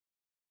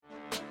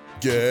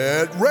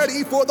Get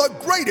ready for the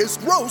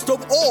greatest roast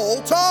of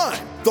all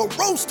time, the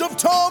Roast of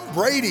Tom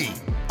Brady,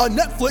 a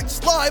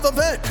Netflix live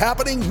event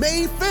happening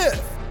May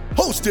 5th.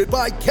 Hosted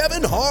by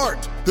Kevin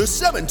Hart, the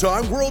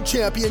 7-time world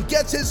champion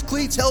gets his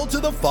cleats held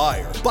to the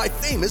fire by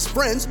famous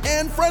friends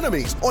and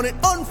frenemies on an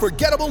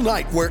unforgettable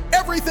night where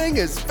everything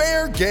is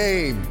fair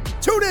game.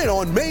 Tune in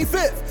on May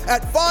 5th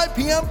at 5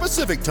 p.m.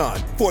 Pacific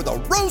time for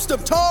the Roast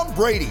of Tom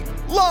Brady,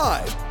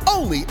 live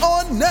only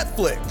on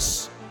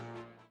Netflix.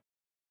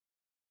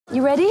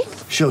 You ready?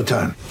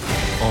 Showtime.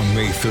 On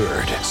May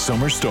 3rd,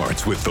 summer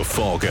starts with The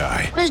Fall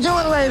Guy. Let's do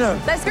it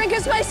later. Let's drink a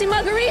spicy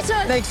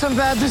margarita. Make some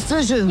bad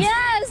decisions.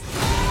 Yes!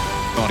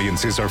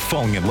 Audiences are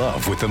falling in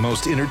love with the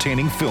most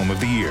entertaining film of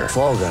the year.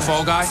 Fall Guy.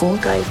 Fall Guy? Fall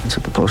Guy. That's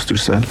what the poster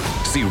said.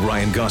 See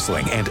Ryan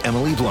Gosling and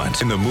Emily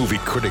Blunt in the movie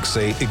critics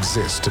say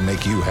exists to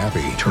make you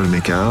happy. Trying to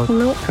make it out?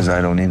 Nope. Because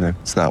I don't either.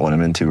 It's not what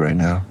I'm into right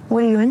now.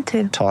 What are you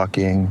into?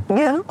 Talking.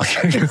 Yeah.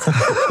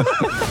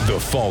 The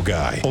Fall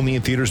Guy. Only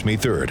in theaters May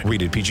 3rd.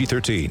 Rated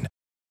PG-13.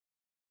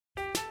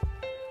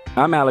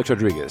 I'm Alex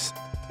Rodriguez.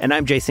 And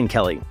I'm Jason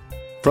Kelly.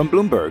 From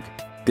Bloomberg,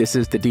 this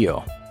is The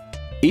Deal.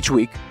 Each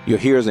week, you'll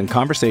hear us in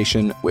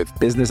conversation with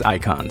business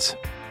icons.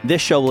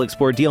 This show will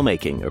explore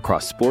deal-making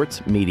across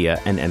sports,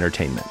 media, and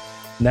entertainment.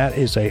 That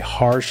is a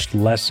harsh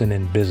lesson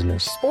in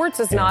business.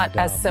 Sports is not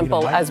as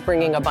simple as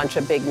bringing a bunch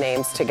of big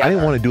names together. I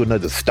didn't want to do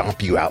another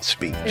stomp you out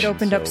speech. It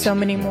opened up so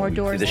many more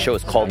doors. The show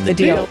is called The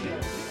Deal.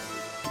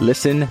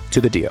 Listen to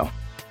The Deal.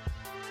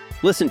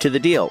 Listen to The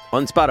Deal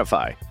on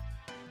Spotify.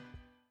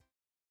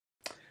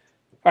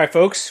 All right,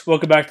 folks,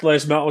 welcome back to the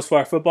latest Mount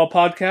Westwire Football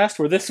Podcast,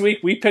 where this week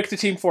we picked a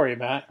team for you,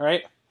 Matt,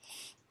 right?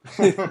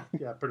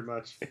 Yeah, pretty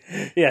much.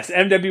 Yes,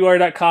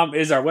 MWWire.com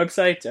is our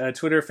website,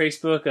 Twitter,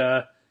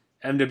 Facebook,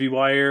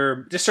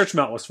 MWWire. Just search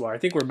Mount Westwire. I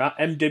think we're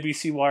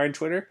MWC Wire on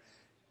Twitter.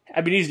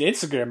 I've been using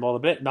Instagram a little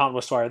bit, Mount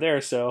Westwire there,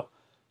 so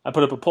I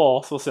put up a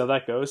poll, so we'll see how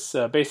that goes.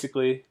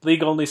 Basically,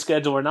 league-only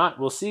schedule or not,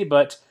 we'll see,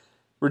 but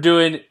we're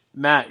doing,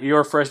 Matt,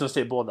 your Fresno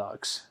State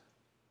Bulldogs.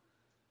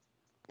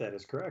 That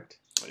is correct.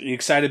 Are you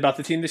excited about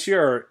the team this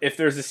year, or if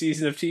there's a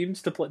season of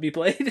teams to be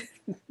played?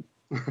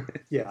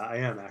 Yeah, I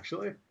am,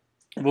 actually.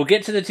 We'll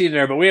get to the team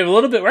there, but we have a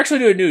little bit. We're actually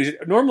doing news.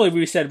 Normally,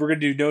 we said we're going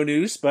to do no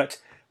news,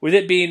 but with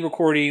it being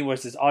recording,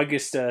 was this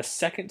August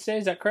 2nd today?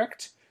 Is that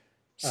correct?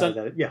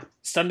 Yeah.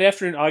 Sunday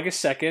afternoon,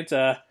 August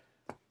 2nd.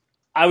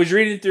 I was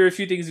reading through a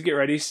few things to get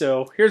ready,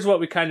 so here's what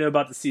we kind of know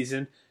about the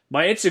season.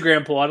 My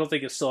Instagram poll, I don't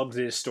think it's still up to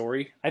date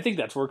story. I think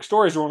that's work.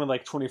 Stories are only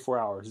like 24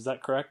 hours. Is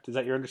that correct? Is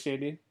that your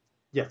understanding?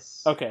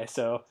 Yes. Okay,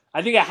 so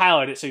I think I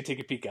highlighted it so you take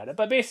a peek at it.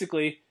 But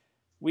basically,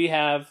 we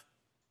have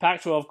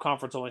Pac-12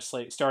 conference-only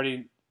slate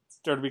starting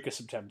third week of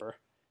September.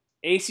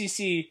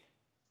 ACC,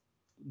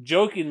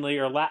 jokingly,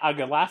 or I'm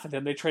going to laugh at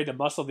them, they trade the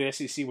muscle of the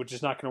SEC, which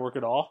is not going to work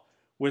at all,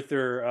 with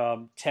their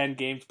 10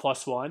 games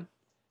plus one.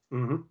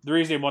 Mm-hmm. The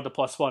reason they want the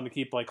plus one to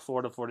keep like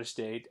Florida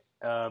State,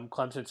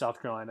 Clemson,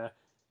 South Carolina.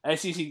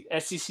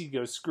 SEC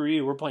goes, screw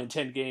you, we're playing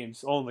 10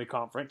 games, only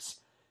conference.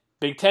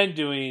 Big Ten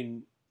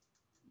doing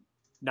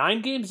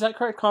 9 games, is that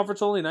correct?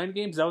 Conference only, 9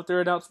 games? Is that what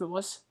their announcement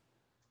was?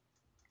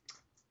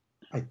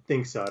 I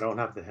think so. I don't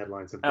have the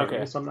headlines in front of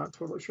me, so I'm not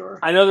totally sure.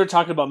 I know they're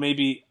talking about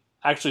maybe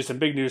actually some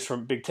big news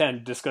from Big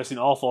Ten discussing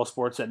all fall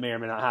sports that may or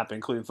may not happen,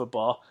 including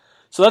football.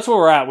 So that's where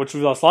we're at, which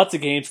we've lost lots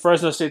of games.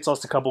 Fresno State's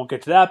lost a couple, we'll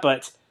get to that,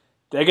 but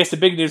I guess the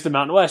big news to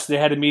Mountain West, they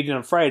had a meeting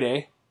on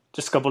Friday,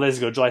 just a couple days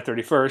ago, July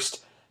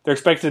 31st. They're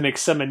expected to make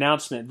some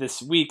announcement this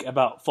week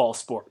about fall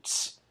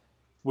sports.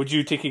 Would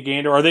you take a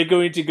gander? Are they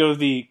going to go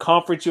the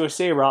Conference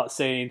USA route,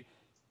 saying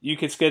you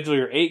can schedule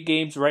your 8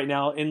 games right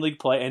now in league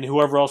play and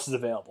whoever else is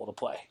available to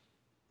play?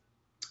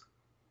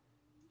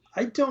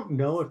 I don't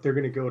know if they're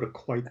going to go to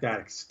quite that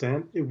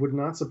extent. It would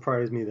not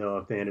surprise me, though,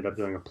 if they ended up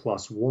doing a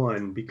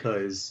 +1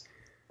 because,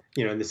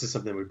 and this is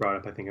something we brought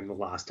up, I think, in the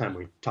last time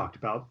we talked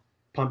about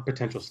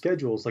potential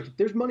schedules. Like, if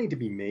there's money to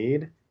be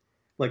made,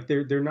 like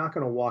they're not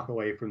going to walk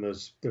away from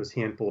those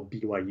handful of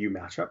BYU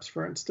matchups,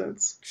 for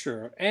instance.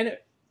 Sure. And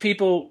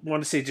people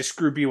want to say just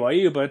screw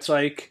BYU, but it's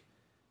like,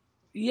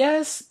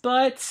 yes,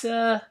 but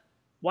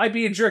why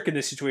be a jerk in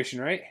this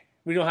situation, right?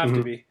 We don't have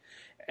to be.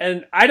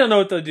 And I don't know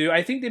what they'll do.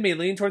 I think they may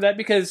lean toward that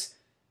because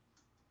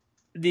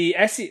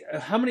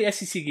how many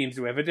SEC games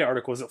do we have? In the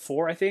article, was it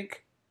 4, I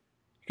think?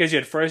 Because you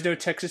had Fresno,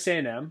 Texas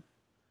A&M.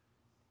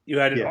 You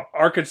had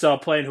Arkansas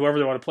playing whoever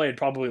they want to play and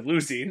probably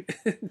losing.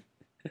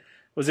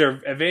 Was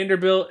there a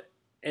Vanderbilt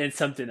and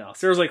something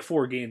else? There was like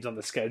 4 games on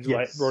the schedule.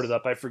 Yes. I wrote it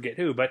up. I forget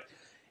who. But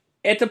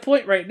at the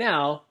point right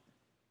now,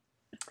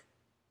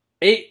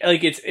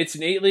 it's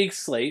an 8-league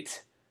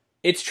slate.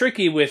 It's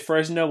tricky with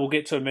Fresno. We'll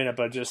get to in a minute,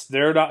 but just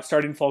they're not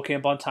starting fall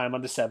camp on time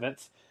on the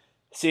 7th.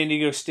 San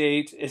Diego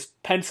State is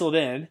penciled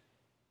in.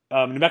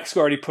 New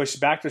Mexico already pushed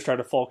back to start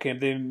a fall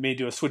camp. They may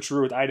do a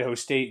switcheroo with Idaho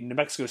State and New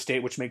Mexico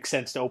State, which makes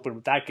sense to open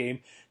with that game,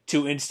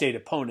 2 in-state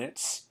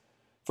opponents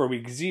for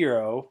week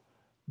 0.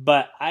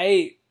 But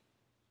I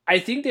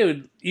think they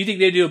would. You think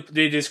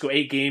they just go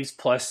 8 games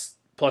plus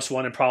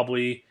 1 and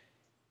probably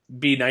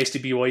be nice to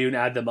BYU and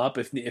add them up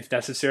if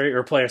necessary,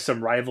 or play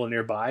some rival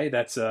nearby.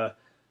 That's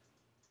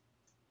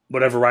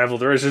whatever rival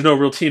there is. There's no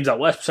real teams out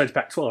west besides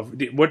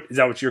Pac-12. What is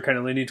that? What you're kind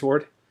of leaning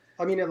toward?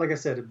 I mean, like I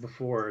said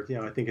before,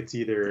 I think it's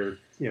either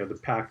the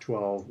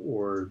Pac-12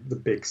 or the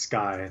Big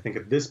Sky. I think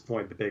at this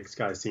point the Big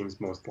Sky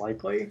seems most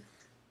likely.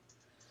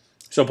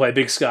 So play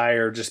Big Sky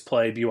or just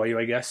play BYU,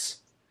 I guess.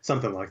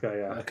 Something like that,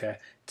 yeah. Okay.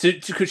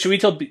 Should we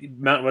tell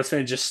Mountain West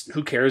fans just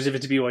who cares if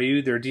it's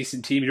BYU? They're a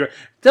decent team.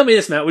 Tell me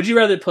this, Matt. Would you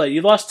rather play?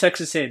 You lost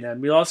Texas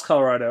A&M. You lost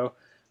Colorado.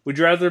 Would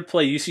you rather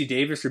play UC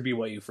Davis or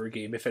BYU for a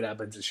game if it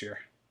happens this year?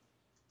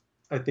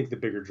 I think the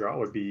bigger draw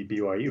would be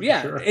BYU.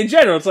 Yeah, for sure. In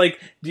general, it's like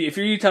if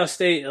you're Utah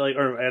State,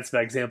 or that's the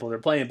example they're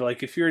playing. But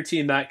like if you're a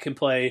team that can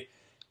play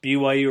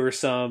BYU or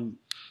some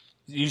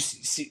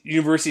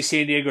University of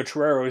San Diego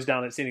Toreros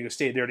down at San Diego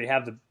State, they already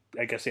have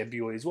I guess they have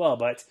BYU as well.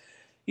 But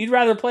you'd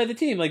rather play the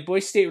team like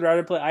Boise State would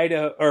rather play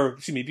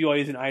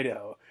BYU than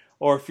Idaho.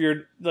 Or if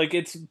you're like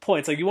it's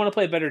points like you want to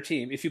play a better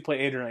team if you play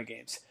 8 or 9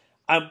 games.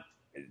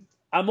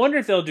 I'm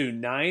wondering if they'll do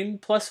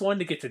 9+1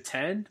 to get to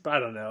 10, but I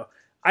don't know.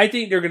 I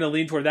think they're going to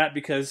lean toward that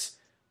because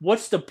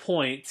what's the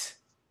point?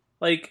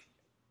 Like,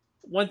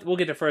 we'll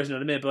get to Fresno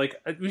in a minute, but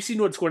like we've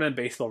seen what's going on in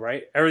baseball,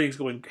 right? Everything's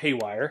going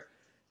haywire.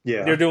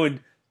 Yeah, they're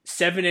doing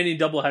 7-inning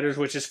doubleheaders,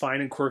 which is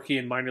fine, and quirky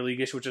and minor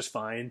leagueish, which is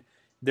fine.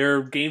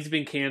 Their games have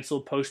been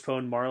canceled,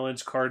 postponed.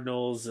 Marlins,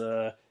 Cardinals,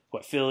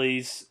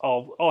 Phillies,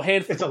 all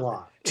handful. It's a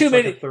lot. Too it's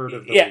many. Like a third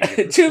of the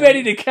league. Too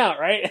many to count,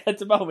 right? At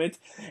the moment,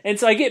 and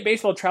so I get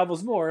baseball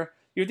travels more.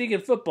 You're thinking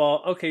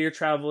football, okay, you're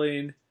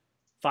traveling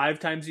 5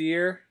 times a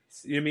year,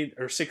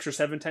 or 6 or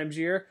 7 times a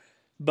year,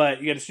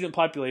 but you got a student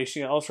population,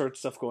 you got all sorts of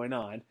stuff going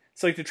on.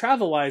 So, like, the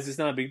travel-wise is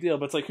not a big deal,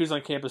 but it's like who's on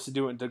campus to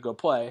do it and to go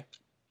play.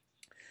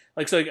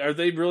 Like, so, like, are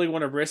they really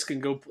want to risk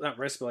and go, not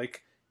risk, but,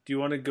 like, do you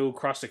want to go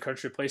across the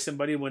country to play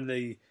somebody when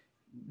the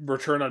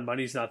return on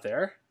money's not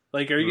there?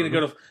 Like, are you going to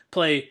go to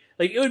play,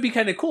 like, it would be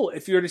kind of cool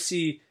if you were to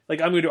see,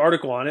 like, I'm going to do an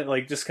article on it,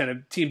 like, just kind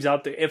of teams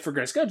out there, if we're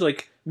going to schedule,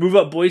 like, move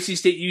up Boise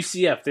State,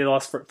 UCF, they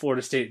lost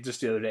Florida State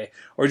just the other day.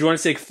 Or do you want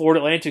to say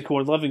Florida Atlantic, who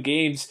won 11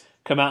 games,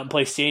 come out and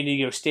play San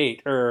Diego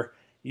State? Or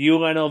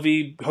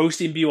UNLV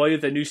hosting BYU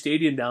at that new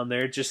stadium down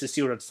there just to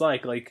see what it's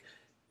like? Like,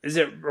 is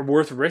it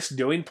worth risk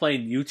doing,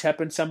 playing UTEP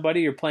and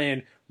somebody, or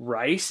playing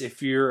Rice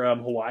if you're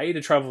Hawaii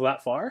to travel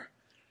that far?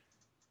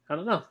 I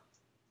don't know.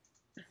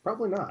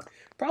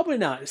 Probably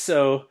not.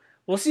 So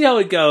we'll see how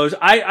it goes.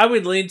 I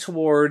would lean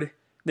toward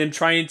them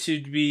trying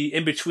to be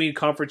in between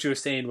Conference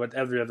USA and what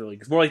every other league.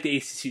 It's more like the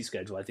ACC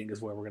schedule, I think,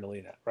 is where we're going to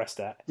lean at. Rest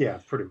at. Yeah,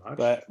 pretty much.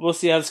 But we'll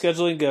see how the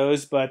scheduling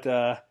goes. But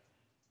there's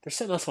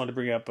something else I wanted to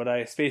bring up,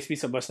 but Space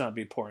Pizza must not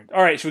be important.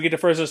 All right, should we get to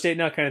Fresno State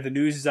now? Kind of the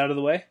news is out of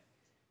the way.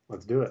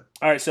 Let's do it.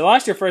 All right, so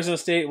last year Fresno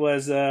State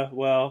was,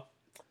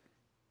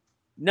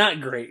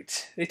 not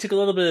great. They took a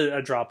little bit of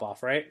a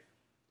drop-off, right?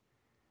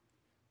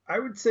 I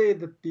would say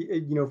that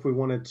if we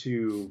wanted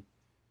to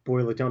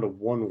boil it down to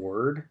one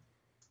word,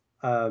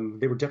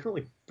 they were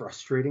definitely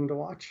frustrating to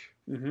watch.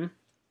 Mm-hmm.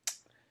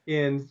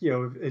 And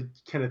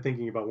kind of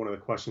thinking about one of the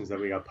questions that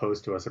we got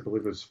posed to us, I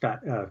believe it was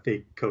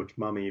fake Coach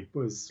Mummy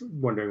was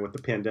wondering what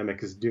the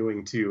pandemic is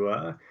doing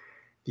to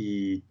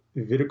the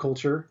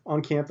viticulture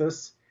on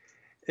campus.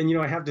 And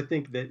I have to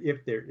think that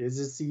if there is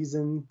a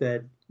season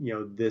that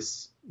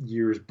this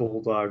year's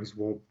Bulldogs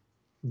won't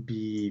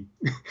be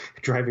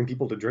driving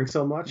people to drink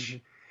so much. Mm-hmm.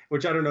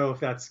 Which I don't know if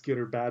that's good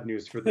or bad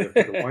news for the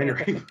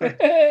winery.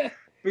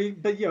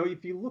 But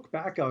if you look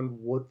back on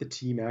what the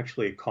team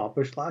actually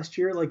accomplished last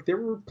year, like there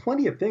were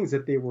plenty of things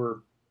that they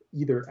were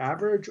either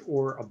average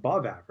or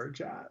above average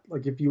at.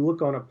 Like if you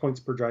look on a points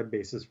per drive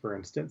basis, for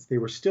instance, they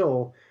were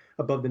still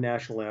above the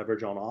national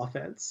average on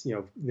offense.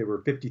 They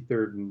were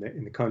 53rd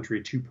in the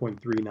country,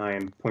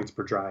 2.39 points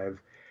per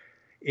drive.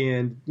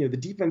 And, the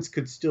defense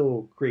could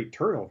still create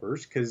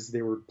turnovers because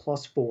they were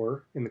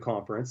 +4 in the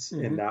conference,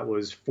 mm-hmm. and that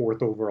was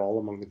 4th overall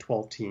among the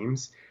 12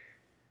 teams.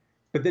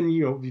 But then,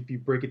 if you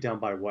break it down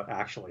by what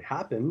actually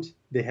happened,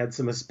 they had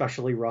some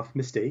especially rough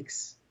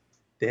mistakes.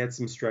 They had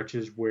some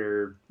stretches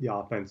where the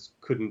offense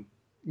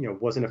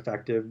wasn't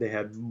effective. They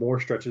had more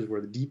stretches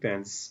where the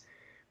defense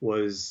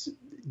was,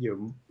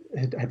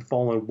 had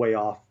fallen way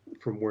off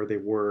from where they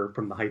were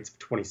from the heights of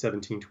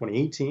 2017,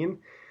 2018.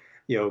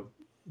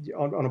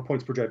 On a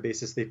points per drive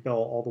basis, they fell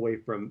all the way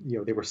from,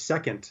 they were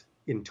 2nd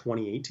in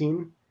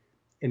 2018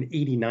 and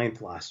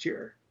 89th last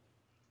year.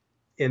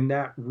 And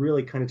that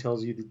really kind of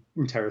tells you the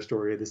entire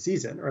story of the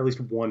season, or at least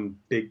one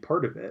big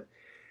part of it.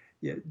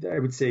 Yeah, I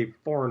would say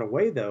far and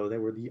away, though, they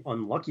were the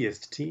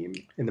unluckiest team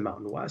in the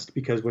Mountain West,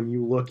 because when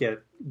you look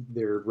at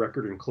their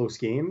record in close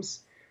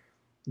games,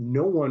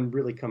 no one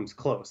really comes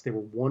close. They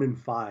were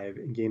 1-5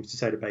 in games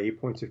decided by 8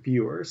 points or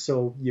fewer.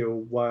 So,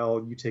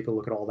 while you take a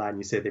look at all that and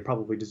you say they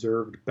probably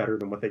deserved better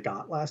than what they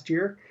got last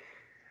year,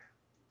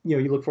 you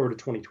look forward to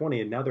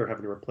 2020 and now they're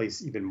having to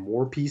replace even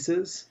more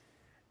pieces.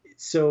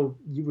 So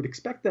you would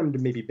expect them to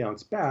maybe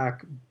bounce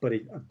back, but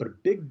a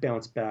big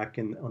bounce back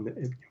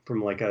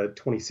from like a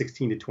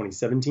 2016 to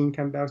 2017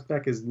 kind of bounce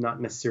back is not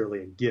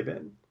necessarily a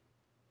given.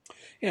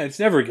 Yeah, it's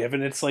never a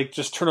given. It's like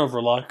just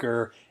turnover luck,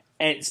 or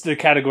it's the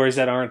categories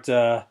that aren't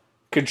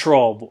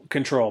controllable.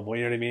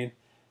 You know what I mean?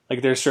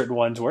 Like there's certain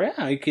ones where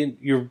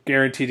you're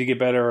guaranteed to get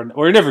better,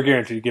 or you're never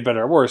guaranteed to get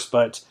better or worse,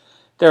 but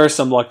there is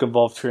some luck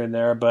involved here and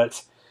there.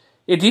 But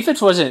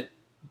defense wasn't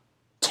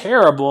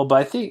terrible, but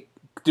I think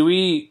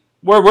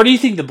where do you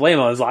think the blame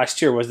was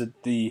last year? Was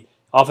it the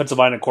offensive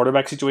line and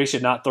quarterback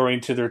situation, not throwing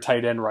to their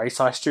tight end Rice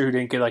last year, who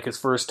didn't get like his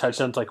first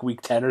touchdown like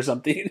week 10 or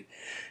something?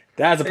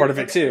 That's a part of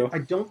it too. I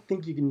don't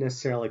think you can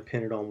necessarily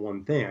pin it on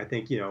one thing. I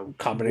think,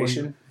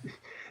 combination.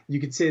 You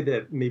could say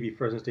that maybe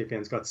Fresno State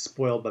fans got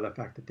spoiled by the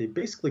fact that they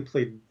basically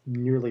played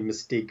nearly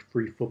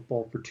mistake-free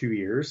football for 2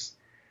 years.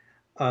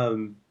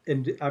 And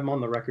I'm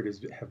on the record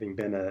as having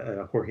been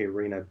a Jorge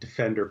Reyna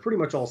defender pretty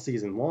much all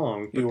season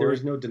long, but there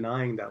is no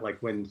denying that like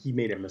when he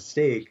made a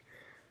mistake,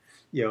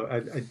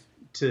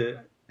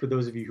 for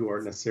those of you who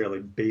aren't necessarily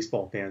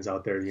baseball fans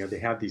out there, they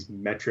have these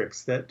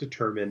metrics that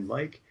determine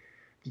like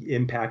the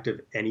impact of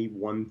any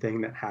one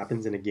thing that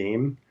happens in a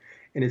game.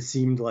 And it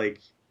seemed like,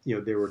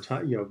 there were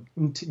you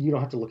don't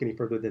have to look any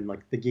further than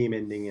like the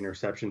game-ending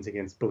interceptions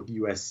against both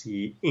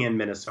USC and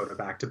Minnesota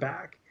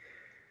back-to-back.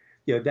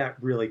 That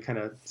really kind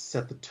of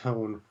set the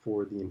tone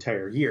for the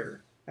entire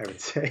year, I would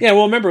say. Yeah,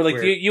 well, remember, like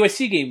the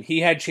USC game, he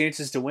had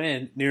chances to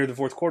win near the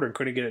fourth quarter and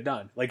couldn't get it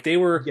done. Like they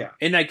were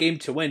in that game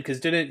to win, because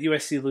didn't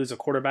USC lose a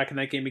quarterback in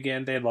that game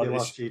again? They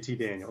lost JT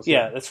Daniels.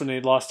 Yeah, that's when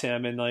they lost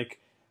him. And like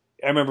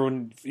I remember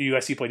when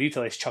USC played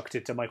Utah, they chucked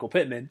it to Michael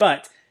Pittman,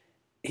 but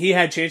he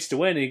had a chance to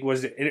win. He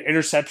was an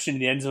interception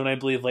in the end zone, I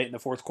believe, late in the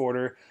fourth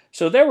quarter.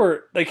 So there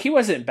were he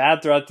wasn't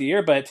bad throughout the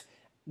year, but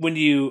when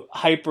you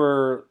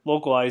hyper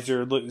localize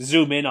or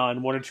zoom in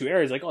on one or two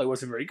areas, like, he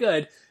wasn't very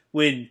good.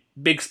 When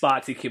big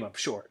spots, he came up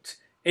short.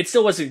 It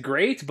still wasn't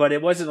great, but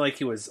it wasn't like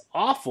he was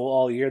awful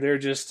all year. There were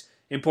just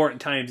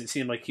important times it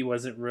seemed like he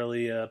wasn't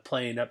really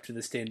playing up to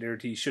the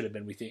standard he should have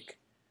been, we think.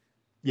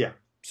 Yeah.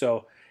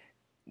 So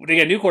they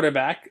got a new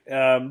quarterback,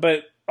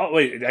 but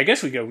I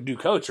guess we go new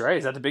coach, right?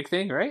 Is that the big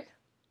thing, right?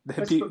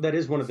 That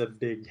is one of the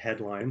big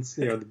headlines.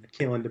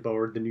 Kalen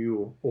DeBoer, the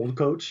new old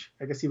coach,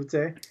 I guess you would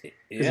say,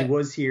 because he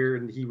was here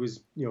and he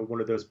was, one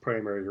of those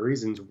primary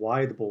reasons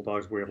why the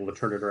Bulldogs were able to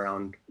turn it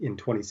around in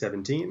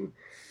 2017.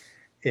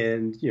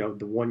 And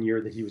the 1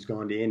 year that he was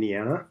gone to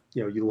Indiana,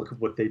 you look at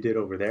what they did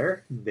over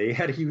there. They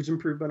had a huge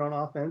improvement on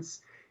offense,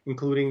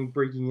 including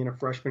breaking in a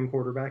freshman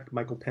quarterback,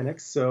 Michael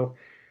Penix. So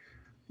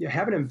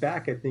having him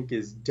back, I think,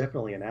 is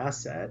definitely an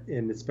asset,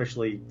 and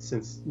especially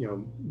since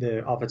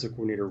the offensive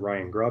coordinator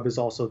Ryan Grubb is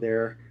also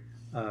there,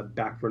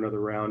 back for another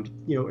round.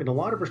 In a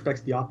lot of respects,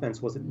 the offense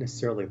wasn't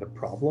necessarily the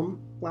problem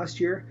last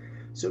year.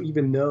 So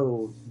even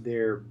though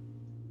they're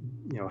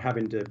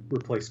having to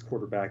replace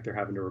quarterback, they're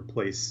having to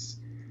replace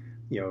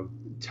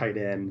tight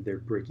end, they're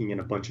breaking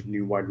in a bunch of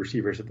new wide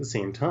receivers at the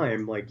same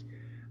time. Like,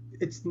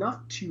 it's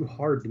not too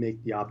hard to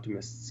make the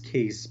optimists'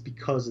 case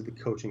because of the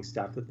coaching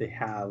staff that they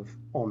have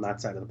on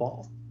that side of the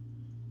ball.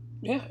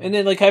 Yeah, and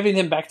then having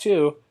him back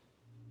too,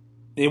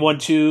 they won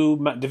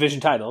 2 division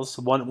titles,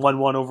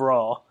 one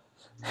overall,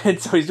 and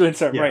so he's doing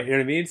something right. You know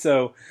what I mean?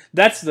 So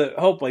that's the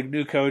hope. Like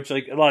new coach,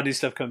 like a lot of new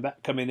stuff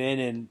coming in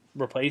and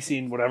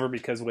replacing whatever.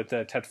 Because with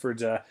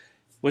Tetford's,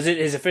 was it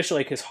his official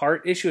his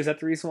heart issue? Is that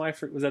the reason why?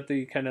 Was that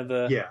the kind of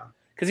the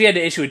Because he had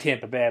to issue in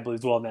Tampa Bay, I believe,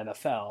 as well in the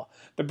NFL.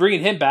 But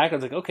bringing him back, I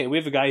was like, okay, we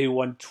have a guy who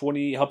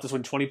helped us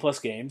win 20 plus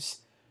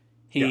games.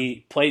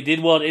 He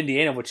did well at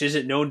Indiana, which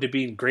isn't known to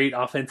be great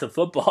offensive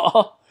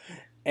football.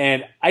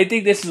 And I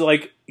think this is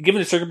given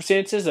the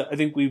circumstances, I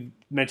think we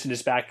mentioned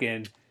this back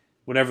in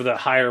whenever the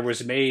hire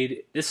was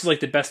made. This is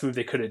the best move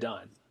they could have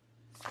done.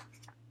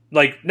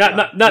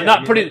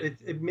 Not putting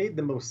it made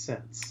the most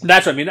sense.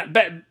 That's what I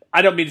mean.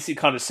 I don't mean to see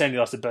condescending.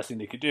 That's the best thing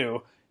they could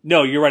do.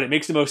 No, you're right. It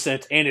makes the most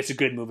sense, and it's a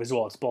good move as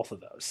well. It's both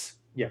of those.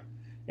 Yeah.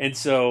 And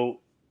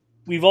so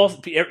we've all,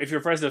 if you're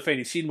a Fresno fan,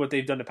 you've seen what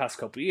they've done the past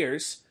couple of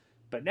years.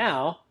 But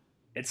now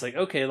it's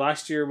okay,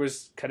 last year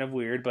was kind of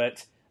weird,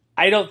 but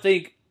I don't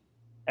think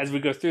as we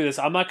go through this,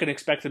 I'm not going to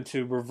expect them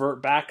to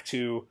revert back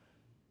to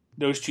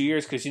those 2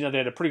 years because, they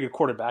had a pretty good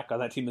quarterback on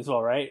that team as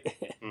well, right?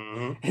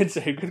 Mm-hmm. And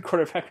so a good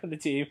quarterback on the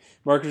team.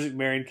 Marcus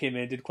McMaryion came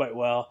in, did quite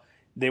well.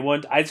 They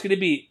won. It's going to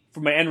be,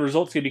 for my end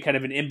result, it's going to be kind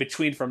of an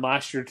in-between from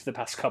last year to the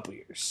past couple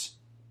years.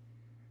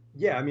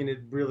 Yeah, I mean, it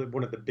really,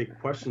 one of the big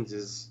questions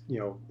is,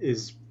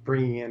 is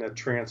bringing in a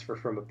transfer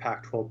from a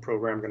Pac-12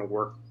 program going to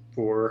work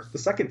for the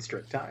second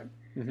straight time?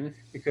 Mm-hmm.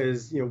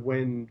 Because,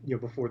 when,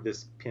 before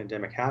this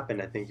pandemic happened,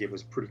 I think it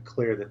was pretty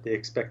clear that they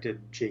expected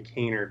Jake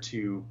Haener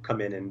to come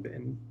in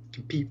and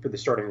compete for the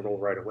starting role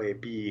right away,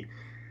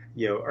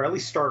 or at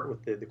least start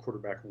with the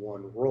quarterback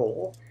one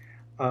role.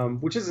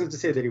 Which isn't to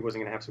say that he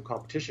wasn't going to have some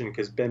competition,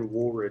 because Ben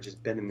Woolridge has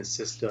been in the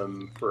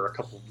system for a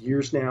couple of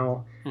years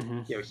now.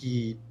 Mm-hmm.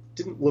 He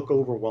didn't look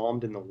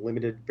overwhelmed in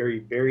the very,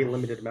 very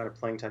limited amount of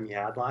playing time he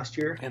had last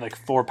year. And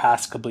 4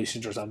 pass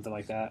completions or something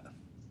like that.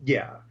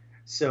 Yeah.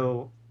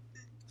 So,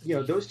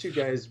 those two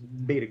guys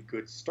made a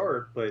good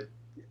start,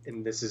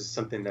 and this is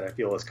something that I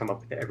feel has come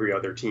up with every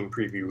other team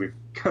preview we've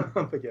come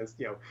up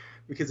against,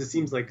 because it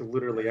seems like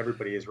literally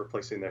everybody is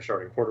replacing their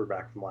starting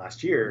quarterback from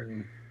last year.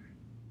 Mm-hmm.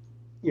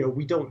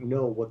 We don't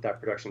know what that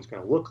production is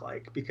going to look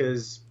like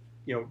because,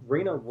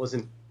 Reyna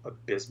wasn't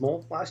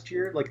abysmal last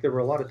year. Like, there were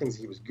a lot of things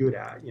he was good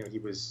at. You know, he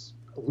was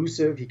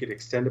elusive. He could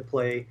extend a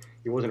play.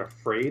 He wasn't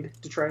afraid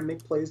to try and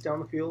make plays down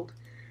the field.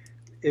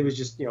 It was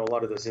just, you know, a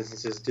lot of those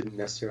instances didn't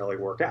necessarily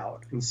work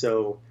out. And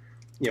so,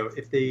 you know,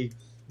 if they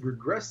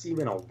regress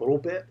even a little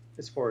bit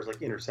as far as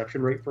like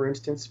interception rate, for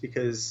instance,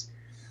 because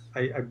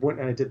I went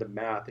and I did the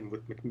math, and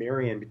with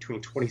McMarion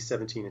between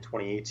 2017 and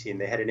 2018,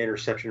 they had an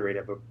interception rate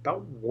of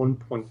about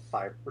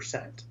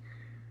 1.5%.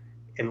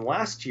 And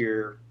last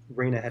year,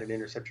 Reyna had an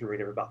interception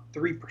rate of about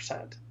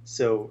 3%.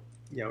 So,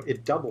 you know,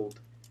 it doubled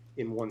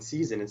in one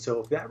season. And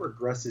so if that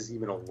regresses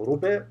even a little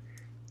bit,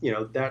 you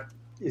know, that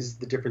is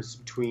the difference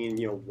between,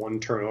 you know, one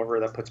turnover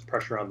that puts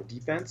pressure on the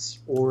defense,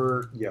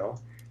 or, you know,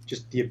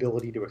 just the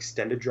ability to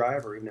extend a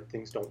drive, or even if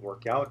things don't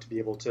work out, to be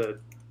able to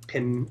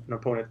pin an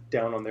opponent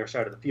down on their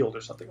side of the field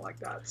or something like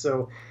that.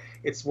 So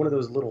it's one of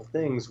those little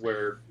things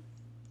where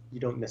you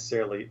don't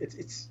necessarily,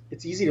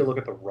 it's easy to look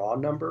at the raw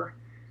number,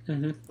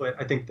 but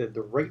I think that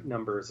the rate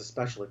number is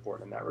especially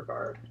important in that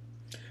regard.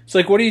 So,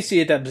 like, what do you see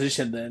at that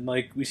position then?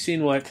 Like, we've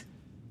seen what,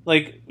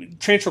 like,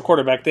 transfer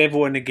quarterback, they have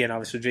one again,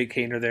 obviously, Jake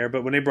Haener there,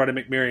 but when they brought in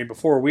McMarion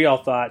before, we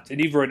all thought, and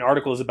you've written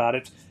articles about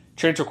it,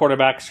 transfer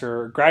quarterbacks,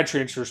 or grad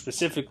transfers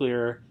specifically,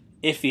 are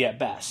iffy at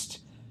best.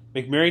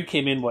 McMarion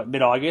came in,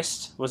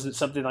 mid-August? Wasn't it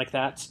something like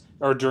that?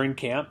 Or during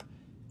camp?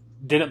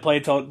 Didn't play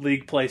until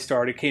league play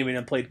started, came in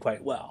and played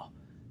quite well.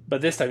 But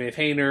this time, if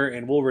Haener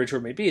and Woolridge, or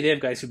it may be, they have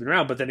guys who've been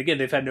around, but then again,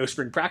 they've had no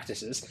spring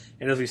practices,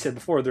 and as we said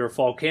before, their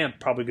fall camp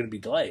probably going to be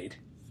delayed.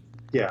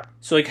 Yeah.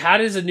 So, like, how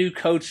does a new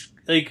coach,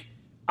 like,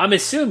 I'm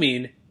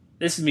assuming,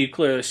 this is me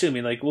clearly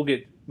assuming, like, we'll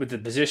get with the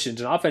positions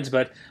and offense,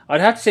 but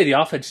I'd have to say the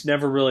offense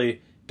never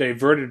really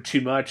diverted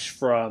too much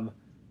from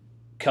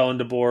Kellen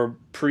DeBoer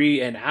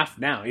pre and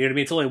after now. You know what I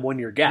mean? It's only a 1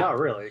 year gap. Not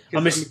really.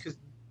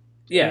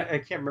 Yeah. I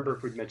can't remember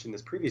if we'd mentioned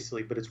this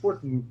previously, but it's worth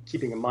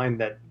keeping in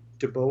mind that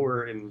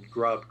DeBoer and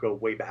Grubb go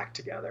way back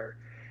together.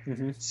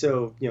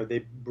 So, you know,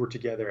 they were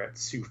together at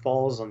Sioux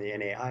Falls on the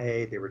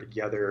NAIA. They were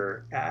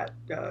together at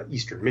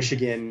Eastern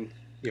Michigan,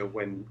 you know,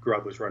 when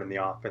Grubb was running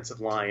the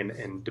offensive line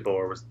and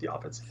DeBoer was the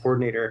offensive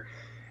coordinator.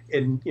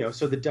 And, you know,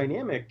 so the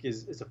dynamic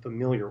is a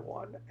familiar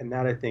one. And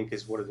that, I think,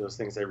 is one of those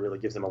things that really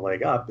gives them a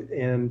leg up.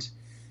 And,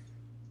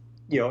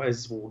 you know,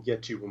 as we'll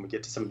get to when we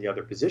get to some of the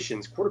other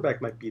positions,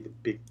 quarterback might be the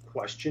big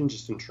question,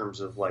 just in terms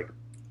of, like,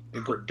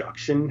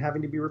 production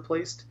having to be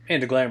replaced.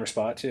 And a glamour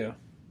spot, too.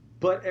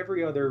 But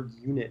every other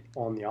unit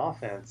on the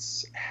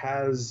offense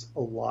has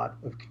a lot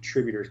of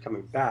contributors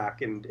coming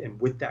back. And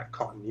with that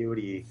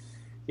continuity,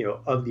 you know,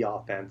 of the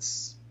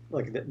offense,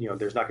 like, you know,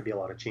 there's not going to be a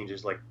lot of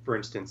changes. Like, for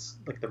instance,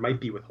 like there might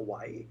be with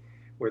Hawaii,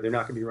 where they're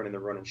not going to be running the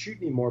run and shoot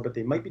anymore, but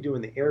they might be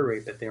doing the air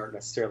raid, but they aren't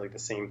necessarily the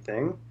same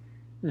thing.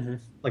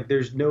 Like,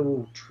 there's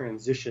no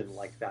transition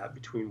like that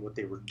between what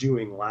they were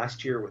doing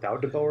last year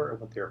without DeBoer and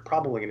what they're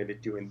probably going to be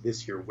doing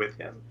this year with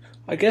him.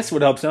 I guess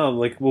what helps now,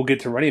 like, we'll get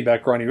to running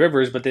back Ronnie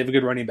Rivers, but they have a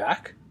good running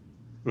back.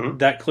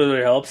 That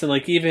clearly helps. And,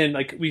 like, even,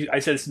 like, I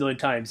said this a million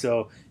times,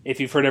 so if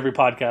you've heard every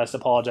podcast,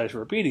 apologize for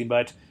repeating,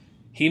 but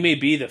he may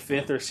be the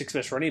 5th or 6th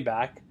best running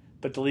back,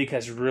 but the league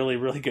has really,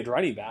 really good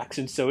running backs,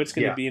 and so it's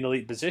going to be an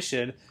elite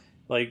position.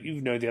 Like,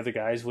 you know the other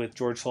guys with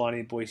George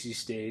Solani at Boise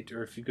State,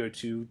 or if you go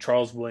to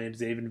Charles Williams,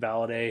 David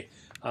Valladay,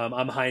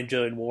 I'm behind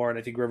Jalen Warren.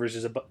 I think Rivers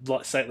is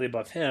slightly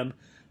above him.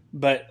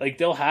 But, like,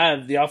 they'll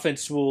have, the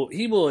offense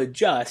he will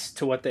adjust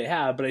to what they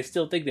have, but I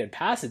still think they'd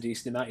pass a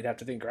decent amount, you'd have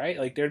to think, right?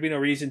 Like, there'd be no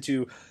reason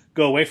to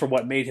go away from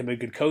what made him a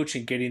good coach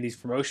and getting these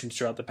promotions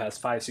throughout the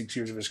past 5-6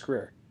 years of his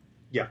career.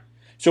 Yeah.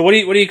 So what do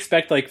you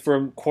expect, like,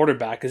 from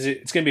quarterback?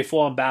 It's going to be a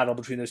full-on battle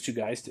between those two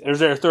guys? Or is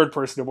there a third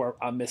person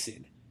I'm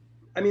missing?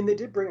 I mean, they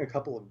did bring a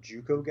couple of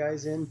JUCO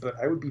guys in, but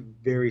I would be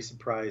very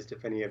surprised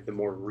if any of the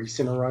more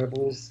recent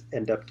arrivals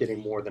end up getting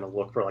more than a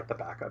look for, like, the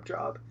backup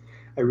job.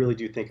 I really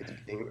do think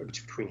it's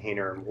between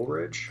Haener and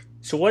Woolridge.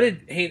 So what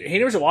did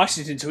Haener was at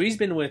Washington, so he's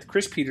been with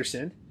Chris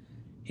Peterson.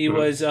 He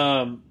was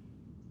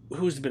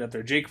who's been up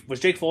there? Jake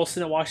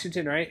Folson at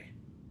Washington, right?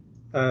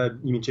 You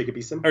mean Jacob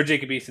Eason? Or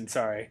Jacob Eason,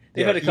 sorry.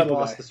 They've had a couple he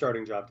lost guys. The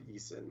starting job to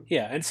Eason.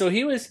 Yeah, and so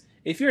he was,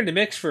 if you're in the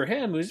mix for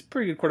him, he was a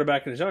pretty good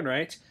quarterback in his own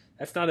right.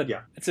 That's not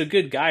it's a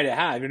good guy to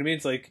have. You know what I mean?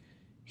 It's like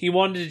he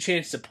wanted a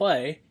chance to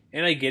play,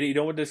 and I get it. You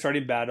don't want the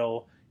starting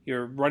battle.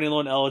 You're running low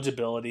on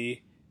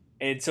eligibility.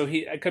 And so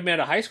coming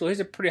out of high school, he's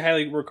a pretty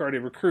highly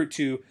regarded recruit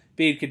to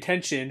be in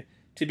contention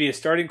to be a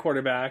starting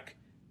quarterback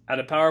at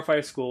a Power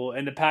 5 school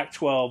in the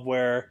Pac-12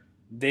 where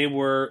they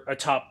were a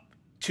top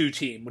 2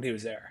 team when he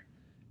was there.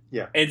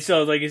 Yeah. And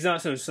so, like, he's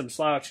not some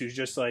slouch who's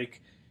just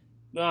like,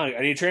 oh, I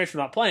need a transfer,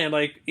 not playing.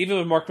 Like, even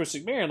with Marcus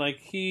McMahon, like,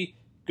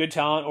 good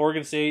talent,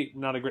 Oregon State,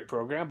 not a great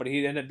program, but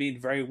he ended up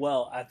being very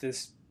well at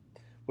this,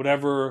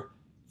 whatever,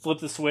 flip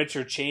the switch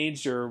or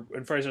changed or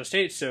in Fresno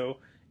State. So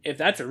if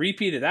that's a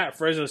repeat of that,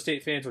 Fresno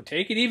State fans would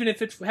take it, even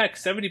if it's,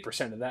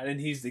 70% of that,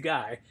 and he's the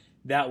guy,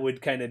 that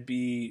would kind of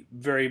be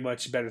very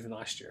much better than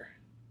last year.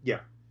 Yeah.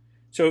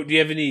 So do you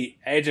have any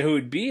edge of who it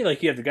would be?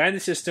 Like, you have the guy in the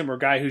system or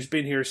guy who's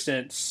been here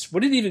since,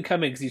 when did he even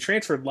come in? Because he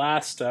transferred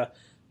last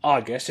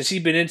August. Has he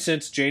been in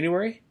since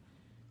January?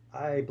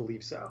 I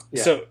believe so.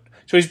 Yeah. So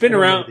he's been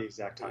around. The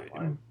exact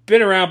timeline.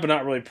 Been around, but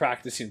not really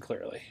practicing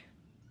clearly.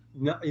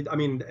 No, I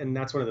mean, and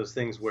that's one of those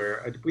things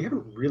where we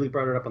haven't really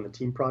brought it up on the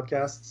team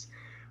podcasts,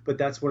 but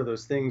that's one of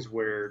those things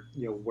where,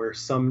 where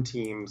some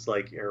teams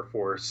like Air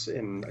Force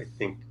and I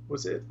think,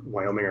 was it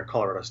Wyoming or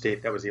Colorado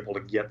State that was able to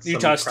get some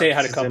Utah State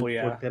had a couple,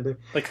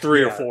 like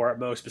 3 or 4 at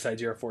most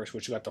besides Air Force,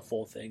 which got the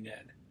full thing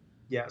in.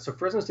 Yeah, so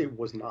Fresno State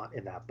was not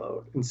in that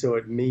boat. And so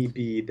it may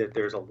be that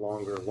there's a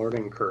longer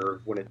learning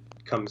curve when it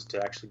comes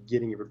to actually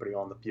getting everybody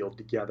on the field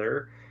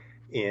together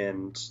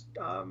and,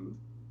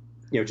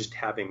 just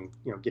having,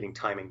 getting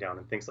timing down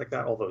and things like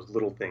that, all those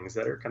little things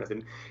that are kind of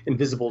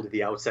invisible to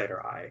the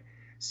outsider eye.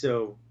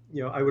 So,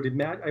 I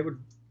would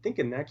think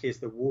in that case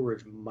that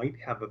Woolridge might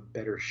have a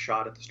better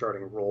shot at the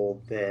starting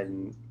role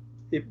than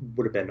it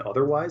would have been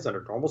otherwise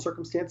under normal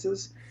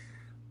circumstances.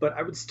 But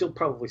I would still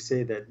probably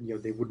say that,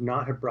 they would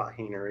not have brought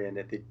Haener in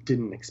if they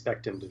didn't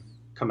expect him to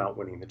come out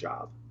winning the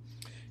job.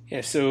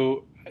 Yeah,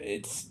 so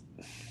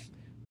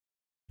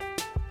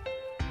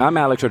I'm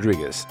Alex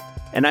Rodriguez.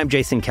 And I'm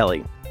Jason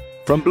Kelly.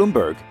 From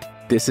Bloomberg,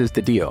 this is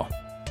The Deal.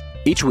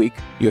 Each week,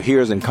 you'll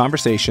hear us in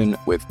conversation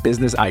with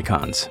business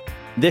icons.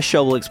 This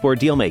show will explore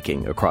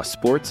deal-making across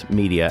sports,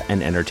 media,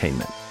 and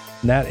entertainment.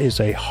 That is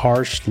a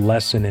harsh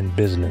lesson in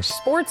business.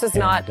 Sports is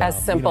not as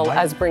simple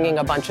as bringing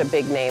a bunch of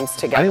big names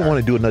together. I didn't want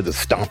to do another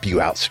stomp you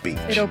out speech.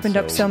 It opened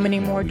up so many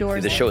more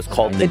doors. The show is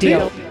called The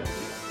Deal.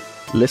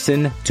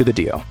 Listen to The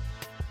Deal.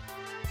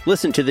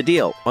 Listen to The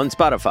Deal on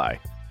Spotify.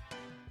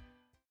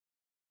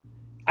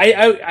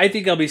 I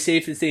think I'll be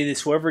safe in saying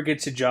this. Whoever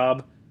gets a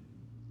job,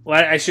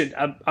 well,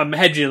 I'm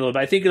hedging a little bit.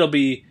 I think it'll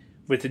be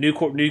with the new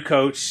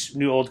coach,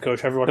 new old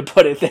coach, however you want to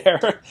put it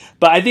there.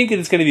 But I think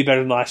it's going to be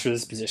better than last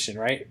year's position,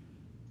 right?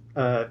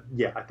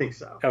 Yeah, I think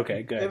so.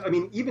 Okay, good. I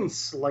mean, even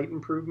slight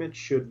improvement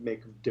should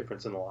make a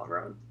difference in the long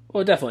run.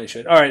 Well, it definitely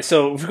should. All right,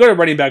 so if we go to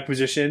running back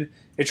position,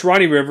 it's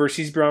Ronnie Rivers.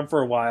 He's been around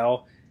for a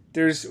while.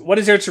 What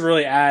is there to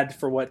really add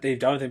for what they've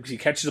done with him? Because he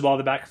catches the ball in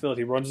the backfield.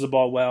 He runs the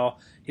ball well.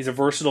 He's a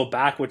versatile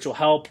back, which will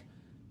help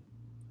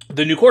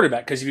the new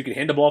quarterback. Because if you can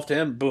hand the ball off to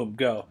him, boom,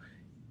 go.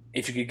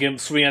 If you could give him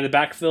swing out of the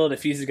backfield,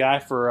 if he's the guy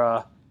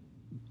for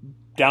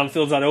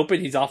downfield's not open,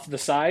 he's off to the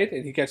side,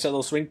 and he catches that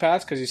little swing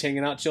pass because he's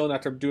hanging out chilling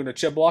after doing a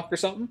chip block or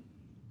something.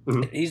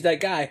 Mm-hmm. He's that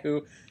guy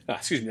who,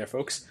 excuse me there,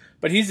 folks,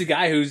 but he's the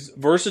guy who's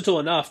versatile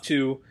enough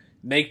to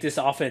make this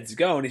offense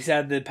go. And he's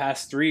had the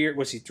past 3 years.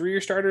 Was he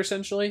 3-year starter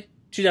essentially?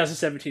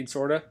 2017,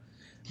 sort of.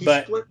 He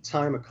split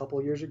time a couple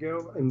of years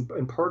ago,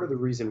 and part of the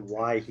reason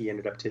why he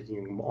ended up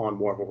taking on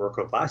more of a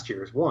workload last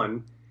year is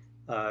one,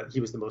 he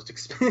was the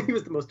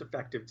most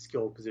effective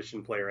skilled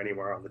position player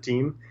anywhere on the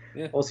team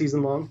all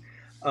season long.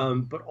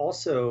 But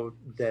also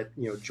that,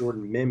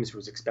 Jordan Mims, who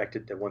was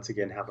expected to once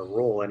again have a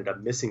role, ended up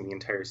missing the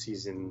entire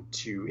season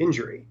to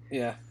injury.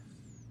 Yeah.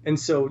 And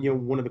so,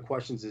 one of the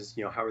questions is,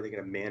 how are they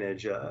going to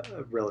manage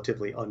a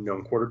relatively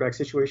unknown quarterback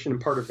situation? And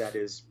part of that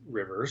is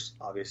Rivers,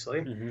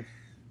 obviously. Mm-hmm.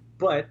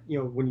 But,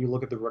 when you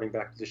look at the running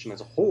back position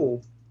as a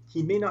whole,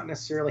 he may not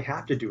necessarily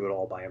have to do it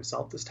all by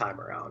himself this time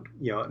around.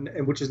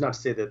 And which is not to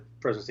say that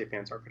Fresno State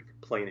fans aren't going to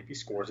complain if he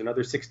scores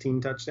another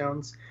 16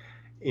 touchdowns.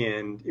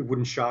 And it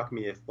wouldn't shock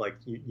me if, like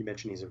you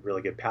mentioned, he's a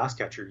really good pass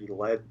catcher.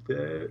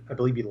 I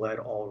believe he led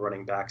all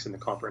running backs in the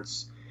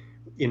conference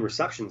in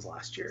receptions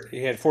last year.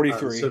 He had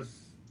 43.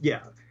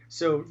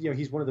 So,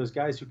 he's one of those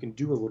guys who can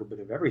do a little bit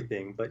of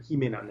everything, but he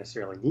may not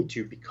necessarily need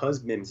to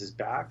because Mims is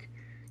back,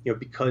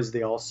 because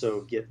they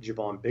also get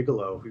Javon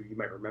Bigelow, who you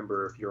might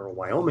remember if you're a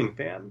Wyoming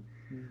fan.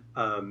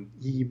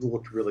 He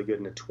looked really good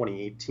in a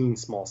 2018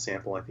 small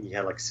sample. I think he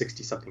had like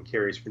 60-something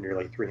carries for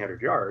nearly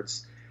 300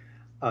 yards.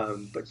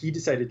 But he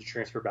decided to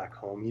transfer back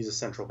home. He's a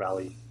Central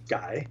Valley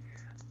guy.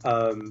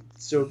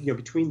 So,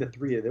 between the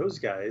three of those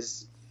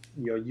guys,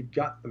 you've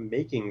got the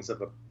makings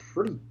of a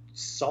pretty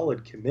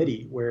solid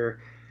committee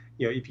where,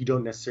 if you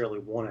don't necessarily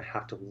want to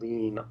have to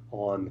lean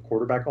on the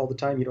quarterback all the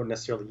time, you don't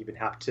necessarily even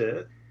have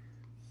to,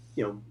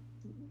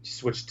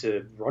 switch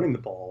to running the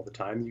ball all the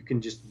time. You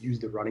can just use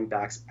the running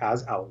backs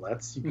as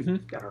outlets. You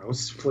can, I don't know,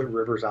 split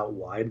Rivers out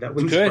wide. That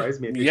wouldn't surprise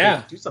me if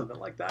you do something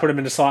like that. Put him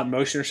into slot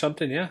motion or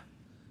something, yeah.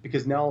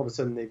 Because now all of a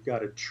sudden they've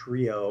got a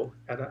trio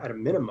at a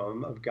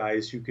minimum of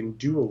guys who can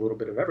do a little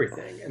bit of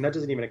everything. And that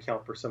doesn't even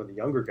account for some of the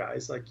younger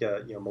guys like,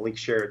 Malik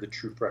Sherrod, the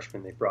true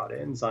freshman they brought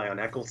in. Zion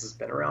Eccles has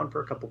been around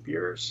for a couple of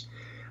years.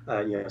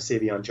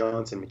 Savion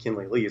Johnson,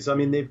 McKinley Lee. So, I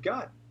mean, they've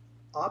got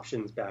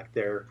options back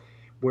there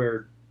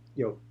where,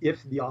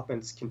 if the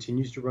offense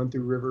continues to run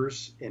through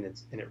Rivers and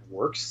it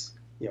works,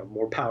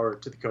 more power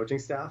to the coaching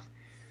staff.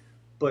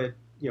 But,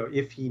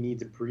 if he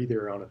needs a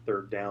breather on a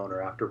third down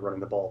or after running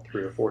the ball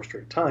 3 or 4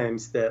 straight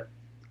times, that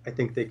I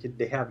think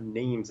they have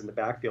names in the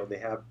backfield. They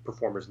have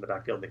performers in the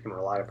backfield they can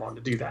rely upon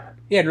to do that.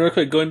 Yeah, and real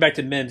quick, going back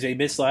to Mims, he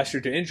missed last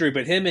year to injury,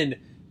 but him and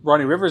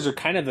Ronnie Rivers are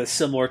kind of a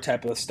similar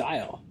type of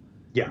style.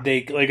 Yeah.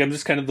 I'm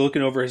just kind of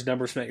looking over his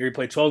numbers from that year. He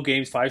played 12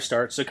 games, 5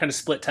 starts, so kind of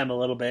split time a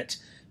little bit.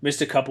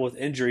 Missed a couple with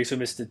injury, so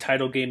missed the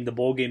title game, the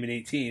bowl game in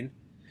 18.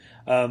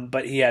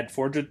 But he had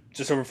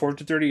just over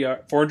 430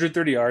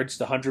 yards,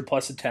 the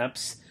 100-plus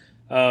attempts,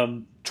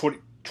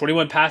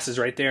 21 passes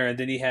right there, and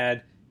then he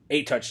had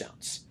 8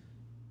 touchdowns.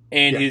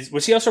 And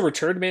was he also a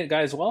return man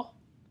guy as well?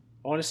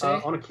 I want to say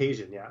on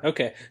occasion, yeah.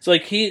 Okay, so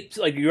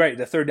you're right.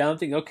 The third down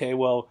thing. Okay,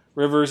 well,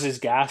 Rivers is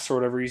gassed for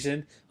whatever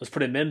reason. Let's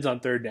put a Mims on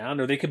third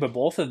down, or they could put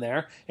both in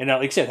there, and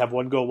like I said, have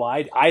one go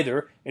wide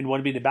either, and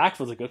one be in the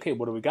backfield. Like, okay,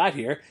 what do we got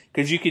here?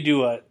 Because you could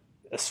do a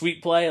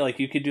sweep play, like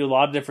you could do a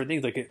lot of different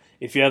things. Like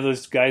if you have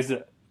those guys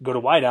that go to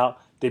wide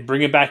out, they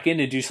bring it back in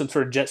and do some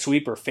sort of jet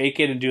sweep or fake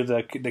it and do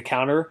the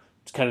counter,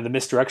 kind of the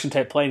misdirection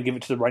type play, and give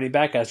it to the running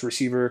back as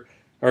receiver,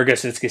 or I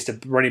guess in this case the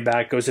running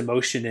back goes in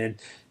motion and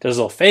does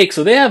a little fake.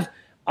 So they have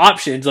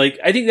options. Like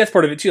I think that's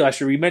part of it too. Last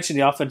year we mentioned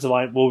the offensive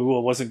line.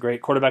 Well, wasn't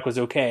great. Quarterback was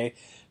okay,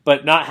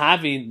 but not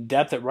having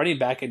depth at running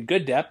back and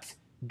good depth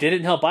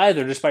didn't help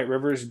either, despite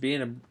Rivers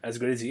being as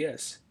good as he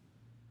is.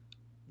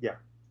 Yeah,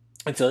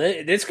 and so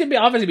this could be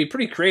obviously be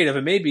pretty creative,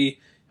 and maybe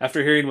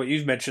after hearing what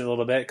you've mentioned a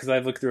little bit, because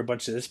I've looked through a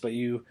bunch of this, but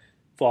you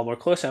follow more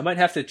closely, I might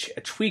have to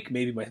tweak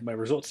maybe my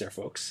results there,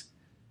 folks.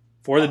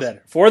 For the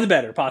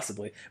better,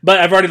 possibly. But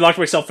I've already locked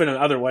myself in on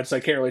other ones, so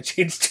I can't really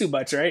change too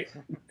much, right?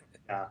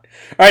 Yeah. All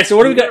right, so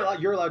what do we got?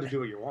 You're allowed to do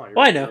what you want.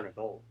 I know. You're an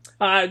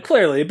adult.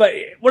 Clearly, but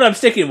what I'm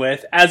sticking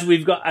with, as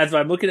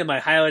I'm looking at my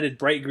highlighted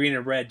bright green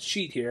and red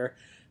sheet here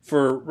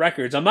for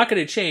records, I'm not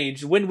going to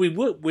change when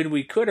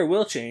we could or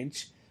will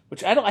change.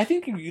 Which I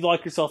think you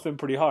lock yourself in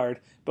pretty hard.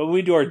 But when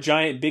we do our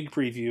giant big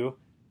preview,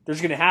 there's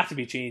going to have to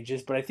be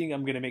changes. But I think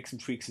I'm going to make some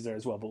tweaks there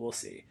as well. But we'll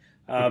see.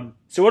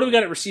 So what do we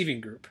got at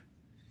receiving group?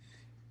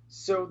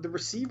 So the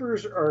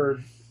receivers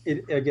are,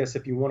 I guess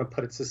if you want to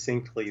put it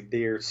succinctly,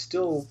 they're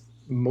still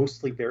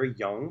mostly very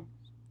young,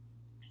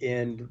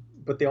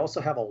 but they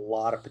also have a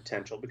lot of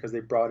potential because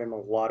they brought in a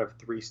lot of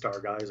 3-star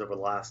guys over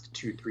the last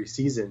 2-3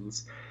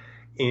 seasons.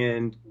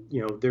 And,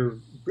 there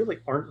really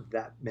aren't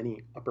that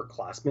many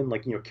upperclassmen.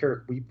 Like,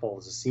 Carrick Wheatfall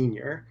is a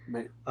senior.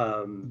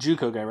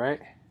 JUCO guy, right?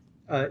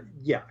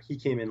 Yeah, he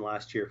came in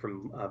last year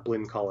from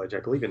Blinn College, I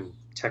believe in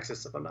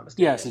Texas, if I'm not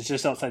mistaken. Yes, it's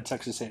just outside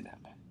Texas A&M.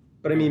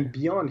 But I mean,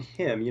 beyond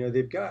him,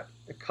 they've got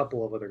a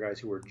couple of other guys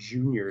who are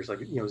juniors, like,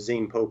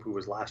 Zane Pope, who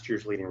was last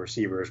year's leading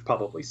receiver, is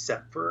probably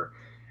set for,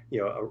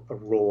 a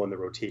role in the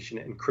rotation.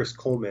 And Chris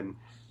Coleman,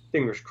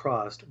 fingers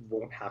crossed,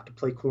 won't have to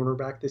play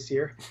cornerback this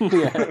year.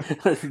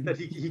 That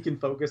he can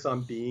focus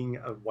on being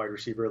a wide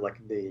receiver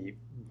like they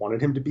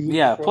wanted him to be.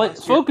 Yeah,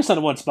 focus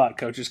on one spot,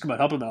 coaches. Come on,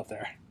 help him out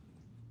there.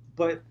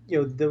 But,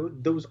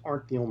 those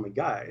aren't the only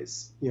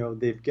guys.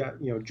 They've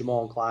got,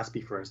 Jamal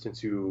Glaspie, for instance,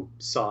 who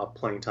saw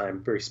playing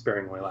time very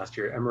sparingly last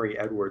year. Emory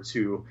Edwards,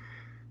 who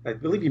I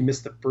believe he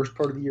missed the first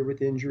part of the year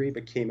with injury,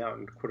 but came out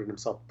and acquitted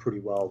himself pretty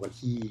well when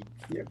he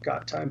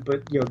got time.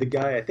 But, the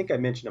guy, I think I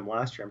mentioned him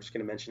last year. I'm just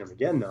going to mention him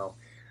again, though.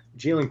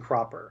 Jalen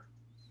Cropper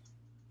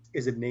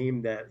is a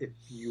name that if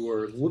you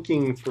are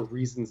looking for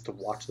reasons to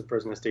watch the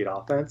Fresno State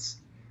offense,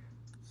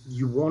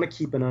 you want to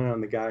keep an eye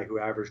on the guy who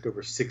averaged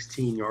over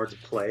 16 yards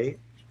of play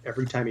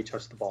every time he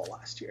touched the ball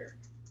last year.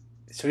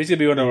 So he's going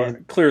to be one of our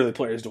clearly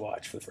players to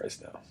watch for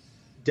Fresno.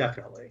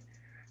 Definitely.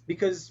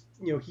 Because,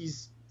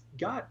 he's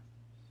got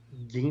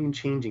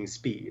game-changing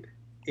speed.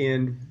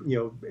 And,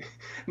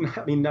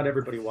 not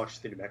everybody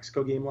watched the New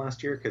Mexico game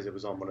last year because it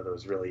was on one of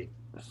those really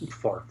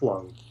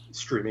far-flung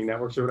streaming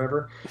networks or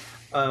whatever.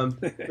 But,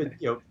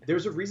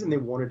 there's a reason they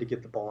wanted to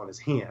get the ball in his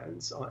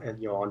hands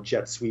and, on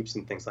jet sweeps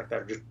and things like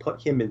that. Or just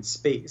put him in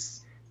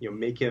space,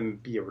 make him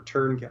be a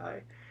return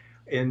guy.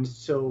 And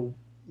so,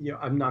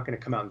 I'm not going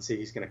to come out and say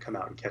he's going to come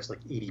out and catch like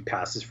 80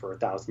 passes for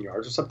 1,000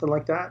 yards or something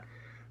like that.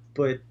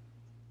 But,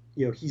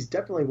 he's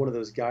definitely one of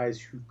those guys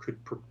who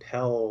could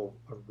propel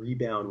a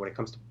rebound when it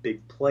comes to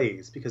big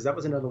plays, because that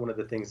was another one of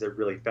the things that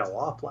really fell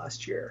off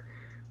last year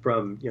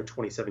from,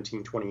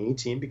 2017,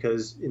 2018,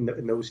 because in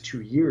those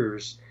 2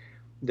 years,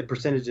 the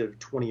percentage of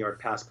 20-yard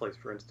pass plays,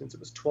 for instance, it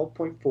was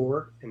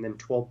 12.4 and then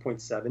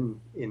 12.7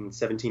 in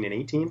 17 and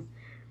 18.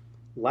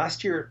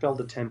 Last year, it fell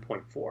to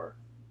 10.4.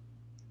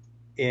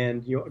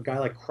 And, a guy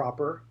like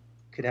Cropper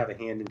could have a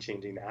hand in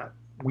changing that.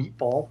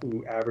 Wheatfall,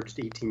 who averaged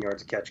 18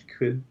 yards a catch,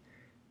 could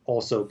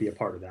also be a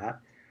part of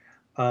that.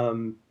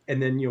 And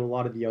then, a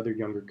lot of the other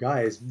younger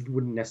guys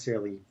wouldn't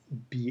necessarily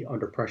be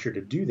under pressure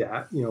to do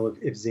that.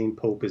 If Zane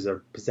Pope is a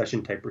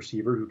possession-type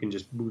receiver who can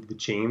just move the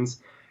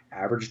chains,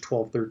 average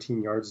 12,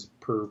 13 yards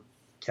per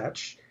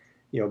catch,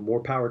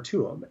 more power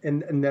to him.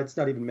 And that's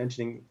not even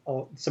mentioning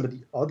some of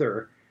the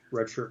other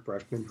redshirt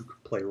freshmen who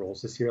could play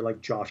roles this year, like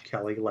Josh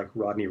Kelly, like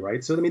Rodney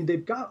Wright. So,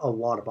 they've got a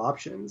lot of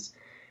options.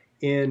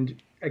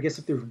 And I guess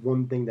if there's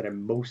one thing that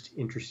I'm most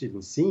interested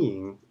in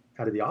seeing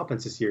out of the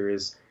offense this year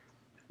is,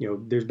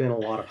 there's been a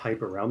lot of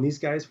hype around these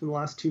guys for the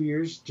last 2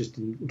 years, just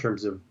in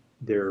terms of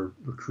their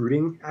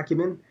recruiting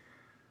acumen.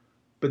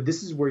 But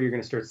this is where you're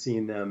going to start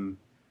seeing them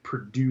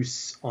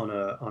produce on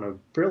a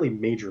fairly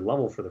major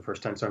level for the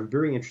first time. So I'm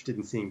very interested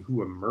in seeing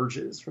who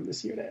emerges from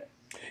this unit.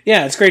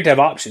 Yeah, it's great to have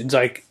options.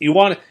 Like, you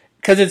want to,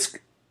 because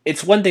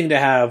it's one thing to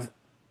have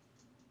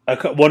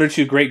one or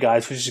two great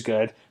guys, which is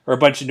good, or a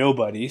bunch of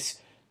nobodies.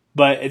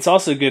 But it's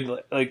also good,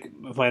 like,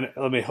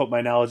 let me hope my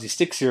analogy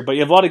sticks here, but you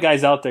have a lot of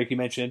guys out there, like you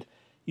mentioned.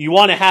 You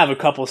want to have a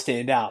couple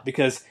stand out,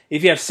 because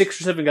if you have 6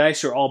 or 7 guys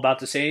who are all about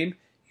the same,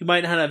 you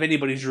might not have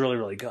anybody who's really,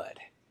 really good.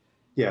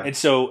 Yeah. And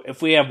so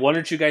if we have one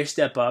or two guys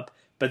step up,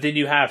 but then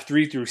you have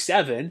 3 through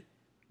 7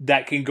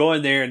 that can go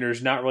in there and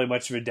there's not really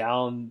much of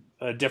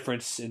a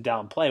difference in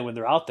down play when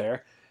they're out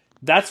there,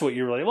 that's what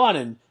you really want.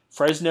 And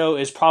Fresno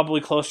is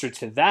probably closer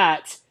to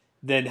that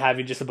than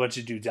having just a bunch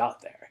of dudes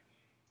out there.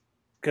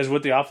 Because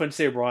with the offense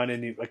they run,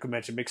 and like I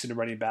mentioned, mixing the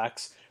running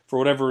backs for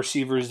whatever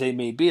receivers they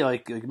may be,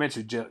 like you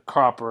mentioned,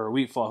 Cropper or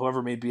Wheatfall,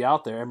 whoever may be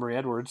out there, Emerald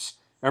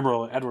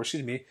Edwards,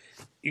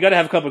 you got to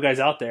have a couple of guys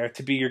out there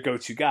to be your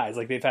go-to guys.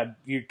 Like they've had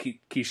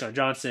Keyshawn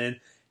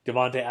Johnson,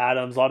 Devontae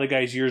Adams, a lot of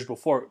guys years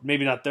before.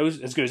 Maybe not those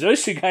as good as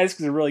those two guys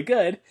because they're really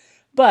good,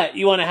 but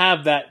you want to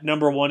have that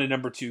number 1 and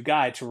number 2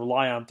 guy to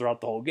rely on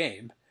throughout the whole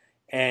game.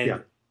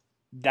 And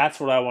that's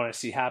what I want to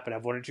see happen.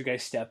 Have one or two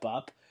guys step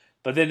up.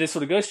 But then this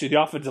sort of goes to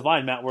the offensive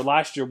line, Matt, where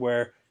last year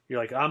where you're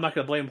like, I'm not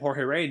going to blame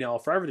Jorge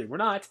Reynolds for everything. We're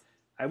not.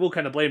 I will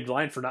kind of blame the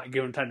line for not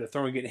giving him time to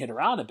throw and getting hit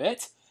around a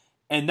bit.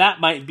 And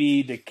that might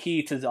be the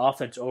key to the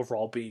offense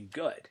overall being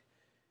good.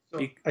 So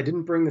I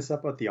didn't bring this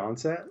up at the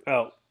onset.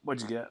 Oh,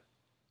 what'd you get?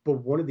 But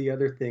one of the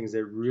other things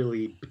that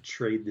really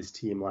betrayed this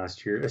team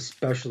last year,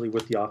 especially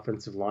with the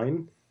offensive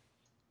line,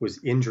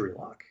 was injury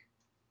luck.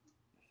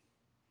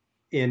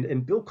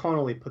 And Bill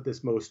Connolly put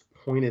this most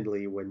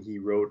pointedly when he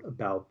wrote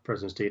about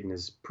Fresno State in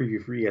his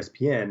preview for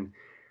ESPN.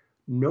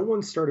 No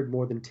one started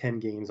more than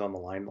 10 games on the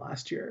line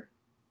last year.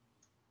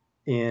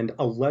 And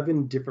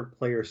 11 different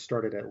players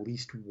started at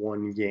least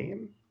one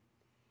game.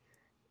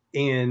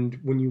 And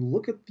when you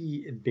look at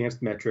the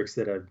advanced metrics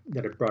that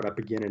I've brought up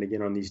again and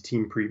again on these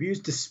team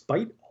previews,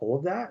 despite all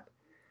of that,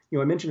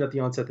 I mentioned at the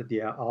onset that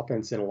the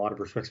offense in a lot of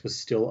respects was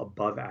still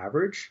above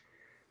average.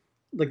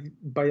 Like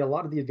by a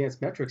lot of the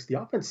advanced metrics,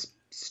 the offense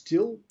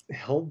still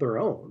held their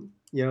own.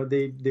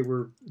 They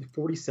were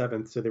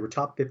 47th, so they were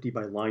top 50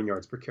 by line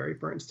yards per carry,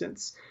 for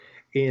instance.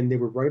 And they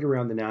were right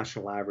around the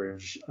national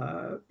average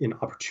in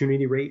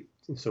opportunity rate.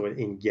 So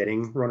in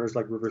getting runners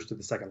like Rivers to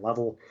the second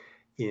level,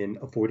 in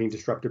avoiding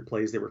disruptive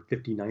plays, they were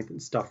 59th in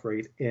stuff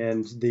rate.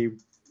 And they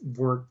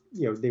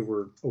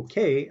were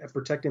okay at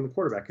protecting the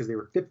quarterback because they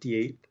were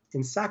 58th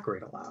in sack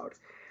rate allowed.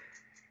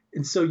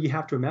 And so you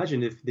have to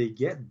imagine if they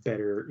get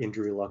better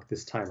injury luck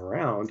this time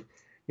around,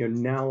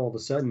 now all of a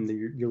sudden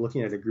you're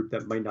looking at a group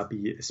that might not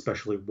be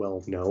especially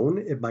well known.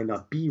 It might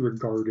not be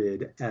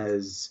regarded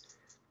as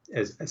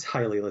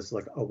highly as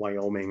like a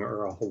Wyoming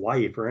or a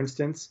Hawaii, for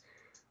instance,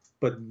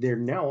 but they're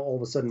now all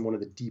of a sudden one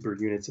of the deeper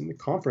units in the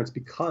conference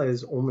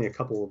because only a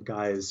couple of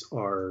guys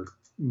are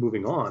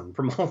moving on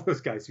from all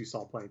those guys who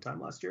saw playing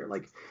time last year.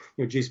 Like,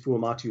 Jace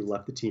Fuamatu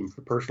left the team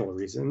for personal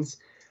reasons.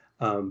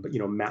 But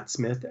Matt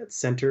Smith at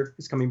center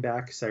is coming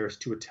back. Cyrus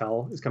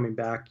Tuatel is coming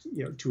back.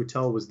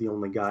 Tuatel was the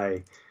only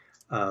guy,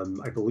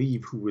 I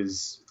believe, who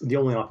was the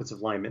only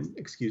offensive lineman,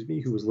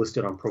 who was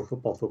listed on Pro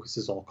Football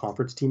Focus's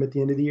all-conference team at the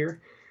end of the year.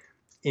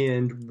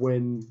 And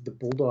when the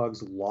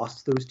Bulldogs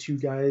lost those two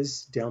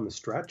guys down the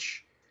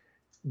stretch,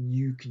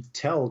 you could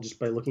tell just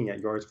by looking at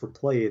yards per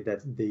play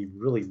that they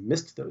really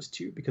missed those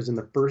two, because in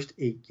the first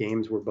 8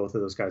 games where both of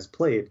those guys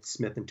played,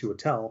 Smith and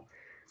Tuatel,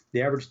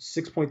 they averaged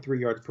 6.3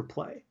 yards per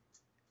play.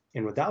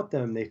 And without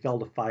them, they fell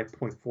to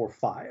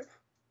 5.45.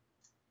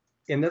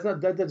 And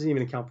that doesn't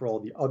even account for all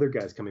the other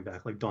guys coming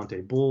back. Like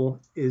Dante Bull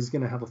is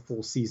going to have a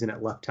full season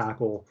at left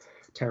tackle.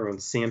 Tyrone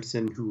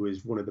Sampson, who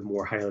is one of the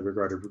more highly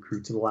regarded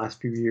recruits of the last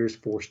few years,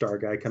 4-star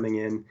guy coming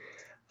in.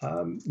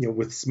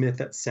 With Smith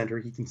at center,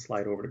 he can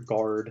slide over to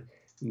guard.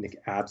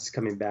 Nick Abbs is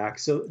coming back.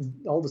 So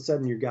all of a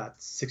sudden, you've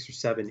got 6 or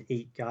 7,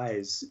 8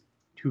 guys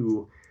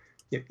who,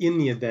 in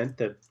the event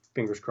that,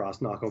 fingers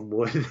crossed, knock on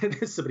wood,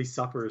 somebody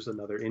suffers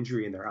another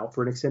injury and they're out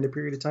for an extended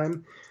period of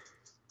time,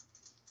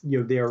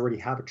 they already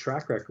have a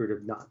track record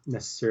of not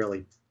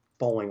necessarily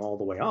falling all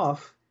the way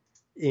off.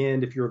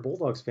 And if you're a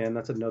Bulldogs fan,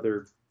 that's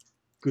another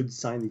good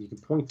sign that you can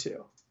point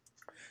to.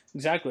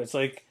 Exactly. It's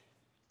like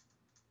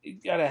you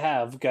got to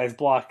have guys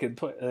block and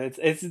put.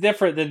 It's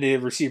different than the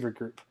receiver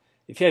group.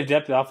 If you have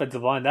depth at the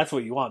offensive line, that's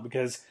what you want,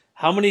 because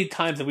how many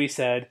times have we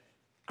said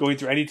going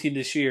through any team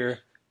this year,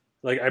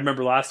 like I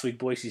remember last week,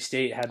 Boise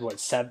State had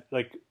 7,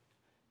 like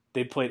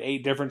they played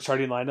 8 different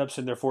starting lineups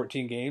in their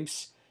 14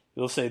 games.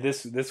 You'll say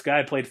this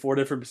guy played 4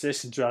 different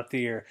positions throughout the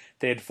year.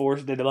 They had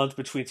a month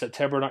between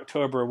September and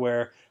October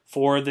where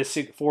 3 of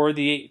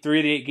the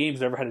 8 games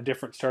never had a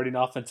different starting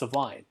offensive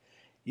line.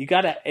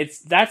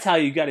 That's how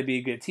you gotta be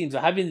a good team. So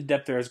having the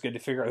depth there is good to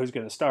figure out who's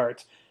going to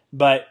start,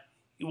 but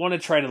you want to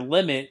try to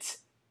limit.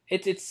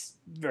 It's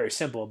very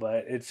simple,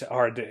 but it's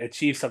hard to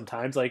achieve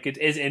sometimes. Like it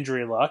is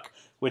injury luck,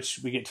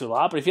 which we get to a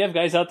lot. But if you have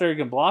guys out there who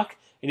can block,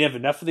 and you have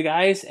enough of the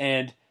guys,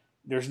 and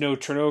there's no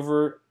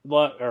turnover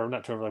luck, or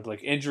not turnover luck,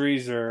 like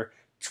injuries or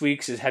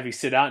tweaks, is have you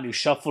sit out and you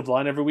shuffle the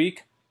line every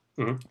week.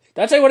 Mm-hmm.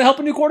 That's how you want to help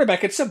a new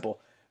quarterback. It's simple.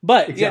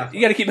 But exactly.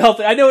 You got to keep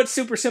healthy. I know it's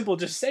super simple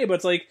just to say, but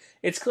it's like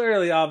it's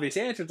clearly the obvious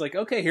answer. It's like,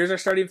 okay, here's our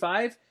starting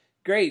 5.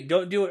 Great.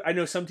 Don't do it. I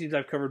know some teams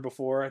I've covered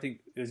before. I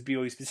think it was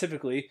BOE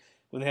specifically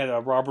when they had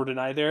a Robert and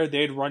I there.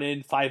 They'd run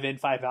in 5 in,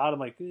 5 out. I'm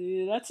like,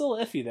 that's a little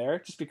iffy there,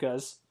 just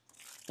because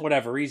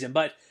whatever reason.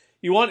 But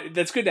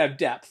that's good to have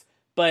depth.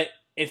 But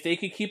if they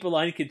could keep a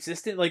line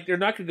consistent, like they're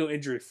not going to go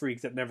injury free,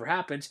 that never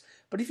happens.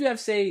 But if you have,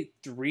 say,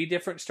 3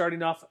 different starting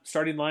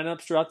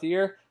lineups throughout the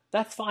year,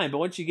 that's fine. But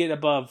once you get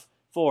above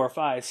 4,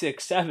 5,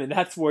 6, 7,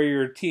 that's where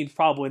your team's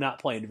probably not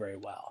playing very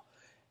well.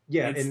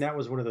 Yeah, and that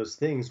was one of those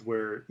things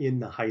where in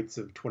the heights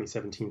of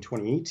 2017,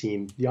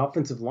 2018, the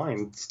offensive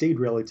line stayed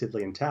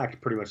relatively intact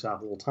pretty much that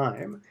whole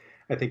time.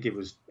 I think it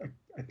was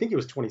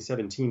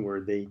 2017 where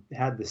they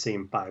had the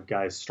same 5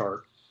 guys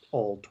start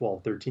all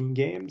 12, 13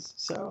 games.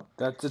 So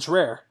that's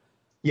rare.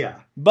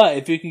 Yeah. But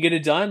if you can get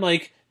it done,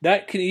 like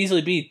that can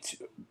easily be,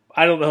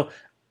 I don't know,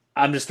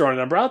 I'm just throwing a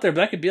number out there, but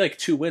that could be like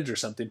 2 wins or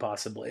something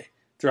possibly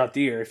throughout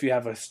the year if you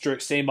have a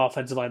strict same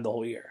offensive line the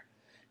whole year.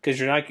 Because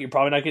you're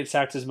probably not getting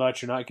sacked as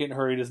much, you're not getting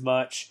hurried as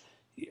much.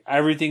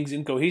 Everything's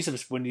incohesive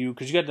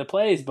because you got the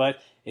plays,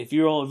 but if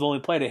you've only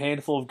played a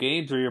handful of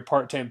games where you're a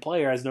part-time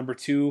player as number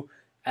 2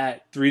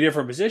 at 3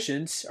 different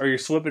positions, or you're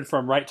slipping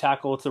from right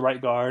tackle to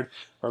right guard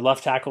or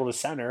left tackle to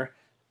center,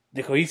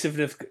 the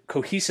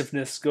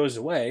cohesiveness goes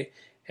away.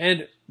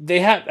 And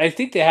I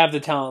think they have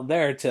the talent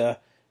there to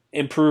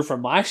improve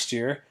from last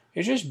year.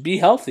 It's just be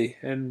healthy,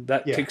 and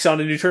that takes on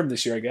a new term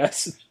this year, I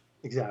guess.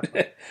 Exactly.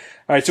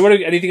 All right, so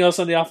anything else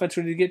on the offense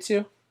we need to get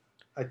to?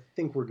 I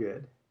think we're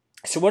good.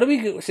 So what do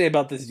we say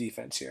about this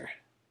defense here?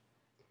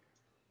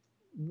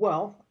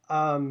 Well,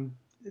 I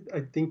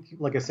think,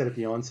 like I said at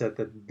the onset,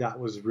 that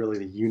was really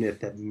the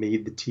unit that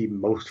made the team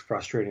most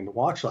frustrating to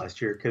watch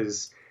last year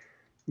because,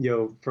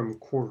 from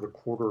quarter to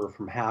quarter or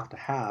from half to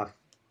half,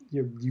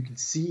 you could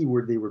see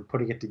where they were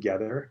putting it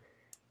together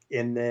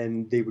and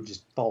then they would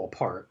just fall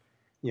apart.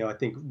 I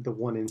think the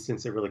one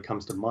instance that really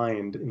comes to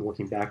mind in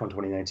looking back on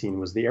 2019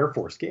 was the Air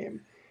Force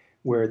game,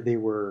 where they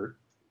were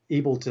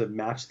able to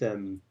match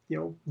them,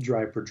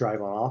 drive for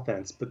drive on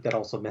offense, but that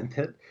also meant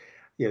that,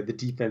 the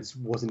defense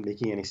wasn't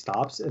making any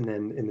stops. And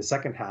then in the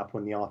second half,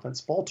 when the offense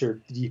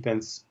faltered, the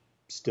defense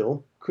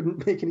still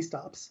couldn't make any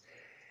stops.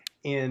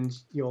 And,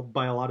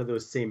 by a lot of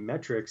those same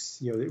metrics,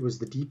 it was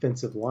the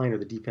defensive line or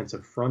the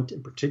defensive front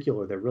in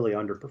particular that really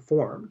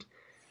underperformed.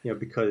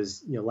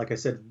 Because, like I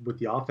said, with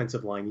the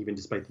offensive line, even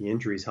despite the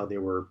injuries, how they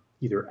were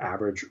either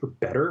average or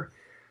better,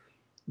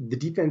 the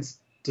defense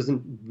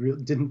didn't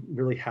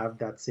really have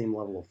that same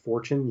level of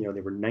fortune.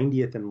 They were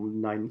 90th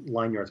in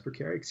line yards per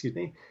carry,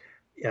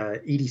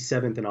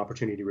 87th in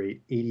opportunity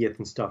rate, 80th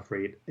in stuff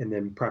rate, and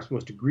then perhaps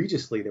most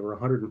egregiously, they were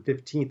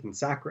 115th in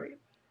sack rate.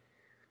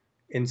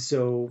 And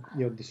so,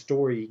 the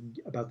story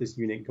about this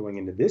unit going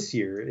into this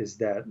year is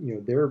that,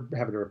 they're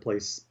having to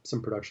replace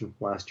some production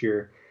from last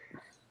year,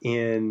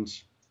 and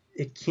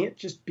it can't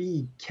just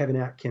be Kevin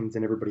Atkins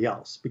and everybody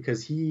else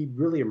because he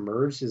really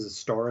emerged as a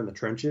star in the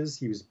trenches.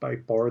 He was by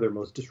far their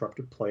most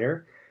disruptive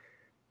player.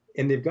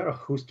 And they've got a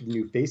host of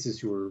new faces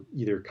who are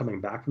either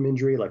coming back from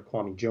injury, like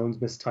Kwame Jones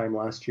missed time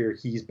last year.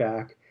 He's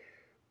back.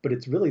 But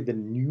it's really the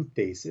new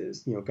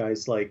faces,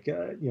 guys like,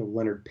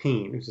 Leonard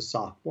Payne, who's a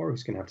sophomore,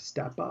 who's going to have to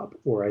step up,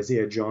 or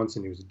Isaiah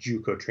Johnson, who's a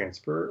JUCO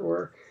transfer,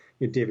 or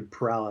David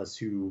Perales,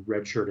 who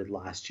redshirted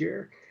last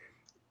year.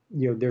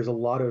 There's a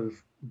lot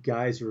of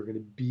guys who are going to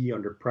be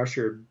under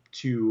pressure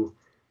to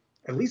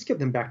at least get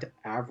them back to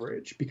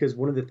average, because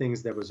one of the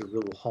things that was a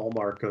real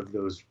hallmark of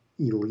those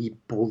elite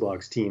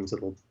Bulldogs teams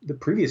of the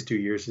previous 2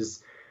 years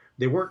is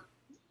they weren't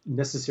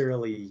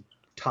necessarily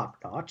top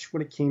notch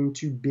when it came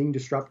to being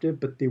disruptive,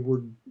 but they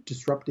were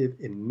disruptive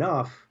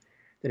enough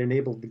that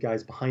enabled the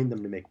guys behind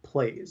them to make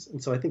plays.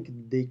 And so I think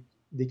they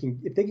can,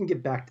 if they can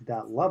get back to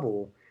that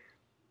level,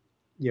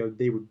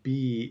 they would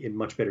be in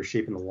much better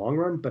shape in the long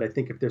run. But I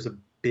think if there's a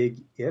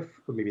big if,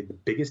 or maybe the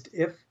biggest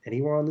if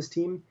anywhere on this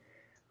team,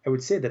 I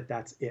would say that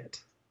that's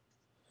it.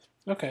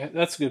 Okay,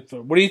 that's good.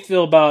 What do you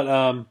feel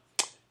about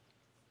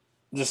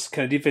this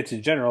kind of defense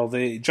in general?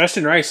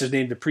 Justin Rice is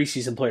named the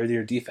preseason player of the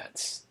year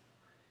defense.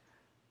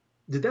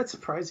 Did that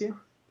surprise you?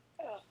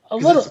 A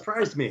little. It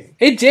surprised me.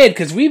 It did,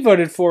 because we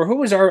voted for, I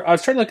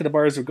was trying to look at the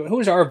bars. Who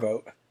was our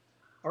vote?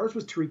 Ours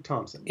was Tariq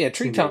Thompson. Yeah,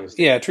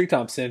 Tariq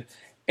Thompson.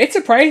 It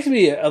surprised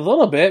me a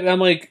little bit. I'm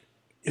like,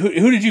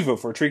 who did you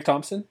vote for? Tariq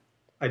Thompson?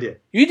 I did.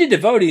 You did the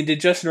voting. Did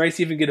Justin Rice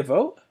even get a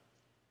vote?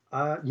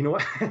 You know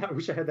what? I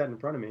wish I had that in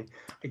front of me.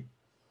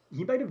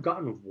 He might have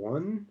gotten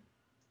one.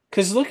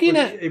 Because looking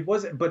at it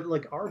wasn't, but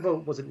like our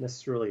vote wasn't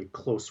necessarily a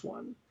close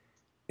one.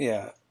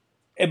 Yeah,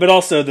 but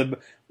also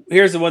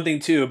here's the one thing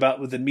too about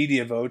with the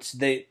media votes,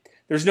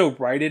 there's no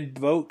write-in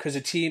vote because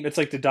a team, it's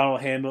like the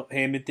Donald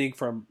Hammond thing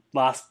from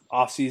last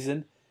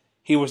offseason.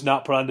 He was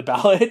not put on the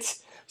ballot,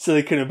 so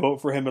they couldn't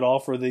vote for him at all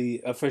for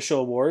the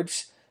official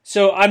awards.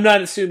 So I'm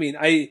not assuming.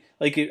 I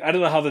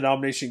don't know how the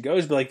nomination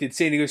goes, but did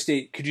San Diego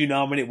State, could you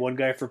nominate one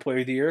guy for Player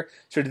of the Year?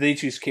 So did they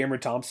choose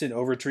Cameron Thompson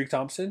over Tariq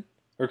Thompson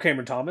or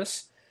Cameron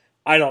Thomas?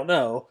 I don't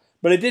know,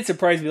 but it did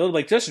surprise me a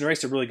little. Justin Rice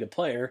is a really good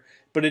player,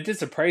 but it did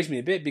surprise me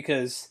a bit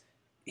because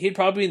he'd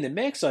probably be in the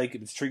mix.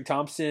 It's Tariq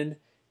Thompson,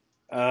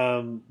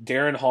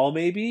 Darren Hall,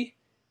 maybe.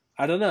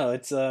 I don't know.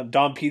 It's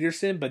Dom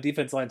Peterson, but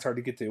defense line's hard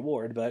to get the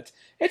award. But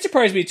it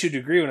surprised me to a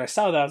degree when I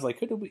saw that. I was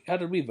like, how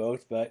did we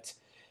vote? But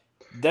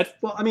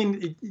Well, I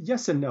mean,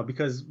 yes and no,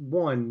 because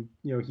one,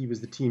 he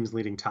was the team's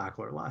leading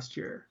tackler last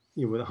year,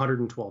 with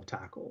 112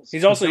 tackles.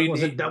 He's also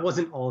that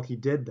wasn't all he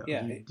did though.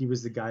 Yeah. He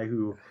was the guy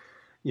who,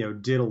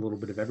 did a little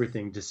bit of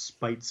everything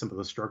despite some of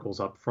the struggles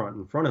up front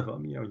in front of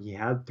him. He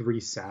had 3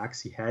 sacks,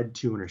 he had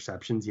 2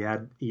 interceptions, he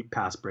had 8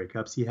 pass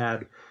breakups, he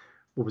had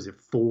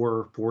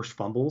 4 forced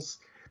fumbles.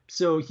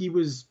 So he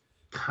was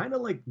kind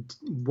of like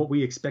what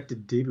we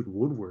expected David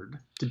Woodward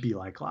to be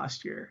like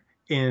last year.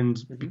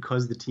 And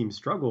because the team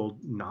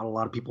struggled, not a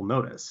lot of people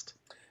noticed.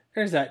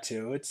 There's that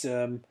too. It's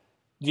do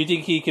you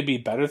think he could be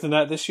better than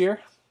that this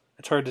year?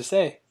 It's hard to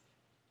say.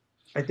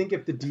 I think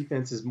if the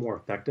defense is more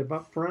effective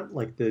up front,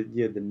 like the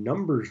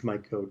numbers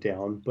might go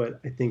down, but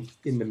I think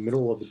in the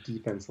middle of a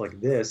defense like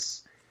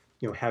this,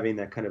 having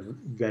that kind of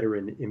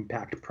veteran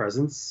impact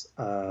presence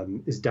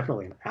is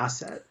definitely an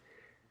asset.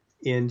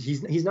 And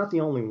he's not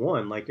the only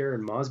one. Like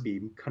Aaron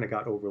Mosby kind of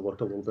got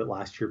overlooked a little bit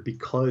last year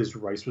because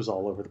Rice was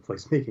all over the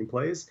place making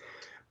plays.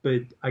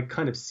 But I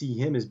kind of see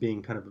him as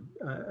being kind of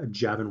a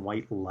Javin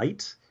White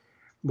light,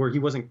 where he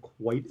wasn't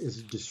quite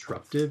as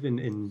disruptive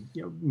in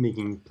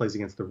making plays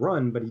against the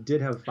run, but he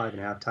did have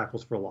 5.5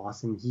 tackles for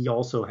loss, and he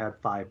also had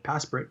 5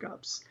 pass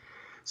breakups.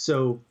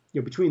 So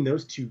between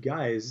those two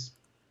guys,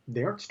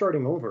 they aren't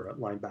starting over at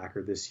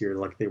linebacker this year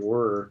like they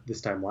were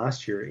this time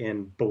last year,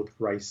 and both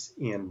Rice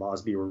and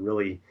Mosby were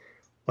really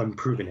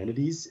unproven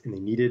entities, and they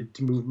needed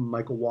to move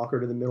Michael Walker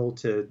to the middle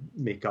to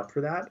make up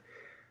for that.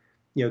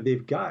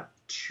 They've got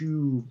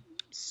 2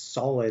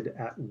 solid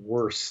at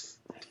worst,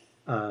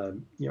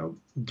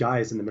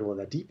 guys in the middle of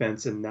that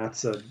defense, and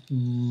that's a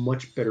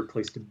much better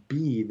place to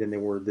be than they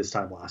were this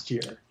time last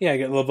year. Yeah, I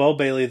got Lavelle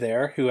Bailey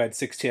there, who had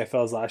 6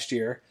 TFLs last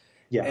year.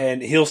 Yeah,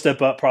 and he'll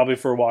step up probably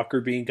for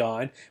Walker being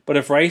gone. But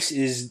if Rice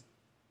is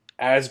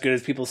as good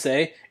as people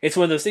say, it's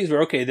one of those things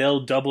where, okay,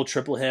 they'll double,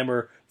 triple him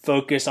or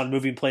focus on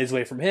moving plays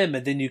away from him,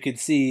 and then you could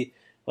see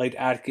like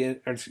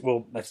Atkins,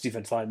 well, that's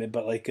defense lineman,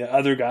 but like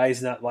other guys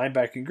in that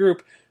linebacking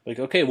group, like,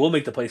 okay, we'll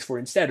make the plays for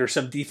instead, or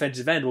some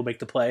defensive end will make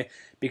the play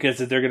because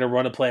they're going to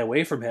run a play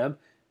away from him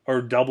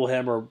or double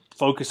him or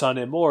focus on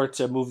him more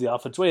to move the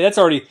offense away. That's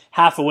already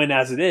half a win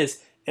as it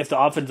is. If the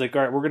offense like,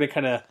 all right, we're going to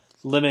kind of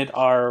limit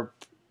our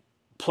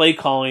play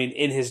calling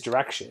in his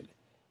direction.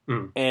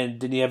 And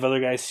then you have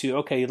other guys who,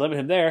 okay, you limit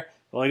him there.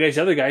 Well, you guys,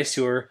 other guys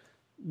who are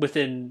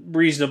within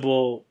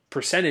reasonable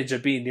percentage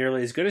of being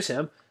nearly as good as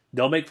him,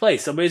 they'll make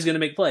plays. Somebody's going to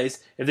make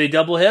plays. If they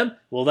double him,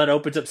 well, that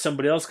opens up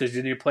somebody else because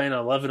then you're playing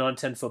on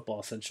 11-on-10 football,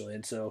 essentially.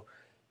 And so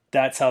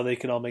that's how they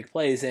can all make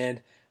plays.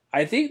 And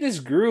I think this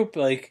group,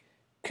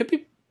 could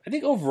be, I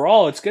think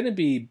overall it's going to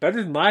be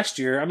better than last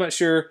year. I'm not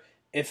sure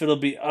if it'll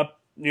be up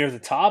near the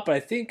top, but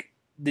I think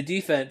the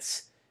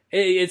defense,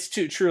 it's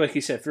too true, like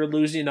you said. If you're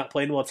losing and not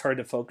playing well, it's hard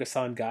to focus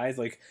on guys.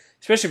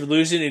 Especially if you're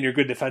losing and you're a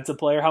good defensive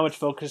player, how much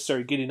focus are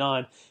you getting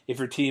on if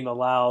your team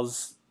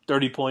allows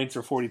 30 points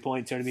or 40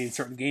 points? You know what I mean? In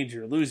certain games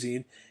you're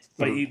losing,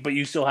 but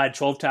you still had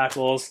 12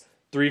 tackles,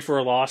 3 for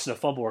a loss, and a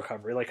fumble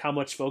recovery. How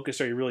much focus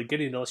are you really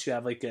getting unless you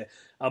have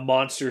a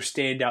monster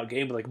standout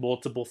game with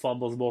multiple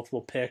fumbles,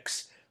 multiple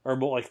picks, or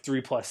more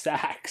 3+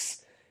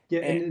 sacks?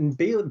 Yeah, and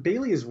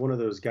Bailey is one of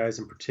those guys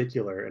in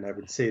particular, and I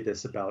would say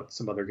this about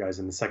some other guys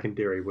in the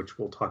secondary, which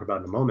we'll talk about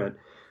in a moment,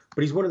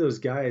 but he's one of those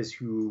guys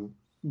who,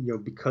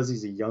 because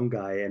he's a young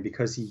guy and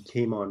because he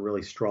came on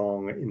really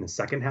strong in the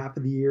second half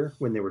of the year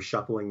when they were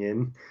shuffling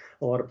in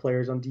a lot of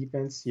players on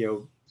defense,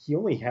 he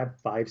only had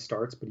 5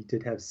 starts, but he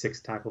did have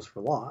 6 tackles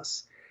for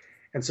loss.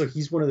 And so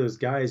he's one of those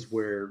guys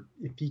where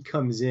if he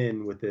comes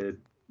in with an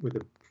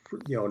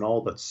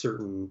all but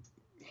certain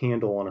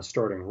handle on a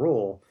starting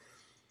role,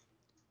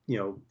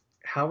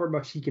 however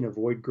much he can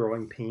avoid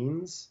growing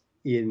pains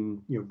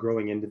in,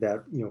 growing into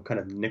that, kind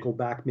of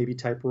nickelback maybe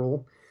type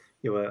role,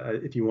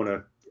 if you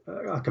want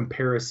a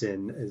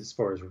comparison as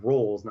far as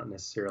roles, not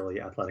necessarily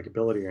athletic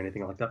ability or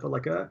anything like that, but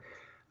like a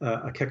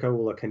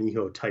Kekaula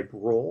Kaniho type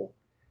role.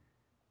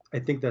 I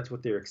think that's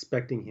what they're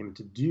expecting him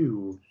to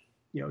do,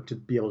 to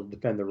be able to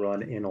defend the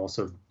run and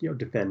also,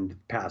 defend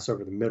pass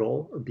over the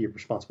middle or be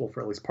responsible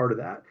for at least part of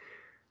that.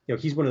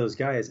 He's one of those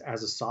guys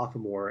as a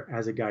sophomore,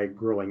 as a guy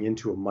growing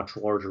into a much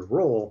larger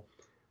role.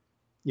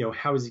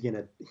 How is he going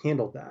to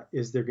handle that?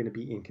 Is there going to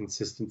be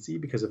inconsistency?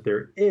 Because if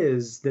there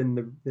is, then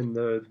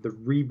the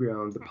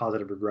rebound, the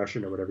positive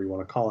regression, or whatever you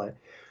want to call it,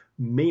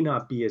 may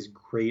not be as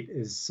great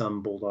as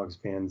some Bulldogs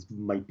fans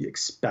might be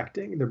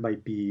expecting. There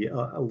might be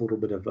a little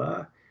bit of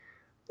a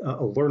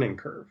learning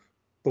curve,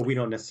 but we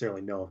don't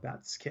necessarily know if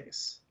that's the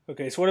case.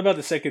 Okay, so what about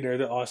the secondary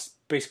that lost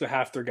basically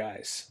half their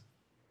guys?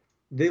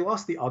 They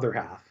lost the other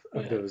half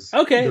of those.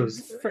 Okay,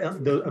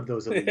 of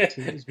those elite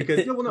teams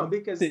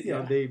because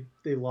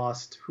they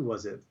lost, who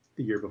was it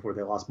the year before?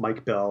 They lost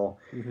Mike Bell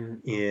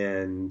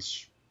and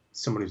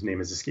someone whose name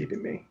is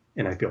escaping me,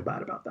 and I feel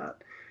bad about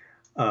that.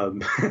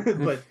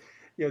 But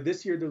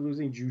this year they're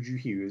losing Juju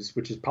Hughes,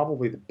 which is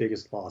probably the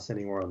biggest loss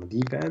anywhere on the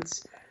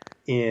defense,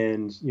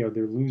 and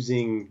they're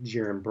losing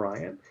Jaron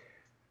Bryant.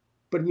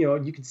 But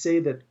you could say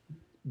that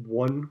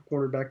one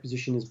cornerback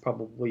position is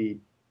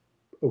probably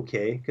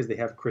okay because they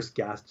have Chris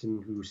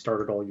Gaston, who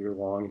started all year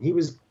long, and he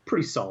was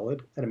pretty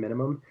solid at a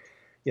minimum.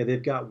 Yeah,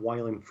 they've got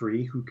Wyland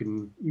Free, who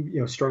can,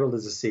 struggled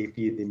as a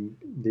safety.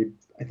 They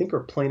I think, are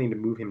planning to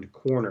move him to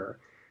corner,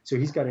 so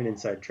he's got an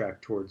inside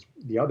track towards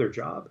the other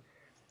job.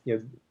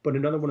 But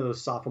another one of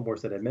those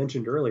sophomores that I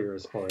mentioned earlier,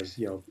 as far as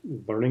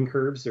learning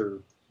curves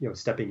or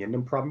stepping into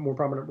more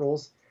prominent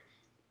roles.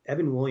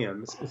 Evan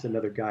Williams is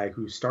another guy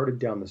who started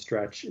down the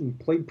stretch and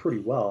played pretty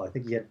well. I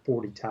think he had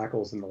 40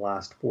 tackles in the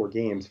last 4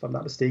 games, if I'm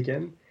not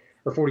mistaken,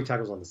 or 40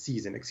 tackles on the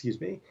season,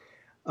 excuse me.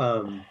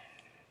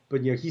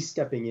 But he's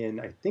stepping in,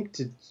 I think,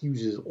 to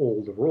Hughes'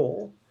 old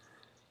role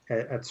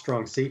at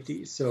strong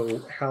safety.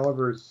 So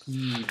however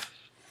he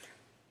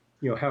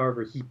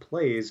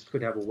plays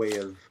could have a way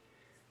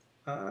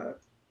of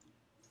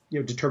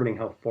determining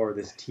how far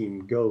this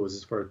team goes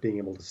as far as being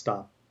able to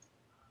stop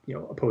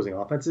opposing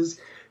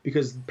offenses,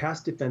 because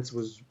pass defense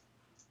was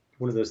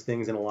one of those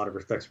things in a lot of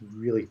respects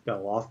really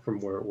fell off from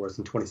where it was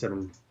in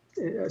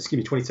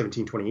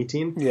 2017,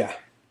 2018. Yeah.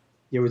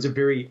 It was a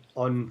very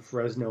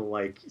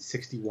un-Fresno-like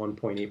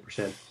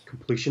 61.8%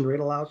 completion rate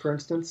allowed, for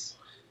instance.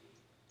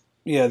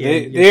 Yeah,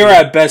 they are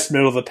at best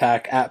middle of the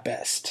pack at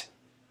best.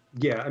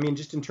 Yeah, I mean,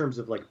 just in terms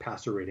of like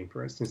passer rating,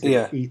 for instance, they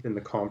were 8th in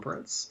the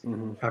conference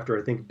after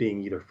I think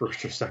being either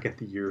first or second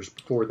the years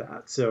before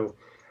that. So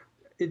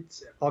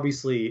it's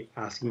obviously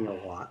asking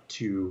a lot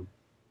to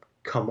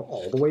come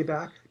all the way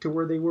back to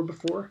where they were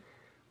before.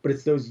 But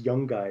it's those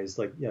young guys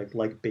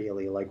like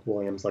Bailey, like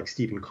Williams, like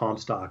Stephen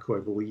Comstock, who I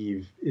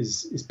believe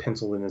is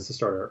penciled in as the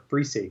starter at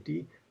free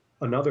safety,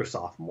 another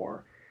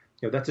sophomore.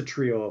 That's a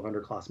trio of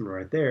underclassmen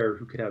right there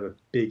who could have a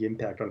big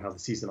impact on how the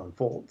season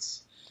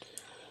unfolds.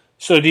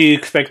 So do you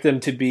expect them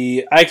to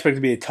be – I expect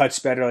to be a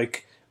touch better.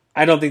 Like,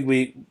 I don't think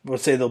we will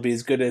say they'll be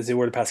as good as they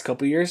were the past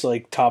couple of years,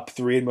 like top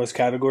 3 in most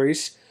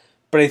categories.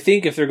 But I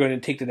think if they're going to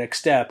take the next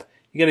step,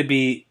 you got to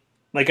be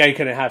 – like I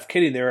kind of have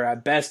kidding, they're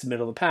at best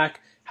middle of the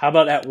pack. How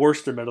about at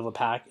worst they're middle of the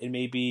pack and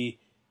maybe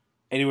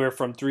anywhere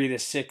from 3 to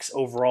 6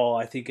 overall,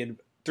 I think, in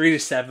 3 to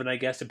 7, I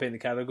guess, depending on the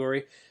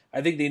category.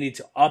 I think they need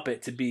to up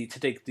it to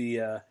take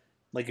the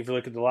like if you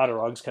look at the ladder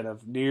rugs, kind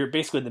of near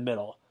basically in the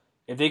middle.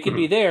 If they can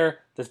be there,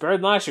 that's better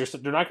than last year. So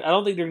they're not. I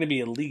don't think they're going to be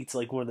elite,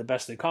 like one of the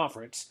best in the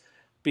conference,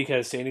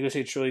 because San Diego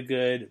State's really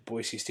good,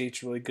 Boise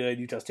State's really good,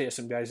 Utah State has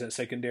some guys in the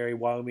secondary,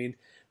 Wyoming.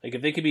 Like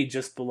if they could be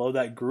just below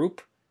that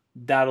group,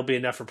 that'll be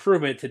enough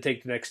improvement to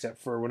take the next step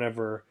for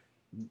whenever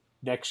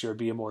next year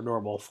be a more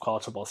normal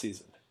college football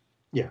season.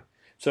 Yeah.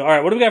 So all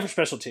right, what do we got for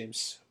special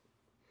teams?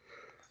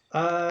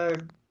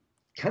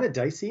 Kind of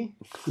dicey,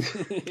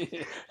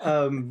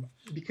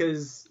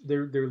 because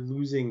they're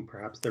losing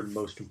perhaps their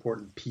most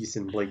important piece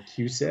in Blake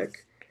Cusick,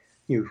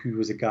 who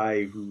was a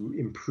guy who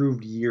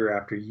improved year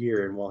after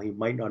year, and while he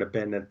might not have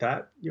been at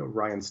that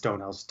Ryan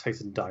Stonehouse,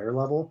 Tyson Dyer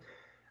level,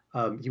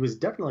 he was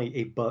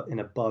definitely an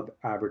above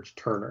average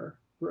punter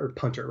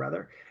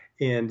rather,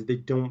 and they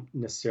don't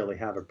necessarily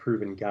have a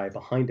proven guy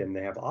behind him.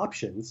 They have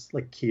options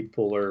like Cade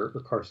Fuller or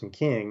Carson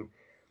King,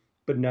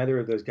 but neither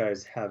of those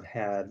guys have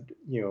had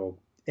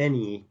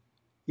any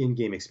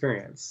in-game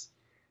experience.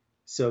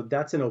 So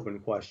that's an open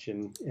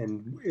question.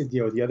 And,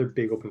 the other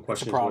big open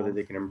question is whether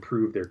they can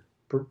improve their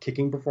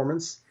kicking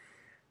performance,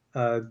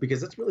 because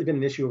that's really been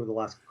an issue over the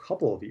last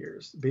couple of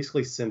years.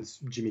 Basically, since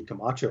Jimmy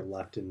Camacho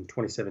left in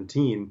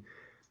 2017,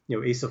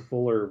 Asa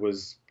Fuller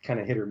was kind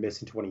of hit or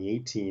miss in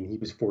 2018. He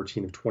was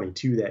 14 of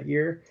 22 that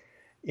year.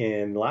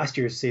 And last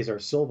year, Cesar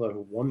Silva,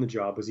 who won the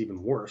job, was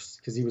even worse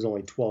because he was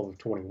only 12 of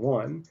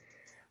 21.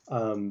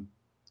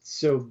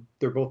 So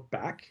they're both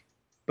back.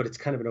 But it's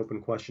kind of an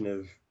open question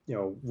of,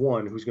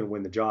 one, who's going to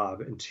win the job,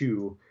 and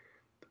 2,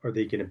 are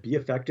they going to be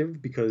effective?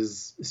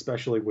 Because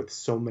especially with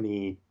so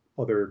many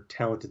other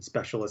talented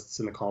specialists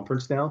in the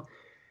conference now,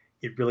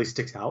 it really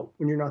sticks out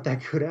when you're not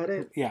that good at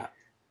it. Yeah.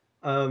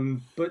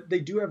 But they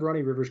do have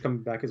Ronnie Rivers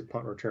coming back as a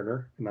punt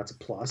returner, and that's a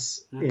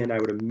plus. Mm-hmm. And I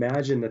would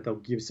imagine that they'll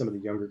give some of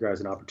the younger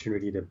guys an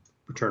opportunity to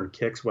return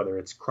kicks, whether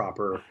it's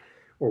Cropper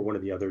or one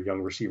of the other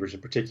young receivers in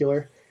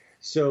particular.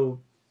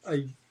 So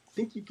I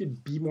think you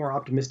could be more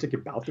optimistic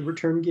about the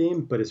return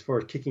game, but as far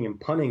as kicking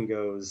and punting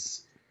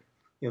goes,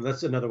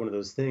 that's another one of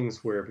those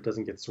things where if it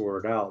doesn't get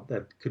sorted out,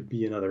 that could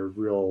be another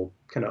real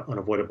kind of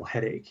unavoidable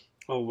headache.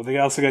 Oh, well, they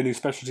also got a new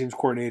special teams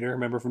coordinator,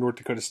 remember, from North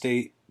Dakota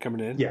State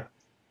coming in. Yeah.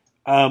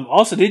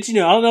 Also, did you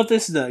know, I don't know if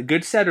this is a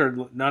good set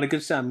or not a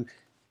good set.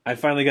 I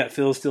finally got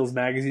Phil Steele's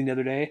magazine the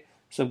other day,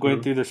 so I'm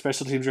going through their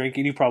special teams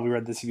ranking. You probably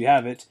read this if you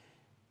have it.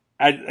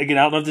 I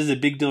don't know if this is a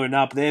big deal or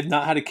not, but they have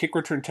not had a kick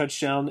return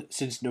touchdown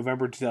since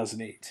November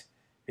 2008.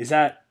 Is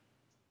that?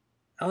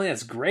 I don't think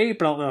that's great,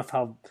 but I don't know if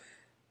how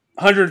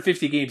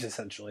 150 games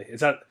essentially. Is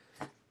that?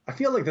 I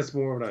feel like that's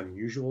more of an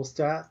unusual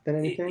stat than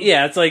anything.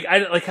 Yeah, it's like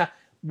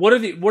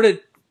what when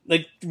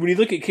you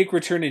look at kick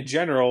return in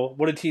general,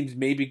 what do teams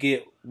maybe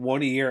get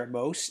 1 a year at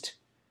most?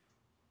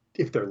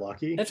 If they're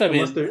lucky. That's what I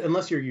mean.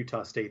 Unless you're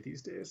Utah State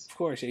these days. Of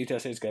course, yeah, Utah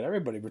State's got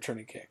everybody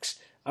returning kicks.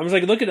 I was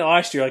looking at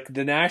last year,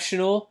 the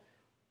national.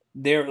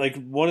 They're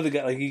one of the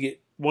guys.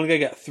 One guy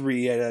got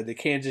 3 at the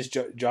Kansas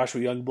Joshua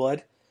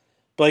Youngblood,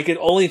 But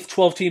only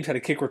 12 teams had a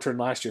kick return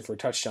last year for a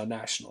touchdown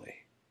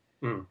nationally.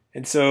 Mm.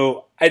 And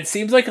so it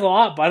seems like a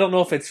lot, but I don't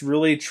know if it's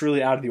really,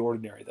 truly out of the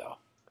ordinary, though.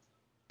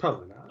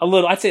 Probably not. A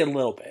little. I'd say a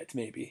little bit,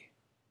 maybe.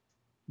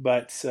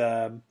 But,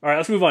 all right,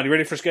 let's move on. You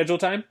ready for schedule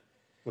time?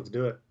 Let's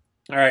do it.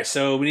 All right,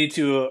 so we need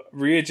to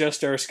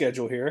readjust our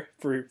schedule here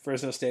for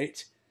Fresno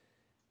State.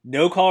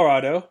 No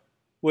Colorado,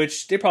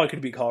 which they probably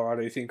could beat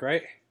Colorado, you think,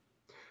 right?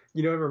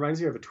 You know, it reminds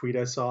me of a tweet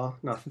I saw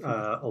not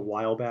a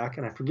while back,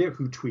 and I forget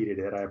who tweeted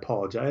it. I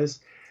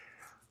apologize.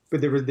 But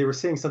they were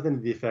saying something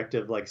to the effect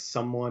of like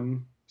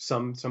some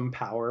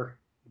power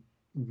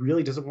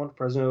really doesn't want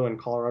Fresno and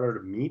Colorado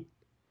to meet.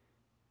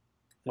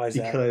 Why is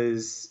that?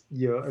 Because,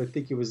 I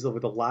think it was over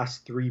the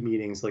last 3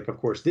 meetings. Like, of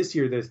course, this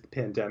year there's the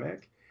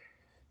pandemic.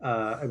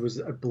 It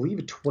was, I believe,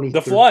 2013.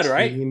 The flood,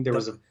 right? There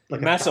was a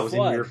massive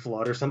 1,000-year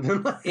flood or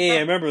something like that. Yeah, I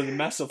remember the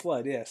massive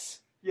flood. Yes.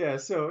 Yeah,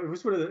 so it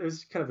was it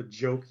was kind of a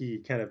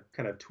jokey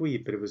kind of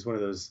tweet, but it was one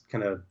of those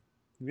kind of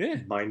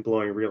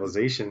mind-blowing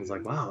realizations.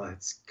 Like, wow,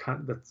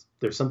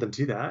 there's something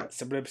to that.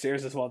 Somebody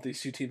upstairs just want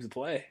these two teams to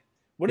play.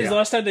 When is the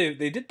last time they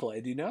did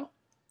play? Do you know?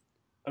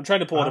 I'm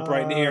trying to pull it up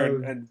right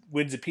here and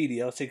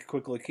Winsipedia. Let's take a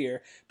quick look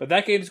here. But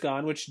that game's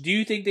gone. Which do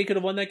you think they could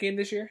have won that game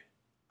this year?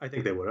 I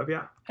think they would have.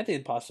 Yeah. I think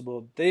it's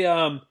possible. They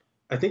I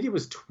think it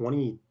was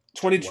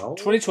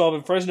 2012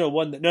 and Fresno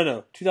won.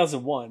 No,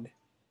 2001.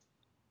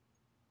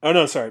 Oh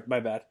no, sorry,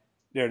 my bad.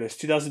 There it is.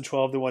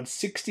 2012. They won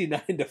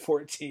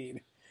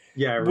 69-14.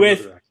 Yeah, I remember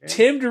with that game.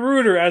 Tim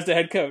DeRuyter as the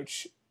head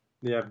coach.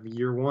 Yeah,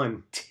 year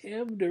 1.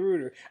 Tim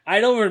DeRuyter. I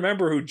don't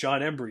remember who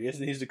John Embry is,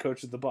 and he's the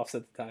coach of the Buffs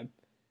at the time.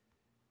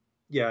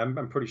 Yeah,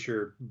 I'm pretty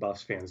sure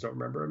Buffs fans don't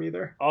remember him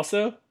either.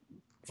 Also,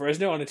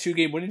 Fresno on a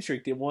 2-game winning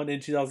streak. They won in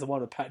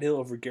 2001 with Pat Hill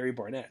over Gary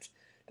Barnett.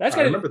 I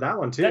remember that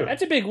one too.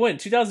 That's a big win.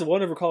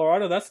 2001 over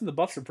Colorado. That's when the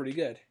Buffs were pretty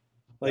good.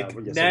 Yes,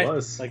 it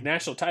was. Like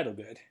national title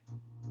good.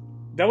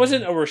 That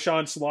wasn't a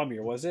Rashawn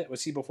Salamier, was it?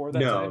 Was he before that?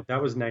 No, time?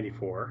 that was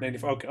 94.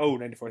 94. Okay. Oh,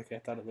 94. Okay, I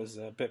thought it was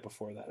a bit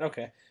before that.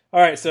 Okay. All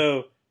right.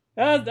 So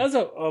that's they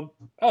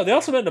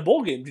also met in a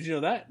bowl game. Did you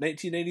know that?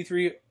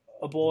 1993,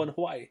 a bowl in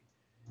Hawaii.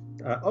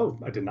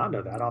 I did not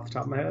know that off the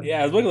top of my head.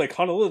 Yeah, I was looking like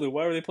Honolulu.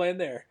 Why were they playing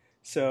there?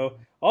 So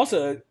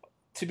also,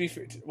 to be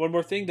fair, one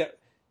more thing, that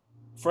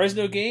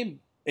Fresno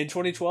game in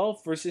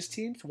 2012 versus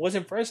teams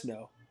wasn't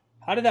Fresno.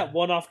 How did that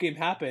one-off game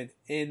happen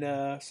in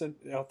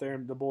out there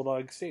in the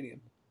Bulldog Stadium?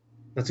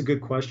 That's a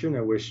good question.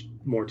 I wish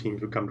more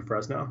teams would come to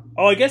Fresno.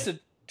 Oh, I guess